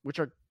use, which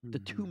are the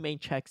 2 main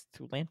checks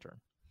to Lantern.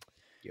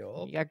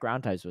 Yup. You got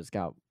ground types, but it's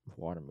got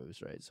water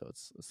moves, right? So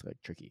it's like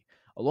tricky.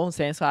 Alone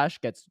Sand Slash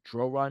gets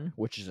Drill Run,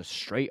 which is a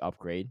straight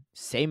upgrade.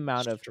 Same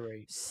amount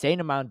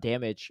of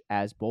damage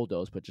as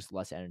Bulldoze, but just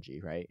less energy,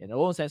 right? And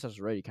Alone Sand Slash is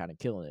already kind of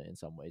killing it in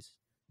some ways,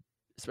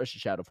 especially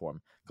Shadow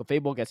form.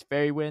 Clefable gets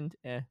Fairy Wind.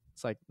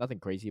 It's like nothing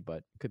crazy,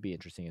 but could be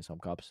interesting in some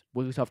cups.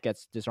 Wigglytuff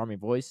gets Disarming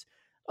Voice.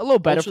 A little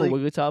better for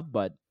Wigglytuff,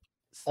 but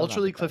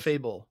Ultra League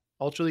Clefable.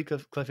 Ultra League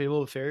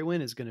Clefable with Fairy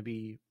Wind is going to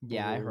be...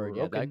 Yeah, I heard.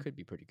 Yeah, that could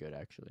be pretty good,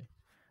 actually.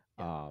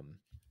 Yeah.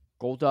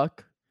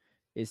 Golduck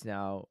is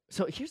now...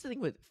 So here's the thing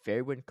with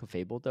Fairy Wind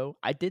Clefable, though.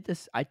 I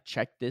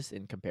checked this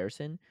in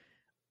comparison.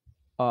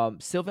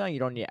 Sylveon, you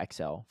don't need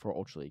XL for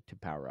Ultra League to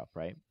power up,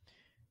 right?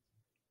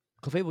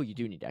 Clefable, you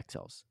do need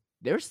XLs.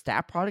 Their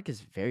stat product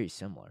is very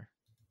similar,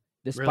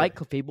 despite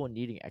Clefable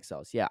needing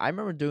XLs. Yeah, I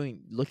remember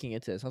looking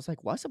into this. I was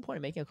like, what's the point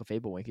of making a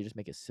Clefable when you can just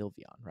make a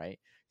Sylveon, right?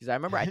 Because I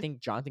remember I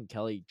think Jonathan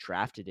Kelly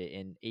drafted it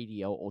in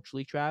ADL Ultra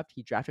League draft.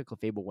 He drafted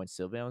Clefable when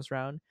Sylveon was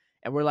around.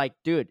 And we're like,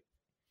 dude,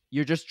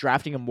 you're just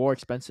drafting a more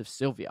expensive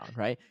Sylveon,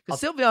 right?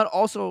 Because Sylveon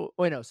also...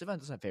 Wait, no, Sylveon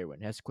doesn't have Fairy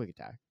Wind. It has Quick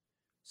Attack.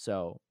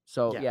 So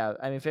yeah,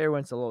 I mean, Fairy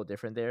Wind's a little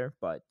different there,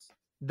 but...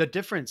 The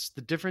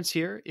difference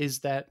here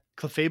is that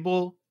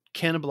Clefable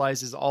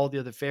cannibalizes all the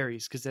other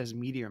fairies because it has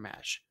Meteor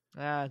Mash.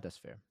 That's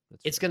fair.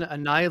 It's going to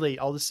annihilate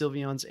all the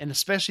Sylveons, and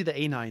especially the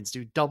A9s,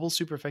 dude. Double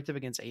super effective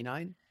against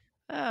A9.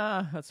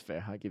 That's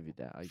fair. I'll give you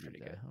that.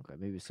 Good. Okay,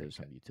 maybe save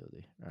some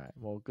utility. All right.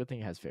 Well, good thing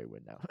it has Fairy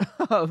Wind now.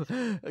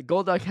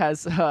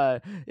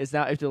 Golduck is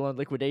now, if they learn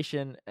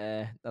Liquidation,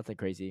 nothing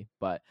crazy.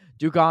 But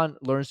Dugong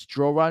learns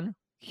Drill Run.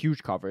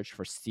 Huge coverage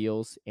for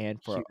steals and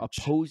for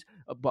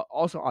but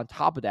also on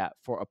top of that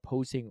for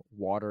opposing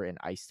water and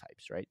ice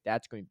types, right?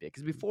 That's going to be big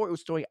because before it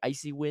was throwing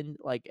Icy Wind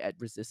like at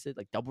resisted,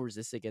 like double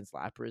resisted against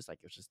Lapras, like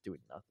it was just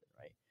doing nothing,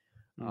 right?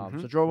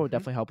 So Drill will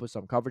definitely help with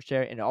some coverage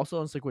there, and it also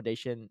owns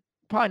Liquidation.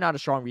 Probably not a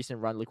strong recent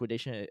run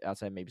Liquidation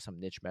outside maybe some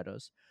niche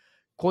meadows.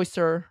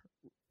 Cloyster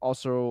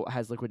also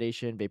has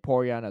Liquidation,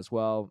 Vaporeon as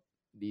well.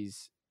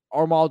 These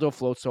Armaldo,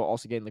 Floatzel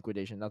also getting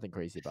Liquidation. Nothing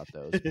crazy about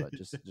those, but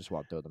just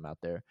want to throw them out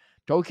there.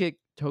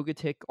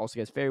 Togetic also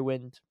gets Fairy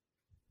Wind.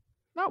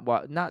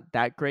 Not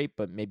that great,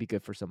 but maybe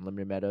good for some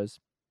limited meadows.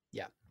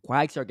 Yeah.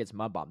 Quagsire gets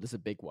Mud Bomb. This is a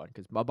big one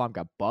because Mud Bomb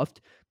got buffed.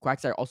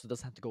 Quagsire also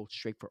doesn't have to go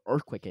straight for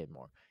Earthquake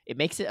anymore. It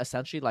makes it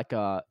essentially like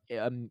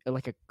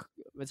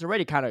it's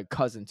already kind of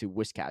cousin to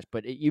Whiscash,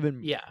 but it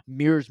even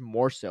mirrors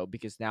more so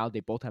because now they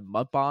both have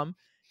Mud Bomb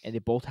and they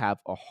both have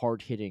a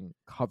hard hitting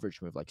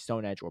coverage move like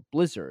Stone Edge or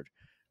Blizzard.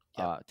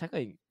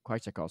 Technically,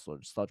 Quagsire can also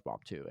Sludge Bomb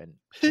too, and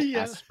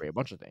Acid Spray, a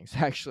bunch of things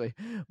actually.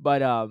 But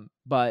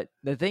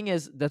the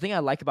thing I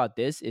like about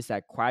this is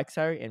that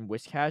Quagsire and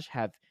Whiscash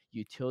have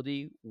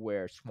utility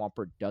where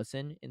Swampert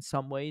doesn't in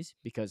some ways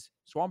because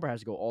Swampert has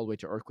to go all the way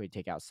to Earthquake,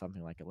 take out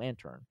something like a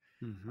Lantern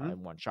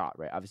in one shot,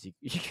 right? Obviously,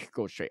 you could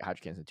go straight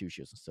Hydro Cannons and 2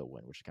 shields and still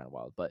win, which is kind of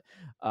wild.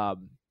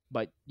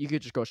 But you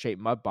could just go straight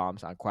Mud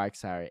Bombs on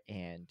Quagsire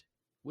and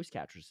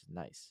Whiscash, which is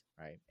nice,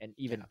 right? And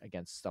even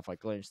against stuff like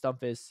Galarian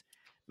Stunfisk,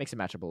 makes the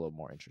matchup a little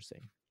more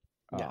interesting.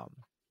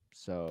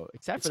 So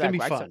except for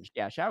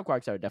that, Shadow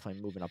Quagsire are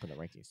definitely moving up in the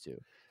rankings too.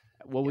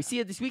 Will we see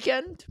it this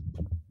weekend?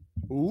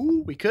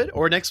 Ooh, we could,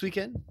 or next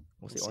weekend.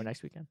 We'll see. Or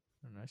next weekend.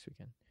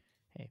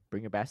 Hey,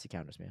 bring your Basti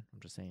counters, man. I'm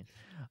just saying.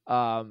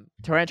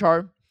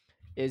 Tyranitar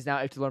is now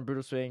able to learn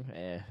Brutal Swing.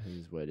 This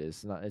is what it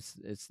is.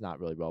 It's not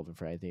really relevant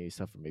for anything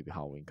except for maybe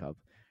Halloween Cup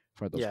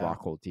for those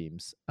Rockhold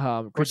teams.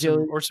 Or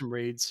some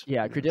raids.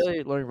 Yeah,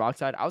 Cordelia learning Rock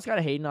Slide. I was kind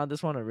of hating on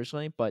this one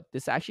originally, but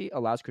this actually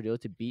allows Cordelia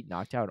to beat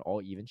Noctowl and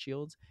all even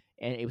shields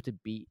and able to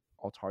beat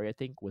Altari, I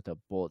think, with a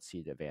Bullet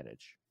Seed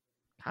advantage.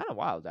 Kind of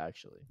wild,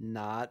 actually.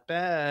 Not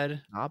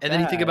bad. Then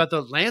you think about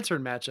the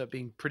Lantern matchup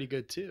being pretty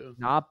good too.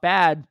 Not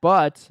bad,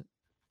 but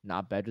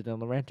not better than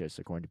Lurantis,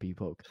 according to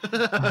P-Poke.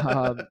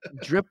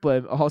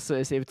 Driplim also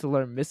is able to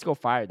learn Mystical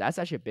Fire. That's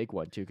actually a big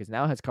one too, because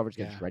now it has coverage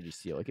against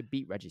Registeel. It could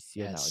beat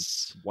Registeel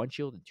now in 1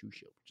 shield and 2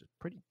 shield, which is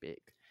pretty big.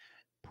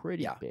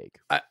 Big.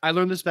 I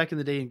learned this back in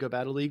the day in Go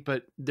Battle League,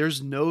 but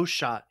there's no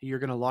shot you're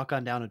going to lock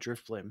on down a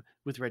Drifblim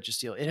with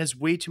Registeel. It has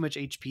way too much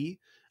HP.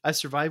 I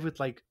survived with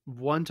like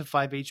 1 to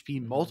 5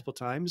 HP multiple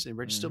times in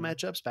Registeel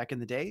matchups back in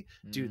the day.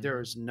 Dude, there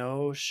is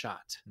no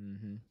shot.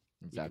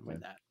 Exactly.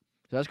 That.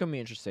 So that's going to be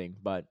interesting,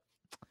 but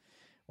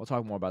we'll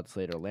talk more about this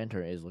later.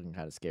 Lantern is looking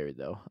kind of scary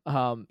though.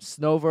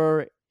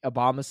 Snover,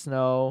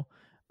 Abomasnow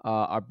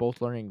are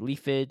both learning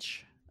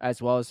Leafage, as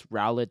well as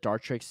Rowlet,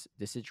 Dartrix,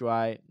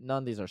 Decidueye. None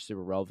of these are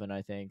super relevant,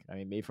 I think. I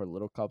mean, maybe for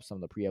Little Cup, some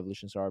of the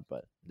pre-evolutions are,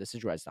 but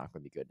Decidueye is not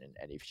going to be good in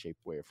any shape,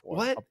 way, or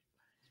form.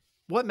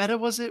 What meta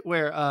was it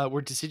where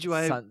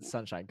Decidueye...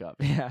 Sunshine Cup,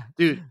 yeah.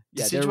 Dude,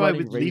 Decidueye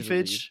with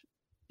Leafage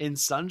in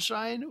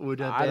Sunshine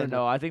would have been... I don't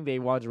know. I think they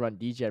wanted to run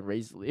DJ and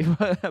Razor Leaf,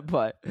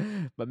 but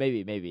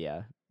maybe,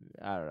 yeah.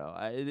 I don't know.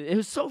 It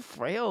was so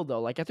frail, though.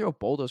 Like, I threw a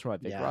Bulldoze from my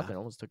Vigoroth and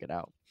almost took it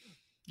out.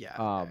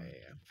 Yeah,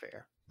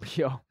 fair.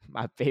 Yo,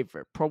 my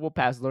favorite.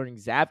 Probopass learning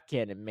Zap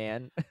Cannon,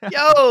 man.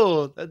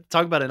 Yo,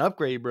 talk about an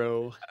upgrade,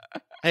 bro.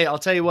 Hey, I'll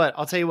tell you what.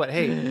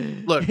 Hey,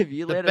 look. If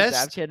you land a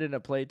Zap Cannon in a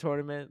play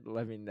tournament,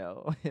 let me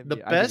know. The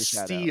best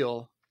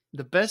steal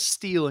the best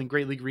steal in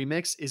Great League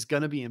Remix is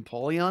gonna be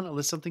Empoleon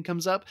unless something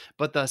comes up,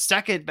 but the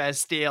second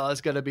best steal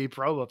is gonna be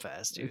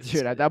Probopass, dude.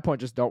 Dude, at that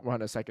point, just don't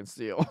run a second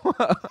steal.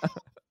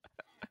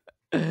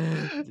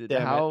 Dude,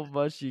 Damn how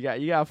much you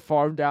got? You got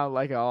farmed down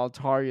like an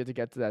Altaria to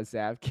get to that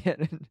Zap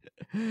cannon.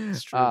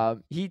 It's true.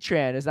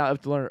 Heatran is now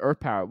up to learn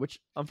Earth Power, which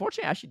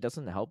unfortunately actually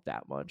doesn't help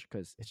that much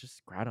because it's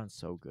just Groudon's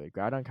so good.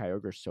 Groudon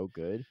Kyogre is so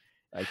good.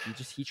 Like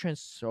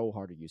Heatran's so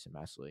hard to use in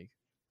Master League.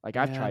 Like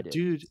I've tried it,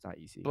 dude. It's not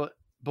easy. But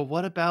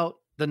what about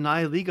the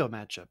Nihilego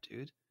matchup,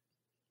 dude?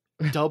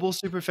 Double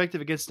super effective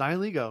against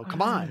Nihilego.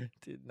 Come on.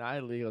 Dude,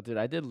 Nihilego, dude.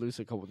 I did lose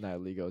a couple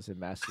Nihilegos in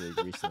Master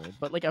League recently.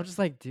 But like I'm just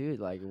like, dude,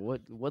 like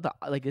what the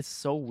like it's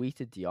so weak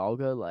to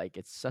Dialga. Like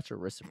it's such a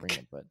risk to bring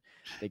it. But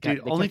they got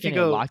Dude, only if you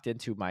getting go locked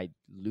into my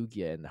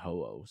Lugia and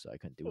Ho-Oh, so I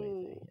couldn't do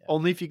anything. Yeah.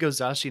 Only if you go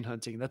Zacian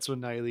hunting. That's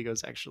when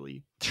Nihilego's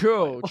actually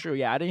true.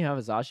 Yeah, I didn't have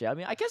a Zacian. I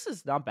mean, I guess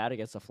it's not bad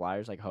against the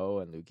Flyers like Ho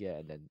and Lugia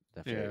and then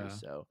the Fairies.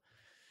 So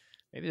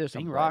maybe there's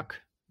some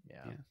rock.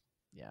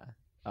 Yeah.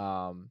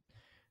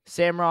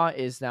 Samra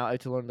is now out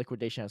to learn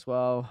Liquidation as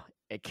well.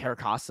 And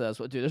Caracasa as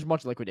well. Dude, there's a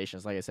bunch of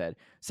Liquidations, like I said.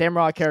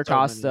 Samra,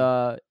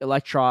 Caracasa,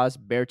 Electros,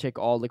 Beartic,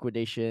 all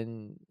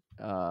Liquidation.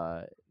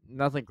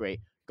 Nothing great.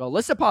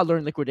 Golisopod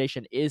learn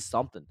Liquidation is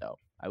something, though.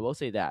 I will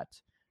say that.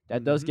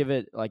 That does give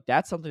it, like,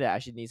 that's something that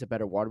actually needs a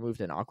better water move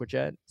than Aqua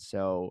Jet.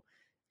 So,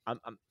 I'm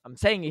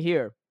saying it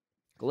here.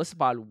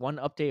 Golisopod, one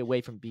update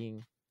away from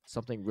being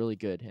something really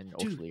good in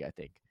Ultra League, I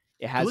think.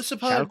 It has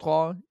Shadow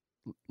Claw,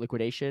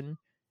 Liquidation.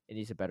 It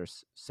needs a better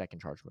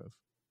second charge move.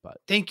 But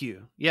thank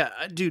you. Yeah,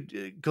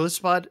 dude,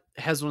 Golisopod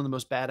has one of the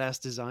most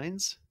badass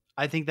designs.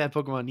 I think that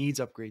Pokemon needs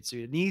upgrades,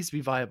 dude. It needs to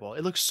be viable.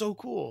 It looks so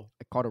cool.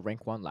 I caught a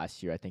rank 1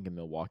 last year, I think in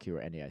Milwaukee or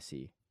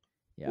NAIC.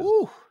 Yeah.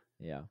 Ooh.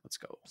 Yeah. Let's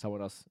go.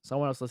 Someone else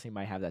listening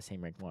might have that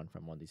same rank 1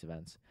 from one of these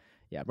events.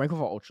 Yeah, rank 1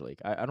 for Ultra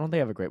League. I don't think I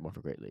have a great one for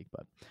Great League,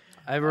 but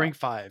I have a rank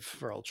 5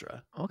 for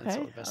Ultra. Okay. That's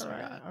the best all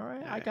right. I got. All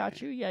right. I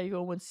got you. Yeah, you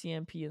go win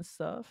CMP and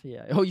stuff.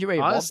 Yeah. Oh, you're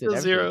ready to still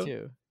zero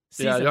too.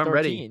 Season I'm 13.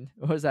 Ready.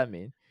 What does that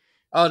mean?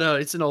 Oh no,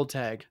 it's an old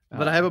tag.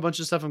 But I have a bunch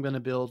of stuff I'm gonna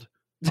build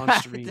on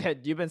stream.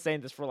 Dude, you've been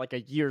saying this for like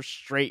a year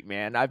straight,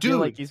 man. I feel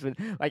like he's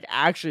been like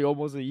actually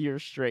almost a year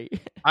straight.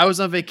 I was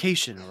on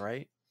vacation, all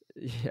right?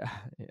 Yeah.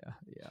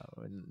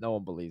 No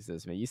one believes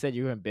this, man. You said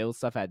you were gonna build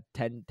stuff at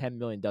 10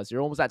 million dust. You're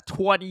almost at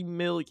 20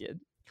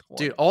 million.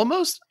 Dude,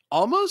 almost?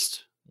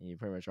 You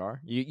pretty much are.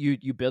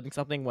 You building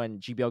something when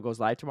GBL goes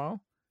live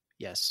tomorrow?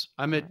 Yes.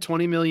 I'm at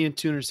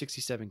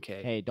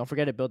 20,267,000. Hey, don't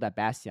forget to build that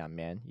Bastion,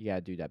 man. You gotta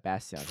do that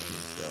Bastion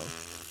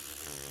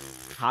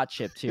still. Hot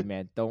chip too,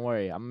 man. Don't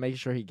worry. I'm making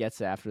sure he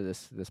gets it after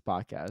this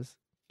podcast.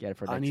 Get it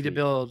for next I need week.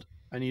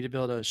 to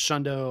build a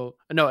Shadow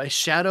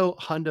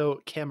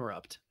Hundo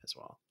Camerupt as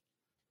well.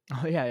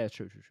 Oh yeah,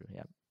 true.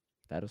 Yeah.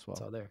 That as well.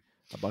 It's all there.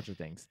 A bunch of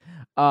things.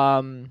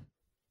 Whimsicott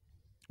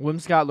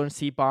learned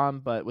Seat Bomb,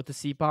 but with the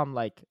Seat Bomb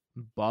like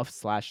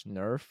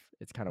buff/nerf,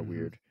 it's kind of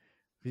weird.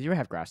 Because you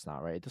have Grass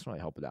Knot, right? It doesn't really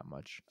help it that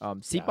much.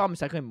 Seat Bomb is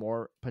technically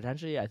more,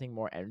 potentially, I think,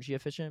 more energy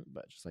efficient,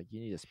 but just like you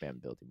need to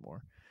spam building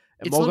more.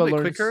 And it's a little bit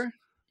quicker.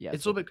 Yeah,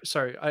 it's a little bit.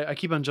 Sorry, I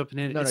keep on jumping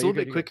in. It's a little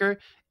bit quicker.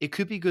 It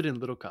could be good in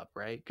Little Cup,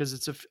 right? Because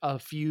it's a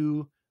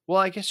few. Well,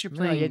 I guess you're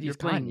playing. You're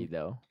playing Cottony,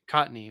 though.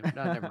 Cottony.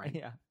 No, never mind.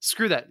 Yeah.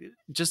 Screw that.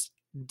 Just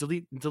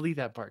delete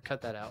that part.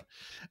 Cut that out.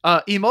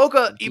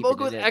 Emoka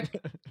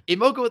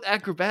with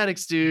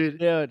acrobatics, dude.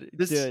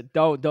 Dude,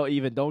 don't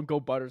go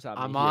butters on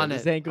me. I'm on it.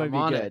 This ain't going to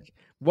be good. It.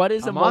 What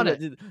is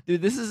Emoka?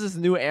 Dude, this is his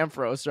new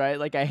Ampharos, right?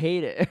 Like I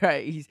hate it.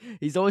 Right?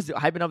 He's always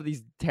hyping up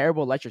these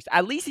terrible electrics.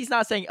 At least he's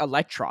not saying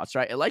Electros,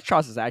 right?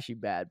 Electros is actually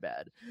bad.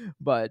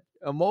 But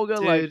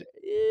Emoka, like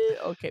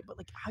okay, but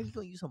like how are you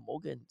gonna use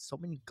Emoka and so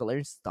many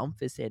glaring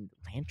Stunfisk and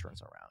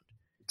Lanterns around?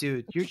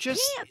 Dude, you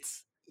can't.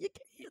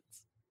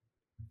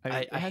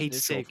 I hate to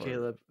say it,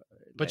 Caleb,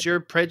 but your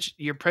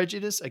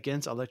prejudice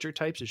against electric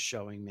types is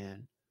showing,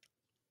 man.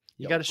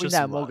 You got to show that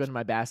some love. Emoka in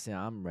my Bastion.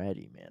 I'm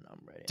ready, man. I'm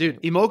ready.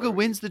 Dude, Emoka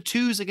wins the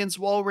 2s against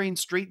Walrein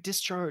straight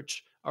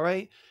discharge. All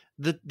right,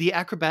 the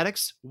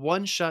acrobatics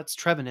one shots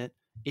Trevenant.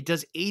 It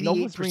does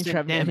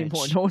 88% damage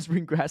anymore. No one's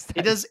bringing Grass type.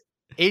 It does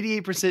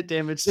 88%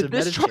 damage to the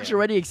discharge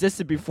already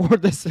existed before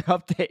this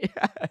update.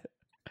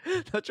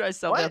 Don't try to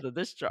sell me out the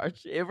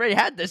discharge. It already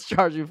had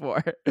discharge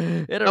before.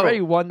 It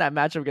already won that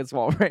matchup against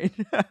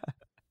Walrein.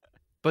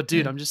 But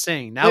dude, I'm just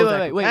saying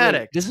now.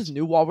 Wait. This is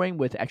new Walrein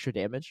with extra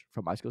damage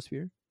from Icicle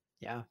Sphere.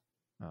 Yeah.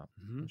 Oh,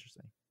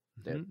 interesting.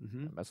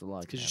 Best of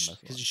luck.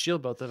 Because you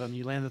shield both of them,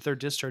 you land the 3rd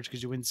discharge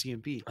because you win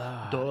CMP.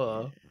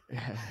 Duh.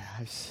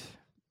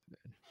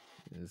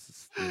 This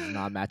is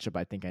not a matchup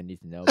I think I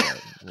need to know,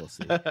 but we'll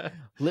see.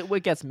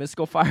 Litwick gets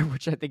Mystical Fire,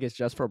 which I think is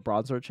just for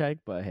Bronzor check,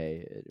 but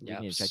hey, we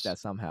need to check that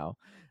somehow.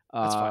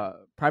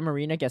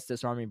 Primarina gets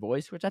Disarming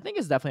Voice, which I think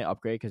is definitely an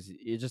upgrade because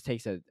it just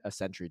takes a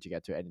century to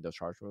get to any of those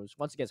charge moves.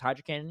 Once it gets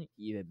Hydro Cannon,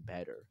 even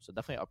better. So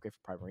definitely an upgrade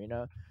for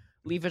Primarina.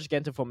 Leafage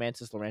again to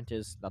Fomantis,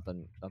 Lurantis,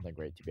 nothing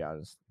great to be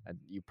honest. And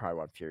you probably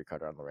want Fury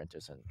Cutter on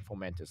Lurantis and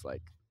Fomantis,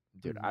 like,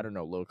 dude, I don't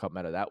know Little Cup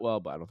meta that well,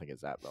 but I don't think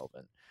it's that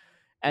relevant.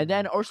 And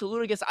then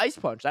Ursaluna gets Ice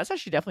Punch. That's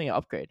actually definitely an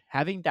upgrade.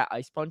 Having that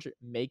Ice Punch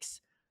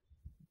makes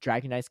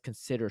Dragon Knights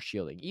consider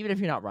shielding, even if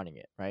you're not running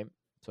it, right?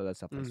 So that's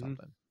definitely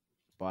something.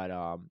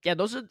 But yeah,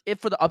 those are it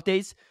for the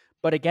updates.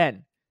 But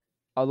again,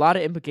 a lot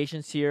of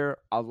implications here.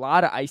 A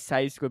lot of ice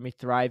types going to be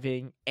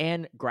thriving,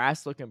 and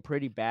grass looking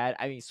pretty bad.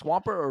 I mean,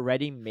 Swampert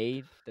already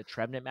made the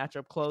Trevenant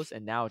matchup close,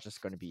 and now it's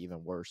just going to be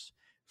even worse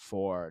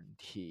for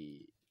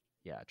the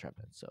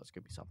Trevenant. So it's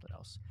going to be something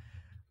else.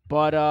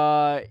 But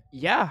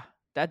yeah,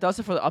 that does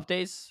it for the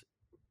updates.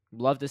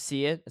 Love to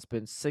see it. It's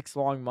been 6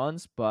 long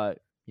months, but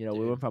you know,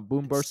 we went from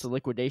Boom Burst to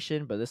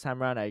Liquidation, but this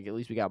time around, at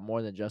least we got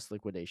more than just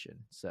Liquidation.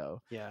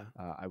 So yeah,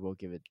 I will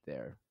give it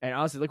there. And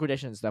honestly,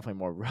 Liquidation is definitely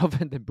more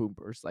relevant than Boom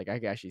Burst. Like I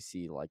can actually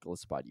see like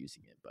Lispod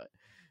using it, but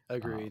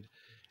agreed,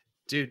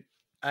 dude.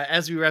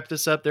 As we wrap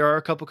this up, there are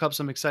a couple cups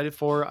I'm excited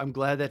for. I'm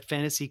glad that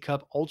Fantasy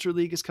Cup Ultra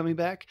League is coming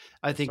back.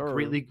 I think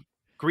Great League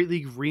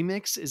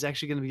Remix is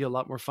actually going to be a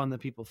lot more fun than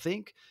people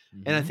think.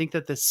 And I think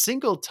that the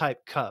single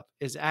type cup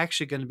is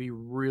actually going to be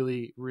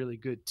really, really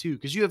good too.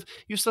 Because you have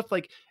stuff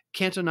like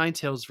Kanto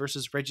Ninetales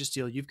versus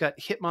Registeel. You've got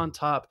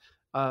Hitmontop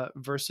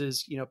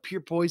versus, you know,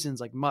 pure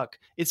poisons like Muck.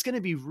 It's going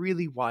to be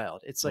really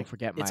wild. It's like,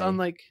 it's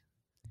unlike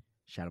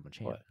Shadow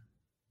Machamp.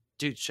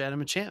 Dude, Shadow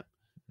Machamp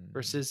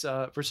versus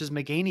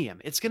Meganium.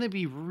 It's going to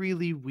be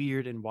really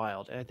weird and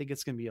wild, and I think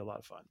it's going to be a lot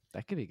of fun.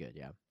 That could be good,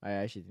 yeah. I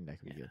actually think that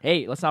could be good.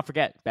 Hey, let's not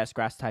forget best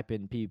grass type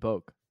in PvP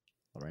Poke,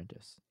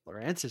 Lurantis.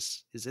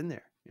 Lurantis is in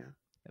there, yeah.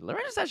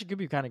 Lurantis actually could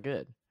be kind of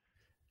good.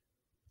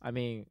 I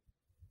mean,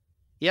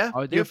 yeah.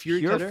 Are there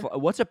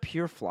what's a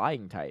pure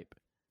flying type?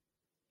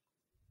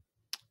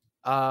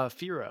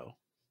 Fearow.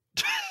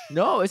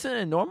 No, isn't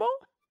it normal?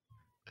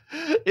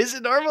 Is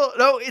it normal?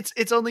 No,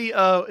 it's only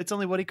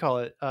what do you call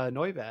it?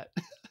 Noibat.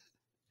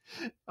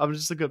 I'm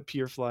just looking up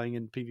pure flying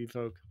in PvP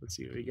Poke. Let's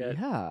see what we got.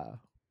 Yeah.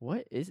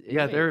 What is it?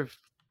 Yeah, they're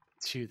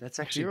dude, that's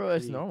actually Fearow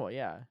is normal,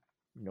 yeah.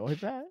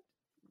 Noibat?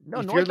 No,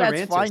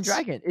 Noibat's flying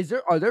dragon.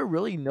 Are there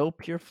really no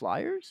pure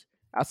flyers?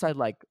 Outside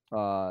like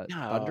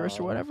Thunderous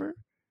or whatever?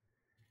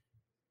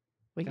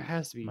 Wait, there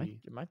has to be.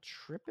 Am I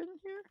tripping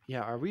here?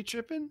 Yeah, are we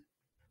tripping?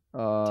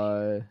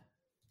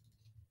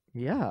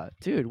 Yeah,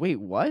 dude, wait,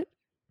 what?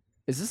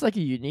 Is this like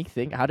a unique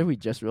thing? How did we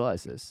just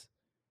realize this?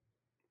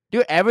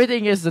 Dude,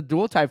 everything is the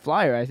dual type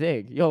flyer, I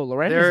think. Yo,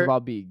 Lurantis is about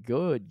to be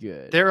good.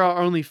 There are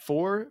only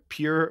 4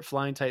 pure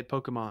flying type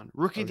Pokemon.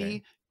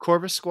 Rookidee,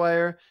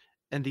 Corvisquire,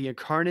 and the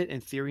incarnate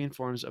and Therian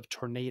forms of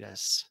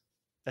Tornadus.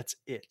 That's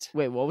it.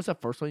 Wait, what was the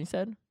first one you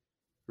said?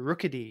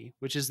 Rookidee,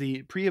 which is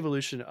the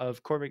pre-evolution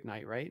of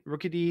Corviknight, right?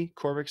 Rookidee,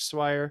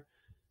 Corvisquire,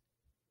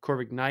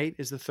 Corviknight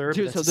is the third.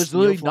 Dude, so there's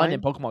literally none in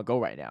Pokemon Go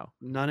right now.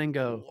 None in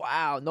Go.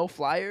 Wow, no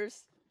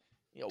flyers?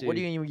 Yo, what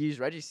do you even use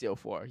Registeel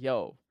for?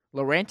 Yo,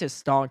 Lurantis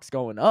stonk's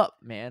going up,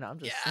 man. I'm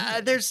just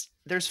saying.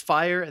 There's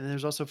fire, and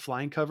there's also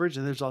flying coverage,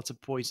 and there's lots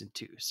of poison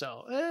too.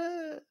 So,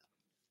 wait,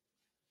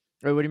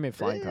 what do you mean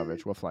flying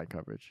coverage? What flying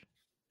coverage?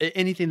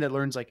 Anything that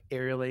learns like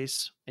Aerial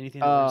Ace,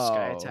 anything that learns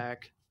Sky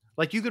Attack.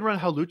 Like you could run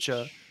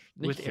Hawlucha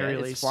with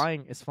Aerial Ace.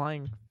 It's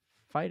flying,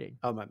 fighting.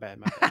 Oh my bad.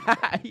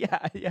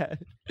 yeah.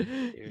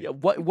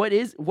 What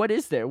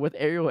is there with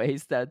Aerial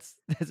Ace that's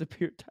a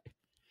pure type?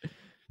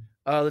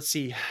 Let's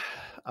see.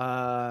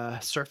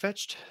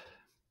 Surfetched.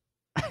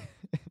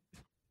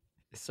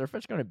 Is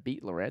Surfetch going to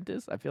beat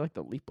Lurantis? I feel like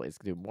the Leaf Blades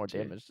do more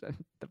damage than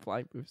the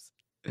flying moves.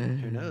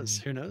 Who knows,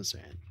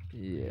 man?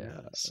 Yeah,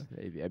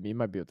 maybe. I mean, you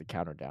might be able to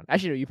counter down.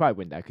 Actually, no, you probably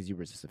win that because you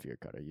resist the Fear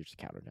Cutter. You just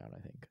counter down, I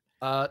think.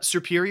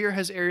 Superior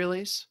has Aerial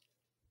Ace.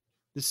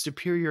 The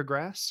Superior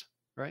Grass,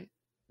 right?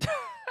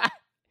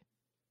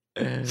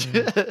 You're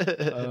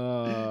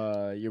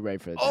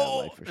right for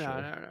that for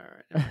sure.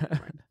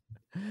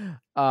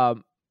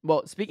 No.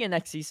 Well, speaking of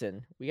next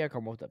season, we gotta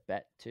come up with a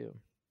bet too.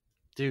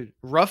 Dude,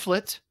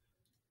 Rufflet.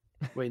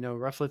 Wait, no,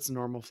 Rufflet's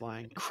normal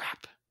flying.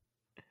 Crap.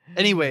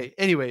 Anyway,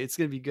 it's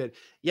gonna be good.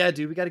 Yeah,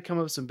 dude, we got to come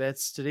up with some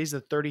bets. Today's the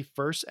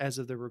 31st as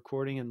of the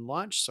recording and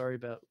launch. Sorry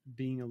about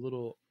being a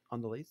little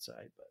on the late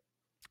side, but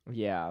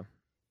yeah,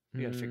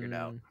 we gotta figure it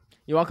out.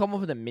 You want to come up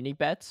with a mini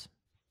bet?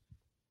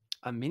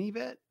 A mini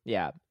bet?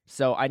 Yeah.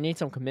 So I need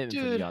some commitment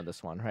from you on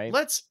this one, right?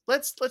 Let's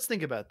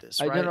think about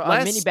this. Right?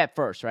 A mini bet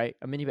first, right?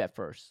 A mini bet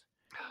first.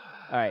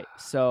 All right.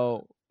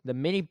 So the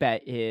mini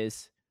bet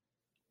is,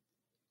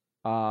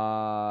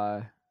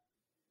 how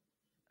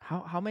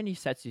many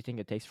sets do you think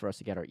it takes for us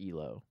to get our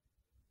ELO?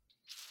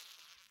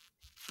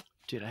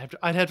 Dude,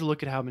 I'd have to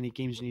look at how many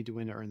games you need to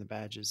win to earn the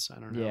badges. I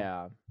don't know.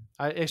 Yeah.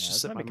 It's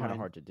just kind of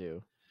hard to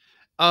do.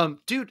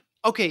 Dude,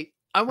 okay.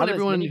 I want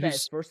everyone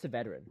who's first to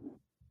veteran.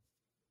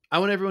 I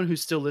want everyone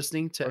who's still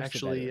listening to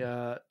actually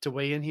to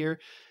weigh in here.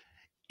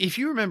 If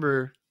you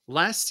remember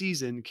last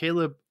season,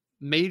 Caleb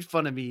made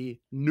fun of me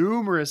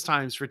numerous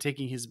times for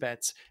taking his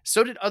bets.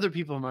 So did other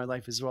people in my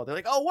life as well. They're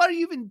like, "Oh, why do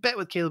you even bet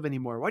with Caleb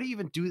anymore? Why do you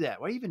even do that?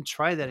 Why do you even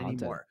try that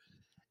anymore?"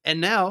 And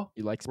now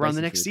we're on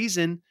the next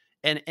season,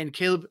 and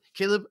Caleb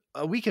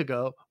a week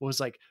ago was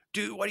like,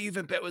 "Dude, why do you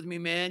even bet with me,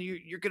 man?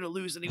 You're gonna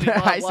lose anyway."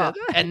 Blah, blah.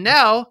 And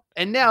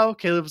now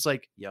Caleb was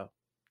like, "Yo,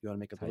 you want to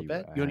make a little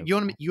bet? You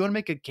want to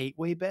make a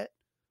gateway bet?"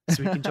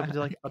 So we can jump into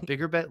like a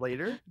bigger bet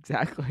later.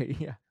 Exactly.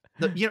 Yeah.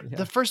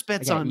 The first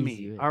bet's on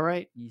me. All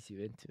right. Ease you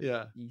into it.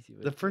 Yeah. Ease you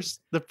into The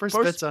first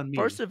bet's on me.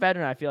 First to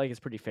veteran, I feel like it's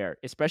pretty fair,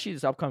 especially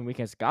this upcoming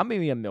weekend. I'm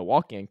maybe in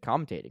Milwaukee and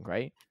commentating,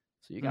 right?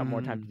 So you got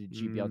more time to do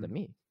GBL than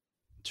me.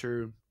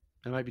 True.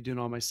 I might be doing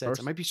all my sets.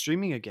 I might be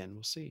streaming again.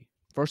 We'll see.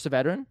 First to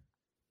veteran?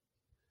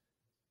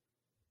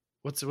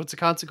 What's the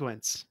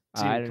consequence?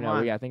 I don't know.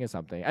 We gotta think of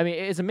something. I mean,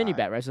 it's a mini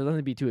bet, right? So it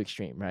doesn't be too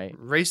extreme, right?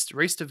 Race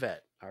to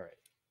vet. All right.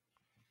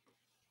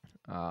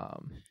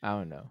 I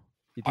don't know.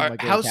 You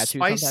think how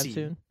spicy?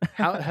 Soon?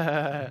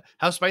 How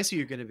spicy are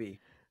you gonna be?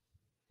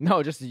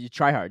 No, just you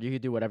try hard. You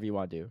can do whatever you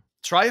want to do.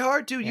 Try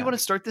hard, dude. Yeah. You want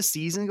to start the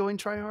season going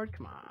try hard?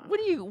 Come on. What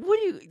do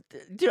you,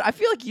 dude? I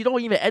feel like you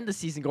don't even end the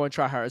season going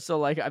try hard. So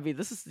like, I mean,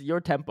 this is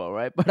your tempo,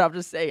 right? But I'm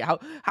just saying, how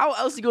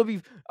else are you gonna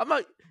be? I'm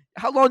not.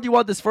 How long do you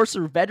want this first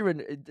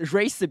veteran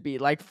race to be?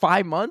 Like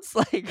 5 months?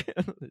 Like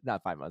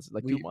not 5 months,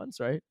 like 2 months,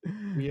 right?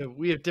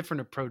 We have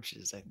different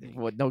approaches, I think.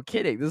 Well, no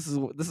kidding. This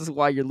is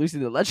why you're losing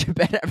the legend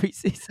bet every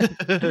season.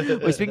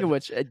 Wait, speaking of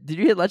which, did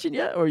you hit legend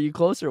yet, or are you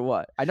close, or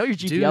what? I know you're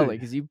GPLing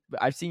because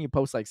I've seen you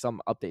post like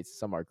some updates to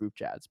some of our group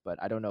chats, but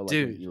I don't know like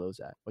where Elo's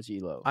at. What's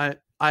your Elo?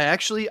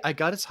 I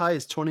got as high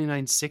as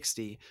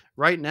 2960.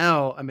 Right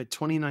now I'm at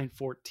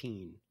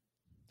 2914.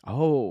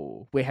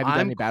 Oh, wait, have you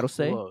done any battles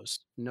today?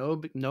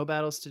 No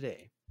battles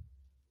today.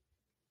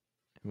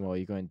 Well,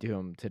 you're going to do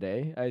them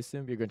today, I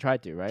assume? You're going to try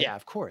to, right? Yeah,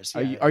 of course.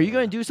 Yeah, are you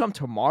going to do some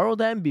tomorrow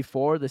then,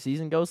 before the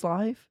season goes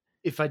live?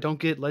 If I don't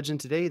get legend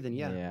today,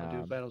 then I'll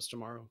do battles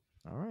tomorrow.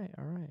 All right.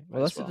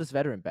 Well, let's do this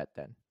veteran bet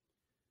then.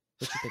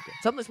 What you thinking?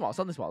 Something small.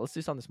 Let's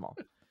do something small.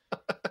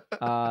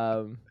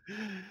 Oh,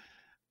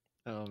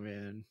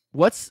 man.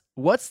 What's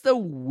the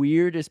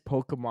weirdest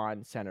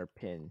Pokemon Center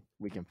pin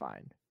we can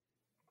find?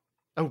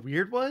 A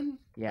weird one?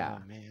 Yeah.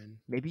 Oh, man.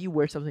 Maybe you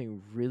wear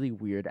something really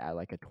weird at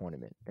like a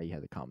tournament that you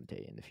have to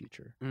commentate in the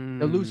future.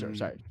 The loser.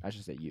 Sorry. I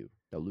should say you.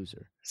 The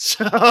loser.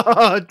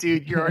 So,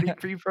 dude, you're already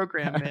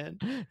pre-programmed, man.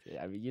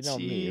 Yeah, I mean, you know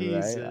me,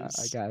 right?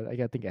 I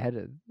got to think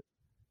ahead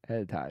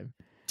of time.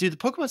 Dude, the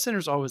Pokemon Center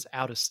is always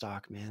out of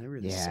stock, man. It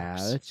really sucks.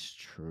 Yeah, that's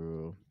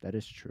true. That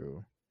is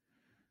true.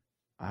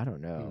 I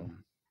don't know.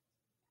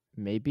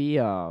 Maybe,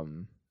 I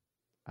don't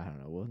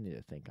know. We'll need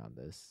to think on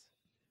this.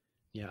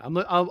 Yeah,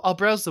 I'll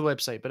browse the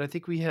website, but I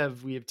think we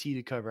have tea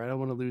to cover. I don't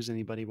want to lose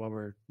anybody while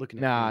we're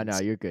looking at. No,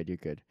 you're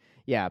good.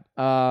 Yeah.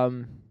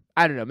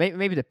 I don't know.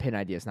 Maybe the pin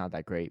idea is not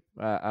that great.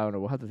 I don't know.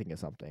 We'll have to think of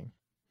something.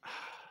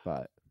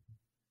 But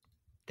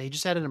they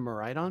just added a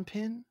Maridon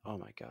pin. Oh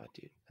my god,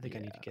 dude! I think I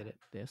need to get it.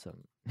 There's some.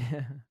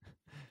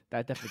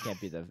 That definitely can't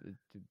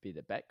be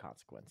the bet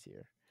consequence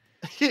here.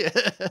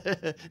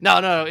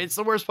 No, it's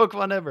the worst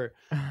Pokemon ever.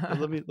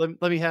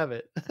 let me have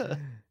it.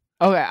 Okay,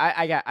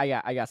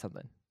 I got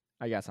something.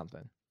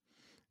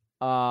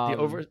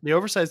 The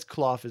oversized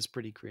cloth is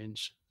pretty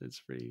cringe. It's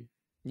pretty.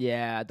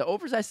 Yeah, the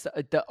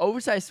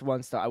oversized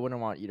ones though, I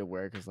wouldn't want you to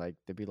wear because like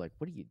they'd be like,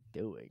 "What are you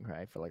doing?"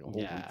 Right, for like a whole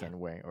weekend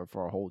wearing, or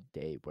for a whole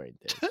day wearing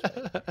this.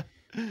 Right?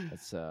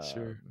 That's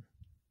sure.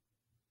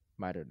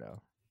 I don't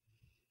know.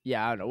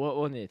 Yeah, I don't know.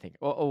 We'll need to think.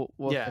 We'll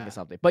think of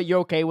something. But you're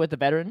okay with the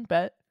veteran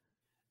bet?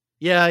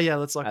 Yeah.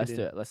 Let's lock it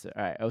in. Let's do it.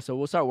 All right. So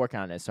we'll start working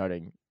on it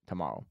starting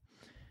tomorrow.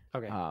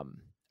 Okay. All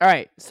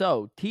right.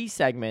 So T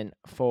segment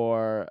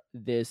for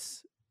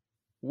this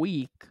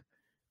week.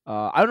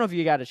 I don't know if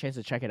you got a chance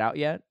to check it out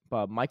yet,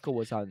 but Michael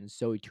was on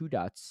Zoe 2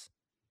 Dot's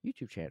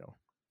YouTube channel.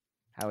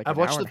 I've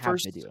watched the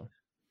first video.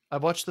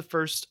 I've watched the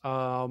first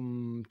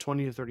 20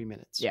 to 30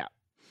 minutes. Yeah.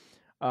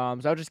 So I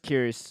was just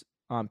curious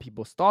on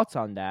people's thoughts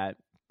on that,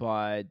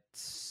 but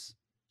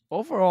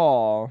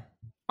overall,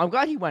 I'm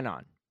glad he went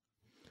on.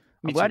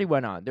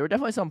 There were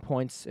definitely some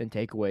points and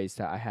takeaways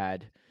that I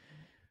had.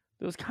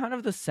 There was kind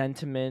of the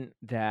sentiment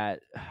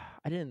that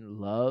I didn't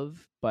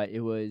love, but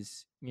it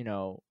was,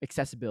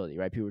 accessibility,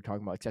 right? People were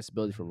talking about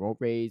accessibility for remote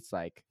raids.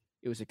 Like,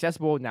 it was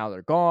accessible, now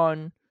they're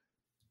gone.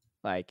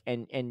 Like,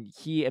 and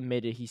he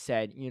admitted, he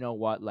said, you know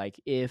what, like,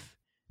 if,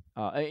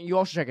 and you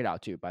all should check it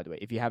out too, by the way.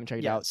 If you haven't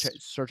checked it out,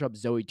 search up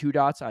Zoe 2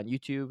 Dots on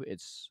YouTube.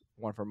 It's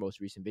one of our most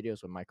recent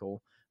videos with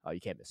Michael. You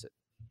can't miss it.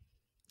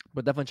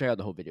 But definitely check out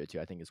the whole video too.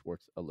 I think it's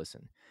worth a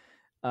listen.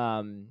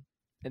 And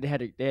they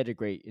had a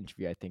great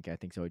interview. I think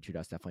Zoe 2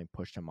 Dots definitely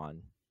pushed him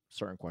on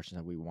certain questions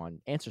that we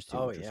want answers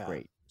to, which was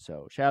great.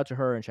 So shout out to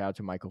her and shout out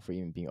to Michael for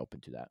even being open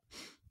to that.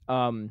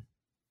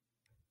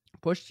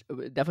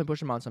 Definitely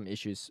pushed him on some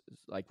issues,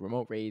 like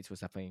remote raids was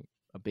definitely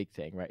a big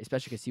thing, right?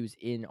 Especially because he was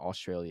in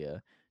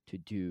Australia to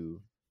do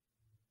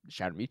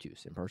Shadow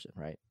Mewtwo's in person,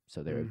 right?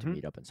 So they were able to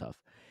meet up and stuff.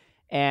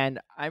 And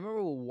I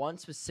remember one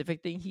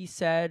specific thing he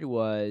said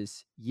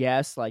was,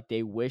 yes, like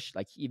they wish,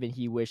 like even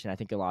he wished, and I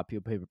think a lot of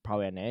people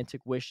probably on Niantic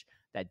wish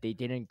that they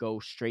didn't go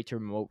straight to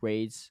remote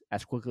raids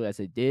as quickly as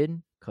they did,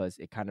 because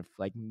it kind of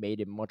like made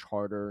it much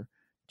harder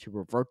to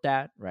revert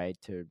that, right?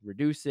 To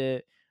reduce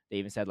it. They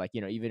even said, like,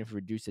 even if you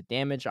reduce the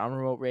damage on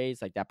remote raids,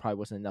 like that probably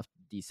wasn't enough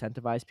to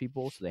decentivize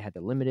people. So they had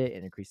to limit it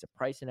and increase the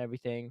price and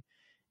everything.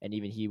 And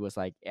even he was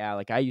like, yeah,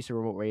 like I used to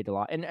remote raid a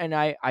lot. And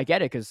I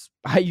get it, because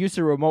I used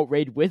to remote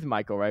raid with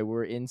Michael, right? We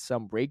were in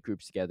some raid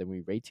groups together and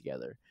we raid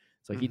together.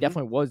 So So he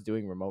definitely was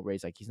doing remote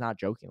raids. Like, he's not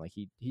joking. Like,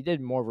 he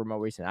did more remote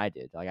raids than I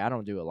did. Like, I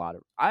don't do a lot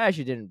of. I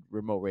actually didn't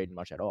remote raid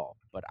much at all,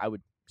 but I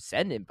would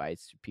send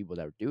invites to people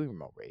that were doing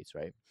remote raids,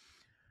 right?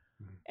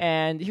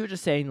 And he was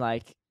just saying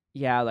like,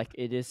 yeah, like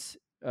it is.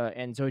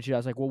 And Zoichi, I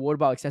was like, well, what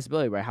about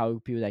accessibility, right? How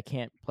people that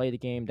can't play the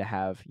game, that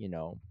have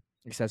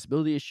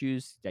accessibility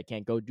issues, that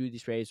can't go do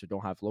these raids or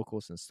don't have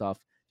locals and stuff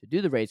to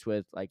do the raids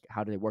with, like,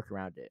 how do they work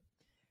around it?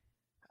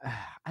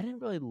 I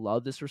didn't really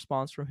love this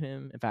response from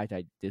him. In fact,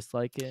 I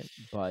dislike it.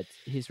 But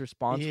his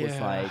response was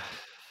like,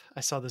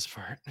 I saw this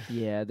part.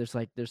 yeah,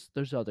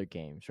 there's other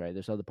games, right?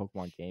 There's other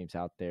Pokemon games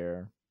out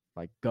there.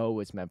 Like Go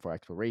is meant for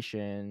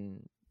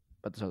exploration,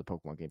 but there's other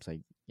Pokemon games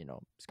like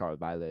Scarlet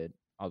Violet,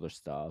 other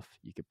stuff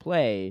you could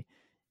play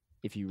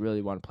if you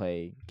really want to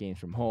play games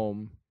from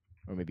home,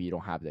 or maybe you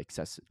don't have the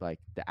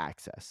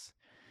access.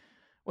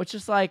 Which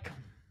is like,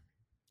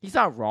 he's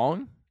not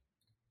wrong,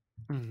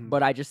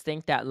 but I just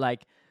think that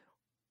like,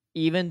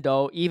 even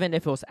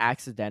if it was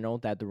accidental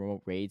that the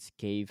remote raids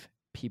gave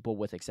people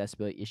with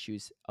accessibility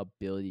issues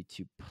ability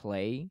to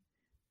play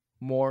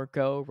more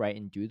Go, right,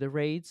 and do the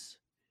raids,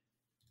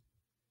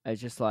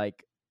 it's just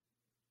like,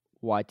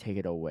 why take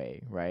it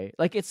away, right?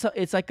 Like, it's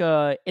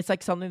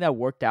like something that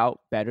worked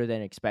out better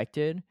than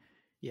expected.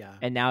 Yeah.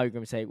 And now you're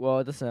gonna say, well,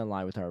 it doesn't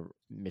align with our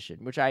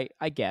mission, which I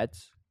get.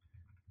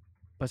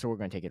 But so we're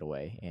gonna take it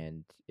away,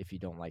 and if you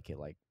don't like it,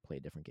 like, play a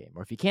different game,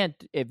 or if you can't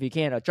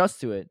adjust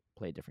to it,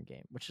 play a different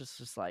game, which is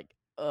just like,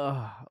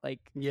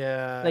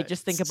 yeah, like,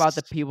 just think about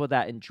the people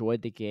that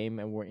enjoyed the game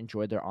and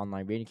enjoyed their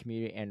online raiding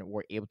community and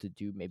were able to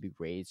do maybe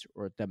raids,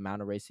 or the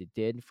amount of raids they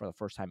did for the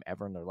first time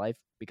ever in their life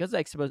because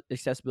of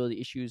accessibility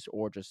issues,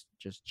 or just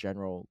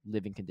general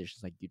living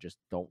conditions, like you just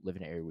don't live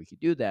in an area where you could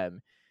do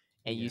them.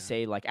 And you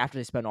say, like, after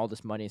they spend all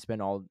this money and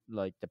spend all,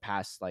 like, the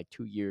past, like,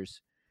 2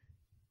 years,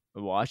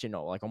 well, actually,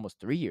 no, like, almost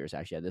 3 years,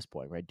 actually, at this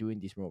point, right,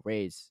 doing these remote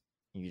raids,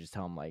 and you just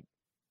tell them, like,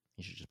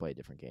 you should just play a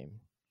different game.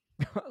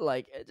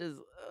 Like, it just,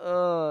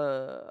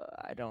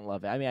 I don't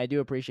love it. I mean, I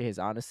do appreciate his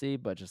honesty,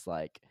 but just,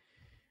 like,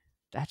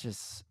 that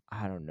just,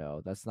 I don't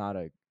know. That's not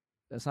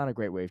a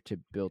great way to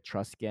build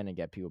trust again and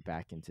get people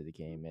back into the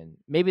game. And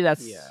maybe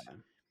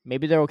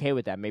maybe they're okay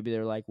with that. Maybe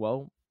they're like,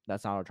 well,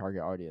 that's not our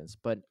target audience.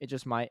 But it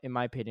just in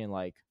my opinion,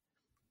 like,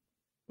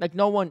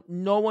 no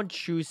one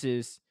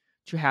chooses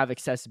to have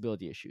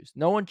accessibility issues.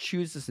 No one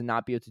chooses to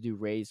not be able to do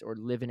raids or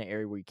live in an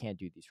area where you can't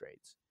do these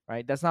raids,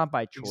 right? That's not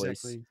by choice.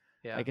 Exactly.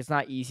 Yeah. Like, it's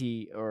not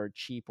easy or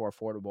cheap or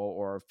affordable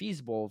or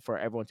feasible for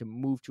everyone to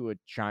move to a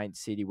giant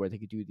city where they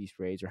could do these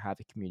raids or have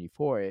a community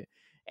for it.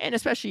 And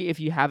especially if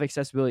you have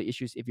accessibility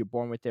issues, if you're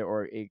born with it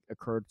or it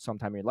occurred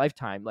sometime in your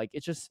lifetime, like,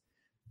 it's just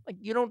like,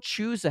 you don't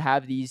choose to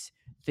have these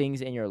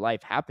things in your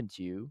life happen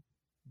to you.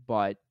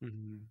 But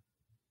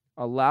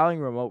allowing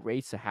remote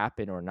raids to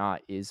happen or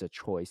not is a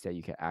choice that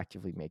you can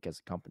actively make as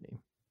a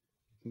company.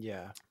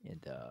 Yeah.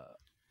 And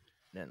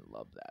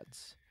love that.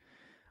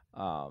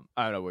 I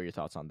don't know what your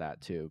thoughts on that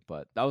too,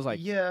 but that was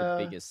like the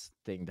biggest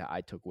thing that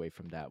I took away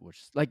from that,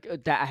 which like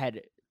that I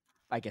had,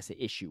 I guess, an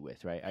issue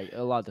with, right?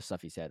 A lot of the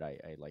stuff he said,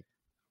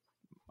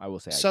 I will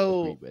say I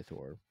agreed with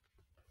or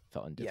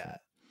felt indifferent. Yeah.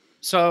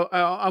 So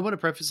I want to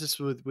preface this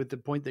with the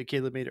point that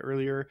Caleb made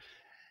earlier.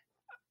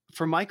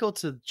 For Michael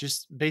to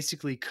just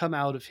basically come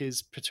out of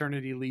his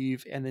paternity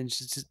leave and then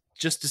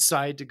just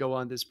decide to go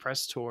on this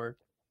press tour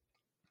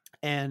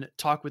and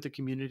talk with the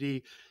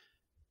community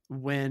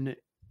when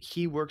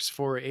he works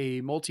for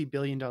a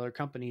multi-billion-dollar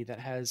company that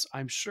has,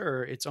 I'm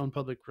sure, its own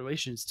public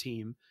relations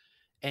team,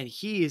 and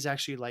he is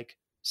actually like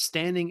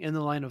standing in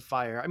the line of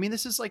fire. I mean,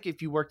 this is like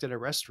if you worked at a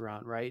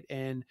restaurant, right?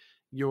 And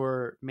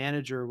your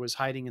manager was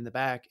hiding in the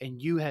back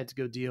and you had to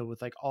go deal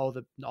with like all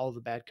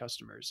the bad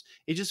customers.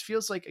 It just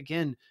feels like,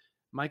 again,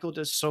 Michael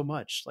does so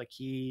much. Like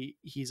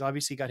he's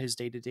obviously got his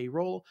day-to-day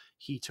role.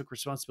 He took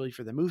responsibility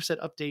for the moveset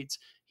updates.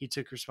 He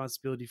took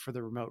responsibility for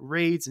the remote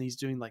raids, and he's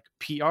doing like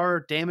PR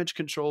damage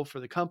control for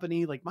the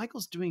company. Like,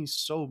 Michael's doing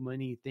so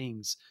many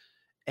things.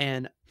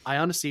 And I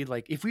honestly,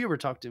 like, if we ever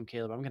talk to him,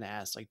 Caleb, I'm going to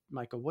ask, like,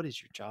 Michael, what is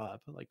your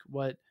job? Like,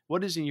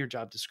 what is in your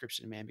job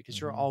description, man?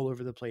 Because you're all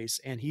over the place.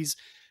 And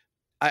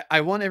I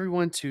want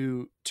everyone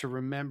to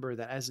remember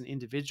that as an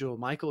individual,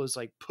 Michael is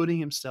like putting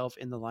himself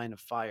in the line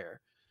of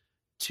fire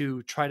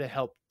to try to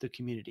help the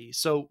community.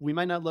 So we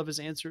might not love his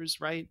answers,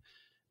 right?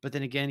 But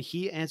then again,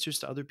 he answers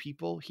to other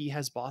people. He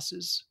has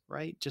bosses,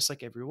 right? Just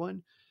like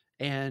everyone.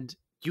 And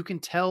you can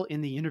tell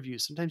in the interview,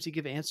 sometimes he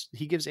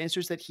gives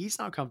answers that he's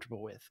not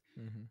comfortable with,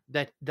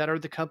 that are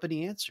the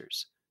company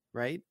answers,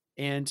 right?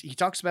 And he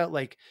talks about,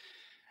 like,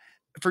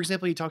 for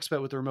example, he talks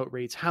about with the remote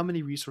raids, how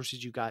many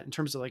resources you got in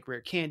terms of like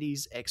rare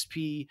candies,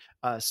 XP,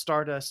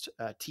 Stardust,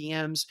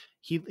 TMs.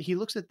 He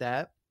looks at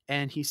that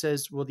and he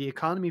says, well, the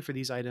economy for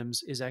these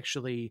items is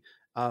actually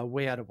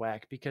way out of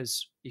whack,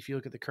 because if you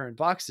look at the current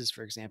boxes,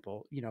 for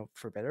example,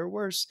 for better or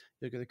worse,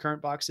 you look at the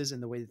current boxes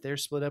and the way that they're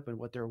split up and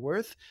what they're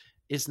worth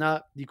is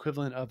not the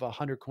equivalent of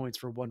 100 coins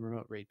for one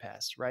remote raid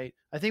pass, right?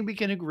 I think we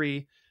can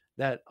agree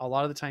that a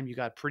lot of the time you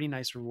got pretty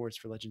nice rewards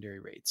for legendary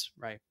raids,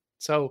 right?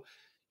 So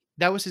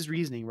that was his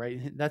reasoning,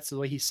 right? That's the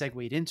way he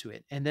segued into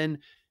it. And then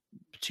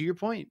to your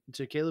point,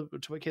 to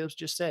what Caleb's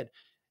just said,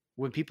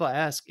 when people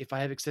ask if I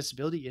have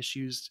accessibility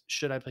issues,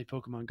 should I play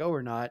Pokemon Go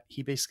or not?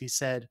 He basically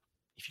said,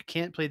 if you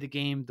can't play the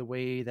game the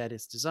way that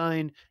it's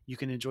designed, you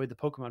can enjoy the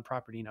Pokemon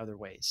property in other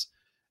ways.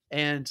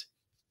 And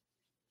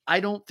I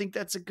don't think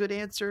that's a good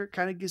answer.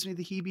 Kind of gives me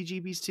the heebie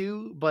jeebies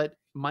too, but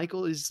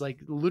Michael is like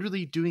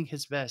literally doing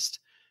his best,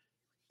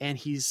 and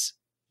he's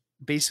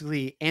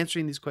basically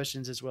answering these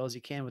questions as well as he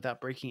can without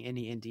breaking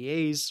any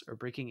NDAs or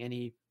breaking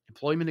any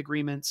employment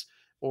agreements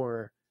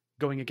or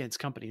going against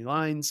company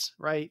lines,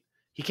 right?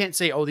 He can't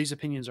say, "Oh, these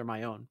opinions are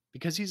my own,"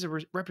 because he's a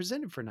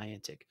representative for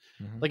Niantic.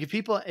 Mm-hmm. Like if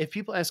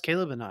people ask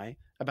Caleb and I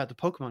about the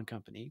Pokemon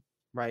Company,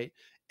 right,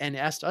 and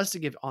asked us to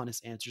give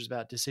honest answers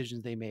about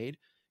decisions they made,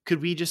 could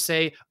we just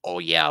say, "Oh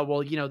yeah,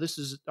 well, this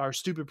is our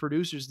stupid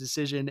producer's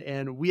decision,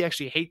 and we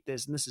actually hate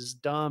this, and this is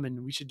dumb,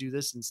 and we should do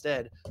this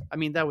instead"? I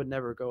mean, that would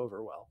never go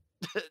over well.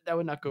 That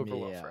would not go over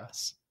well for Yeah.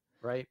 us,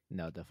 right?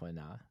 No, definitely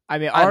not. I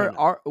mean, I don't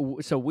know.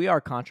 so we are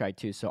contract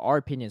too, so our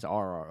opinions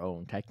are our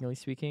own, technically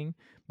speaking.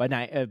 But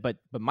but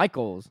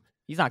Michael's,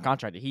 he's not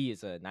contracted. He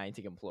is a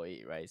Niantic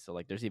employee, right? So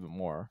like, there's even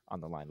more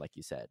on the line, like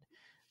you said.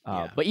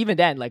 Yeah. But even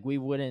then, like, we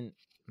wouldn't.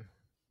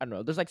 I don't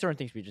know. There's like certain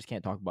things we just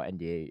can't talk about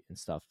NDA and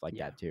stuff like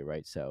Yeah. that too,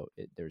 right? So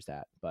there's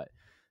that. But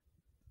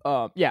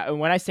yeah, and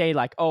when I say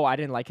like, oh, I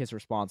didn't like his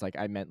response, like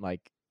I meant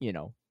like,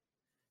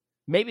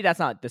 maybe that's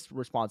not this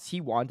response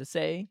he wanted to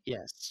say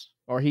Yes.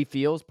 or he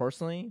feels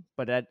personally,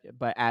 but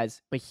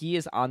he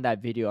is on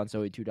that video, on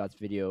Zoe Two Dots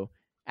video,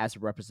 as a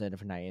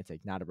representative of Niantic,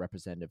 not a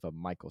representative of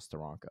Michael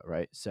Staronka,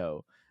 right?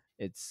 So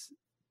it's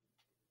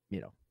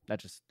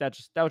that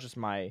was just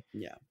my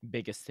Yeah.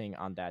 biggest thing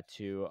on that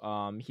too.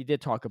 He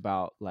did talk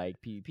about like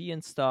PvP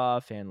and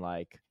stuff, and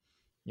like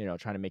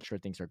trying to make sure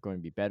things are going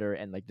to be better.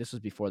 And like, this was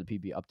before the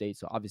PvP update,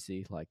 so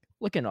obviously like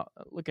looking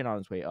on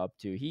his way up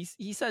too.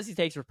 He says he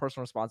takes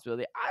personal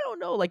responsibility. I don't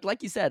know,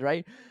 like you said,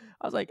 right?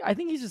 I was like, I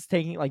think he's just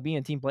taking like being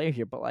a team player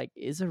here, but like,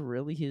 is it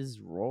really his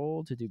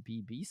role to do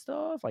BB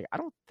stuff? Like, I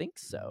don't think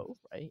so,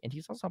 right? And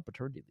he's also on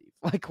paternity leave.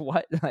 Like,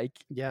 what? Like,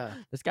 Yeah.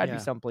 there's got to be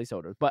some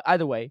placeholder. But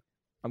either way,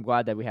 I'm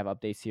glad that we have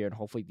updates here, and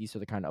hopefully these are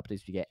the kind of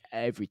updates we get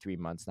every 3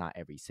 months, not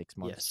every 6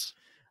 months.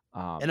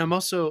 Yes. And I'm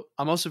also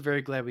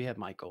very glad we have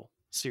Michael.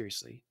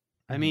 Seriously.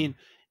 I Mhm. mean,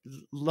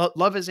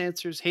 love his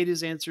answers, hate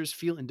his answers,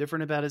 feel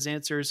indifferent about his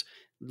answers.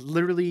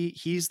 Literally,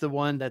 he's the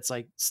one that's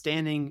like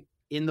standing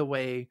in the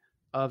way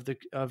of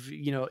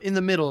in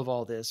the middle of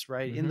all this,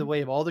 right? In the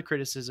way of all the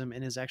criticism,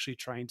 and is actually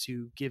trying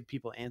to give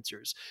people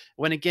answers.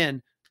 When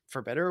again,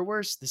 for better or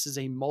worse, this is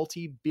a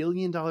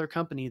multi-billion-dollar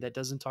company that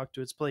doesn't talk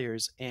to its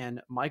players,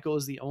 and Michael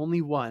is the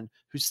only one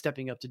who's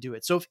stepping up to do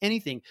it. So if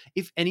anything,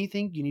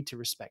 you need to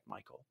respect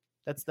Michael.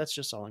 That's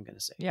just all I'm going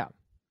to say.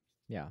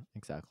 Yeah,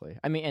 exactly.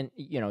 I mean,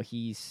 and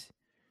he's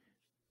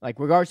like,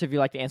 regardless if you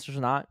like the answers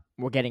or not,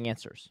 we're getting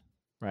answers,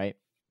 right?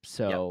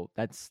 So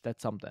that's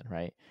something,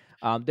 right?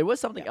 There was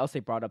something else they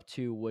brought up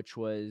too, which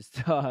was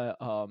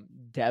the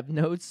dev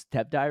notes,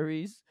 dev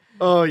diaries.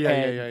 Oh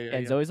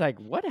And Zoe's like,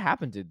 what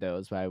happened to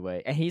those, by the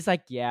way? And he's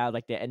like, yeah,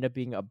 like they end up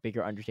being a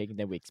bigger undertaking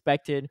than we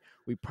expected.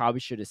 We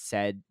probably should have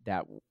said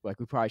that, like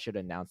we probably should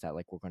have announced that,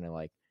 like, we're gonna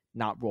like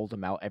not roll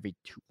them out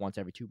once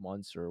every 2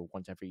 months or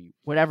once every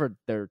whatever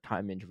their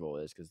time interval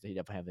is, because they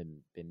definitely haven't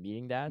been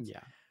meeting that.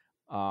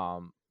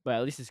 But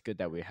at least it's good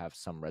that we have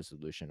some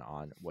resolution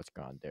on what's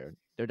going on there.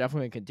 They're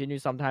definitely gonna continue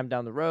sometime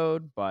down the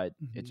road, but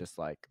it's just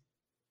like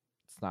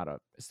it's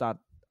not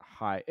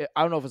high.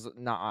 I don't know if it's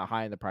not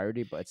high in the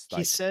priority, but it's like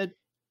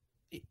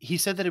he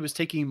said that it was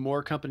taking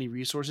more company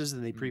resources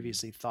than they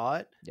previously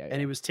thought,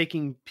 and it was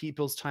taking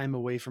people's time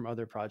away from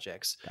other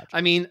projects. Gotcha.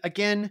 I mean,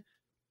 again,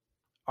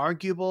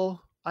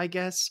 arguable, I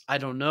guess. I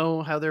don't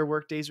know how their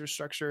work days are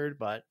structured,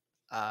 but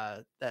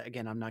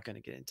again, I'm not going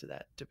to get into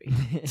that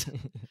debate.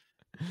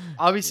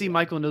 Obviously,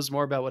 Michael knows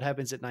more about what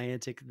happens at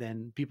Niantic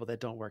than people that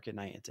don't work at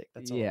Niantic.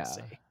 That's all I'll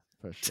say.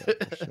 For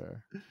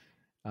sure.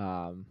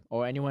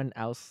 Or anyone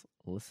else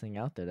listening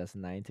out there that's a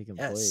Niantic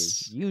employee,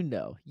 you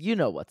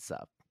know what's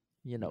up.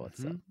 You know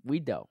what's up. We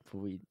don't,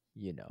 but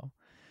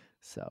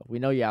so we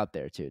know you're out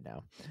there too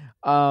now.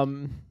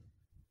 I'm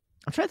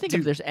trying to think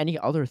if there's any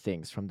other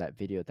things from that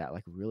video that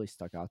like really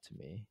stuck out to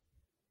me.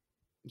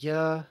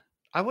 Yeah,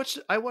 I watched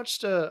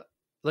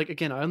like,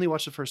 again, I only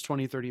watched the first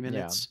 20-30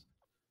 minutes.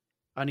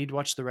 I need to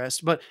watch the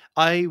rest, but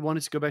I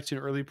wanted to go back to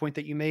an earlier point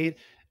that you made.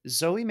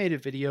 Zoe made a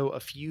video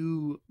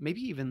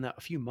maybe even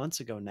a few months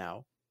ago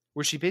now,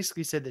 where she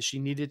basically said that she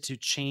needed to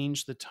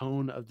change the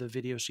tone of the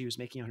video she was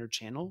making on her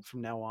channel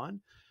from now on,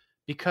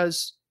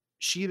 because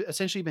she had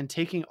essentially been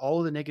taking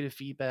all the negative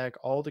feedback,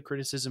 all the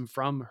criticism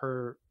from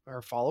her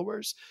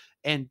followers,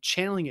 and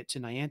channeling it to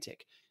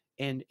Niantic.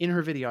 And in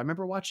her video, I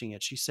remember watching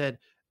it, she said,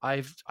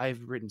 I've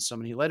written so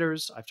many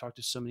letters. I've talked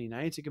to so many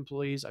Niantic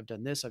employees. I've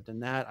done this. I've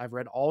done that. I've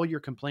read all your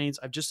complaints.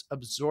 I've just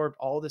absorbed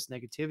all this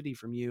negativity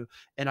from you,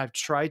 and I've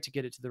tried to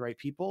get it to the right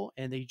people,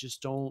 and they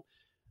just don't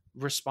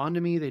respond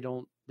to me. They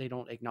don't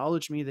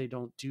acknowledge me. They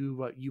don't do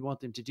what you want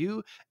them to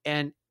do.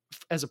 And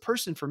as a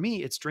person, for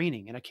me, it's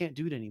draining, and I can't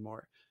do it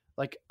anymore.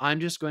 Like, I'm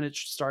just going to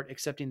start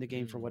accepting the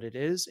game for what it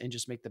is and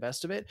just make the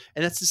best of it.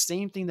 And that's the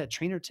same thing that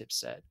Trainer Tips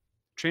said.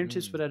 Trainer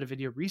Tips put out a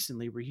video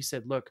recently where he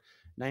said, look,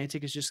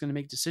 Niantic is just going to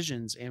make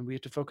decisions and we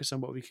have to focus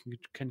on what we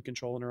can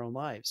control in our own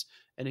lives.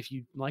 And if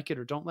you like it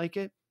or don't like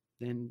it,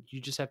 then you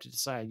just have to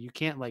decide. You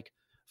can't like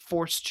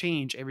force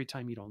change every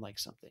time you don't like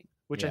something,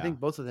 which I think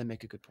both of them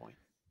make a good point.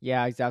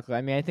 Yeah, exactly.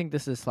 I mean, I think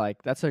this is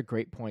like, that's a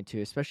great point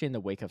too, especially in the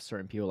wake of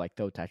certain people like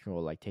Though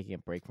Technical, like taking a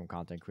break from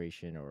content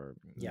creation or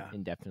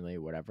indefinitely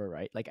or whatever,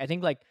 right? Like, I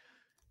think like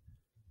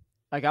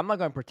I'm not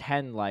going to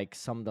pretend like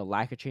some of the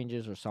lack of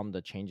changes or some of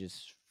the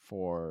changes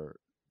for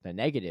the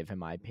negative, in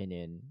my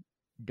opinion,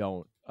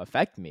 don't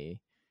affect me.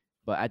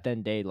 But at the end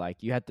of the day,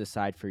 like, you have to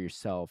decide for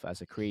yourself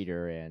as a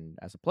creator and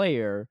as a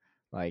player,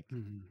 like,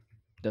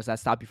 does that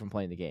stop you from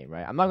playing the game,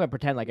 right? I'm not going to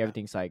pretend like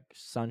everything's like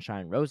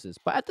sunshine and roses,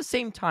 but at the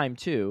same time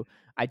too,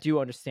 I do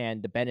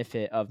understand the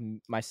benefit of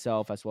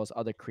myself as well as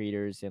other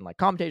creators and like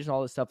commentators and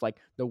all this stuff. Like,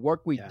 the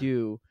work we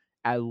do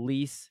at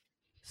least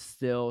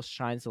still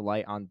shines the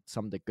light on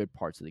some of the good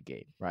parts of the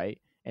game, right?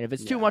 And if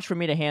it's too much for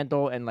me to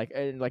handle, and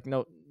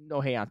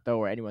no hate on Tho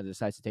or anyone that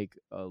decides to take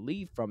a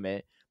leave from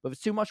it, but if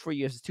it's too much for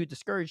you, if it's too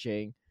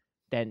discouraging,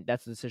 then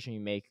that's the decision you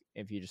make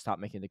if you just stop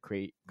making the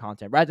create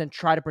content rather than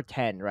try to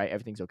pretend, right,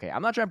 everything's okay.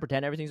 I'm not trying to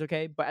pretend everything's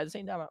okay, but at the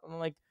same time, I'm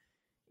like,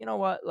 you know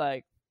what,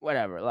 like,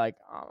 whatever. Like,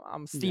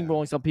 I'm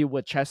steamrolling some people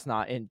with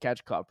Chestnut in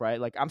Catch Cup,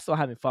 right? Like, I'm still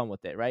having fun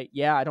with it, right?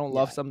 Yeah, I don't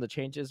love some of the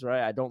changes,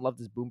 right? I don't love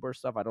this boom burst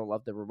stuff. I don't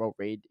love the remote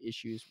raid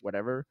issues,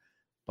 whatever.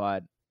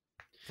 But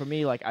for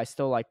me, like, I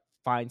still like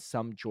find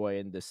some joy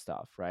in this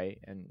stuff, right?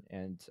 And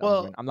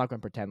I'm not going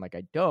to pretend like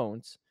I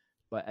don't,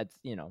 but it's,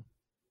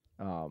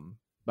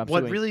 but I'm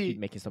still going to keep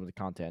making some of the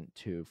content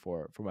too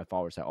for my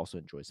followers that also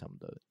enjoy some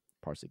of the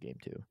parts of the game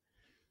too.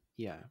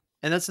 Yeah.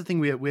 And that's the thing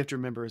we have to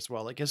remember as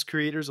well. Like, as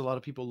creators, a lot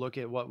of people look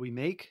at what we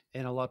make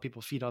and a lot of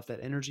people feed off that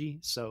energy.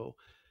 So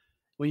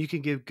when you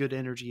can give good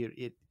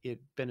energy, it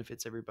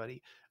benefits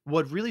everybody.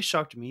 What really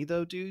shocked me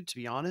though, dude, to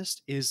be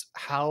honest, is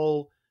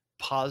how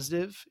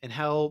positive and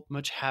how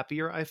much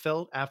happier I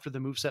felt after the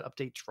moveset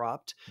update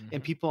dropped.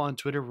 And people on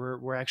Twitter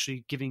were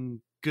actually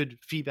giving good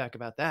feedback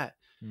about that.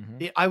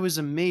 I was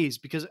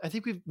amazed because I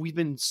think we've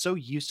been so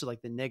used to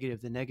like the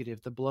negative,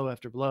 the blow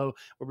after blow,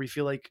 where we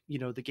feel like,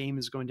 the game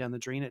is going down the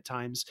drain at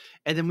times.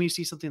 And then when you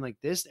see something like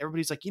this,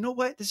 everybody's like, you know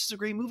what? This is a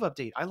great move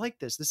update. I like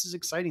this. This is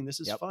exciting. This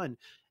is fun.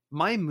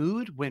 My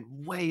mood went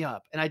way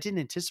up and I didn't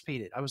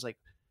anticipate it. I was like,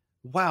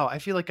 wow, I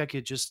feel like I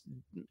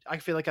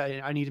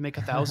need to make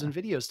 1,000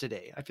 videos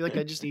today. I feel like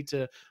I just need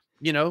to,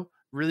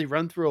 really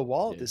run through a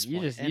wall at this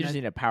point. You just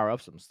need to power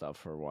up some stuff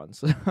for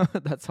once.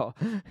 That's all.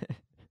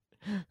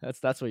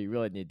 That's what you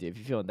really need to do if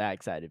you're feeling that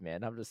excited,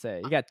 man. I'm just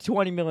saying, you got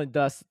 20 million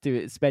dust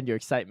to spend your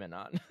excitement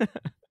on.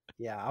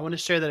 Yeah, I want to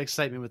share that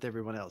excitement with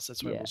everyone else.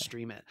 That's why we'll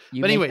stream it.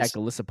 But anyways, like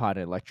Galissapod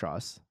and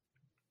Electros.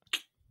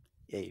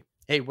 Hey,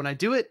 when I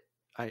do it,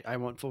 I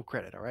want full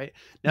credit. All right.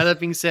 Now that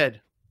being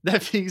said,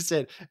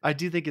 I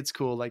do think it's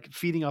cool. Like,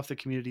 feeding off the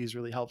community is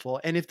really helpful.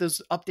 And if those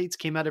updates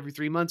came out every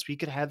 3 months, we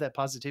could have that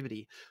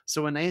positivity.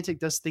 So when Niantic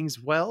does things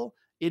well,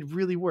 it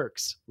really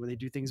works. When they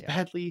do things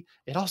badly,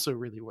 it also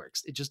really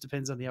works. It just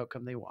depends on the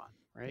outcome they want,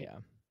 right? Yeah.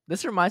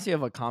 This reminds me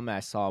of a comment I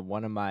saw on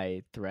one of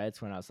my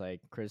threads when I was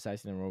like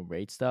criticizing the remote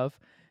raid stuff,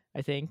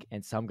 I think.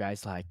 And some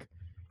guy's like,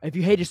 if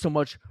you hate it so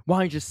much, why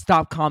don't you just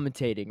stop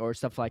commentating or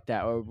stuff like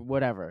that or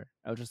whatever?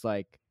 I was just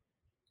like,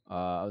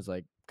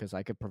 because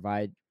I could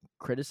provide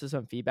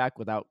criticism feedback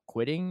without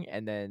quitting.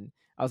 And then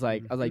I was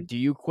like, do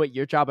you quit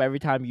your job every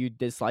time you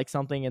dislike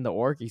something in the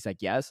org? He's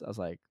like, yes. I was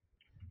like,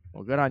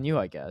 well, good on you,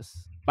 I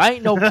guess. But I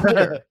ain't no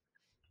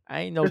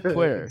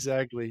quitter.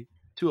 Exactly.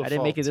 I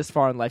didn't make it this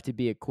far in life to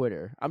be a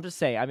quitter. I'm just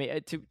saying. I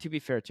mean, to be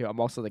fair too, I'm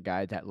also the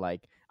guy that,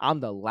 like, I'm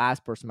the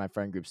last person in my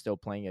friend group still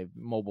playing a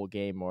mobile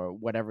game or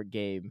whatever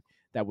game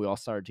that we all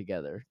started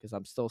together, because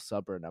I'm still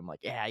stubborn. I'm like,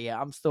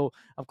 yeah, I'm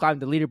climbing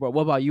the leaderboard.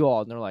 What about you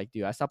all? And they're like,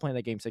 dude, I stopped playing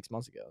that game 6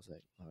 months ago. I was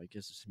like, I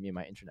guess it's me and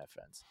my internet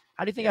friends.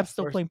 How do you think I'm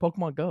still playing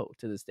Pokemon Go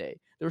to this day?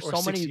 There's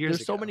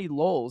so many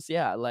lulls,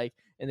 like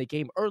in the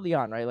game early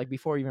on, right? Like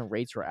before even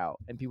raids were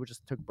out, and people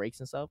just took breaks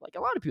and stuff. Like a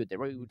lot of people did.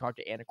 Right? We talked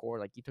to Anacor,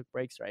 like he took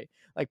breaks, right?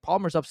 Like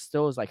Palmer's up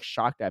still is like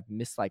shocked that I've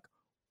missed like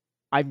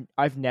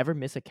I've never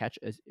missed a catch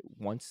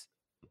once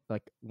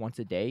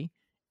a day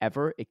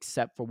ever,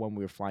 except for when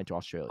we were flying to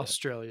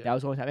Australia. That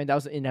was the only time, and that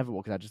was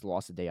inevitable because I just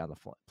lost a day on the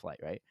flight,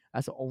 right?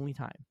 That's the only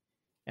time.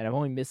 And I've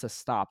only missed a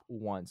stop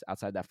once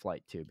outside that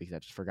flight too, because I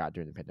just forgot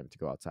during the pandemic to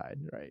go outside,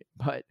 right?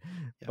 But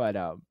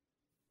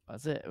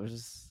that's it.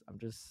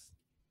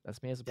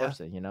 That's me as a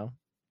person,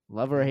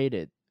 love or hate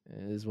it,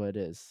 it is what it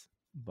is.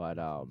 But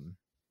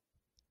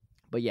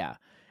yeah.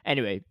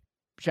 Anyway,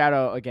 shout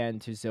out again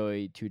to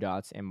Zoe, Two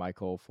Dots, and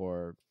Michael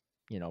for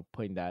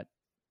putting that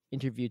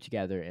interview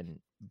together and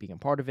being a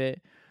part of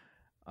it.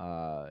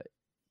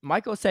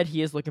 Michael said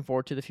he is looking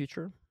forward to the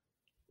future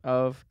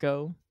of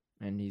Go,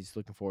 and he's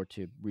looking forward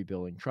to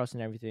rebuilding trust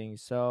and everything.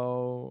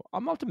 So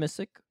I'm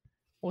optimistic.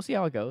 We'll see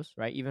how it goes,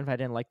 right? Even if I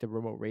didn't like the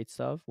remote raid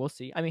stuff, we'll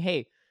see. I mean,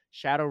 hey,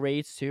 Shadow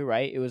raids too,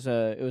 right? It was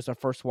our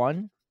first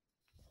one.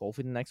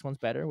 hopefully the next one's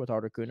better with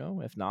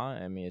Articuno. If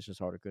not, I mean, it's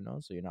just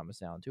Articuno, so you're not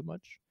missing out on too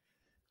much.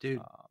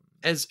 Dude,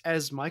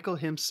 as Michael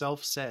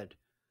himself said,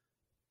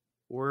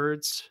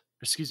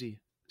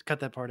 cut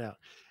that part out.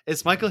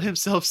 As Michael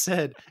himself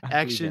said,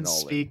 actions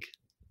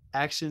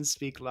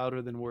speak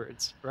louder than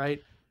words,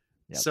 right?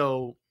 Yep.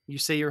 So you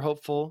say you're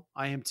hopeful,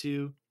 I am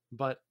too,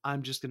 but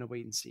I'm just gonna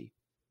wait and see.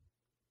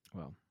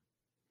 Well,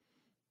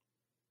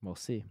 we'll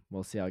see.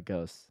 We'll see how it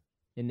goes.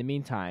 In the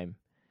meantime,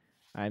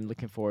 I'm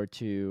looking forward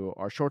to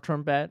our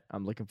short-term bet.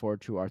 I'm looking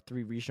forward to our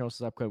 3 regionals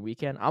this upcoming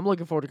weekend. I'm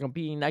looking forward to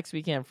competing next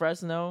weekend in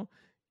Fresno,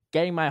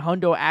 getting my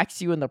Hundo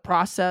Axie in the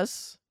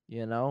process.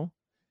 We'll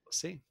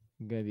see.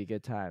 It's gonna be a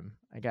good time.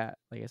 Like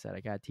I said,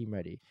 I got a team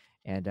ready,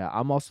 and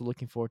I'm also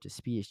looking forward to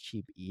Speed is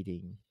Cheap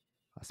eating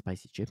a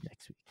spicy chip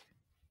next week.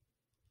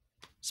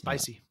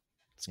 Spicy.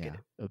 Let's get it.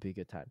 It'll be a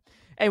good time.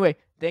 Anyway,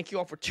 thank you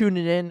all for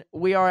tuning in.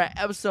 We are at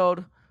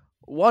episode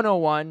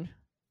 101,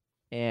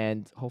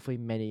 and hopefully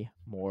many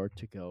more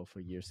to go for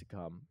years to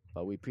come.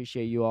 But we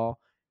appreciate you all.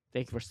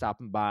 Thank you for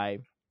stopping by.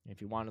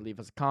 If you want to leave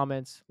us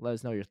comments, let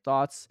us know your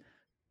thoughts.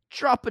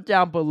 Drop it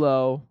down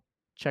below.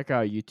 Check out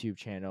our YouTube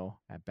channel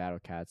at Battle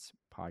Cats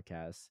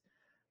Podcast.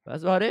 But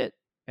that's about it.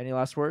 Any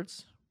last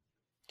words?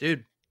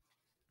 Dude,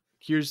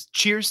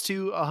 cheers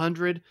to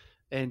 100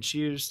 and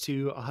cheers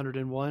to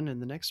 101 in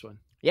the next one.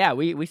 Yeah,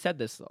 we said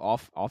this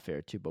off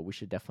air too, but we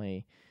should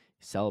definitely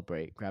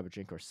celebrate, grab a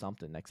drink or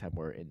something next time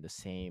we're in the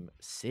same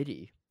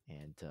city.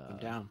 And I'm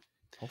down.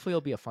 Hopefully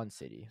it'll be a fun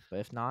city. But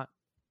if not,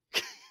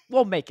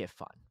 we'll make it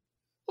fun.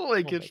 We'll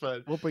make it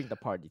fun. We'll bring the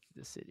party to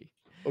the city.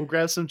 We'll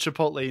grab some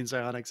Chipotle in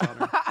Zionic's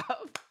honor.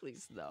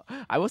 Please no.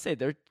 I will say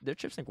their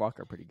chips and guac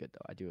are pretty good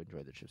though. I do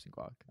enjoy their chips and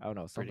guac. I don't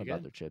know, something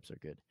about their chips are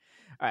good.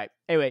 All right.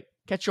 Anyway,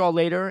 catch you all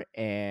later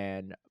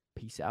and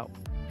peace out.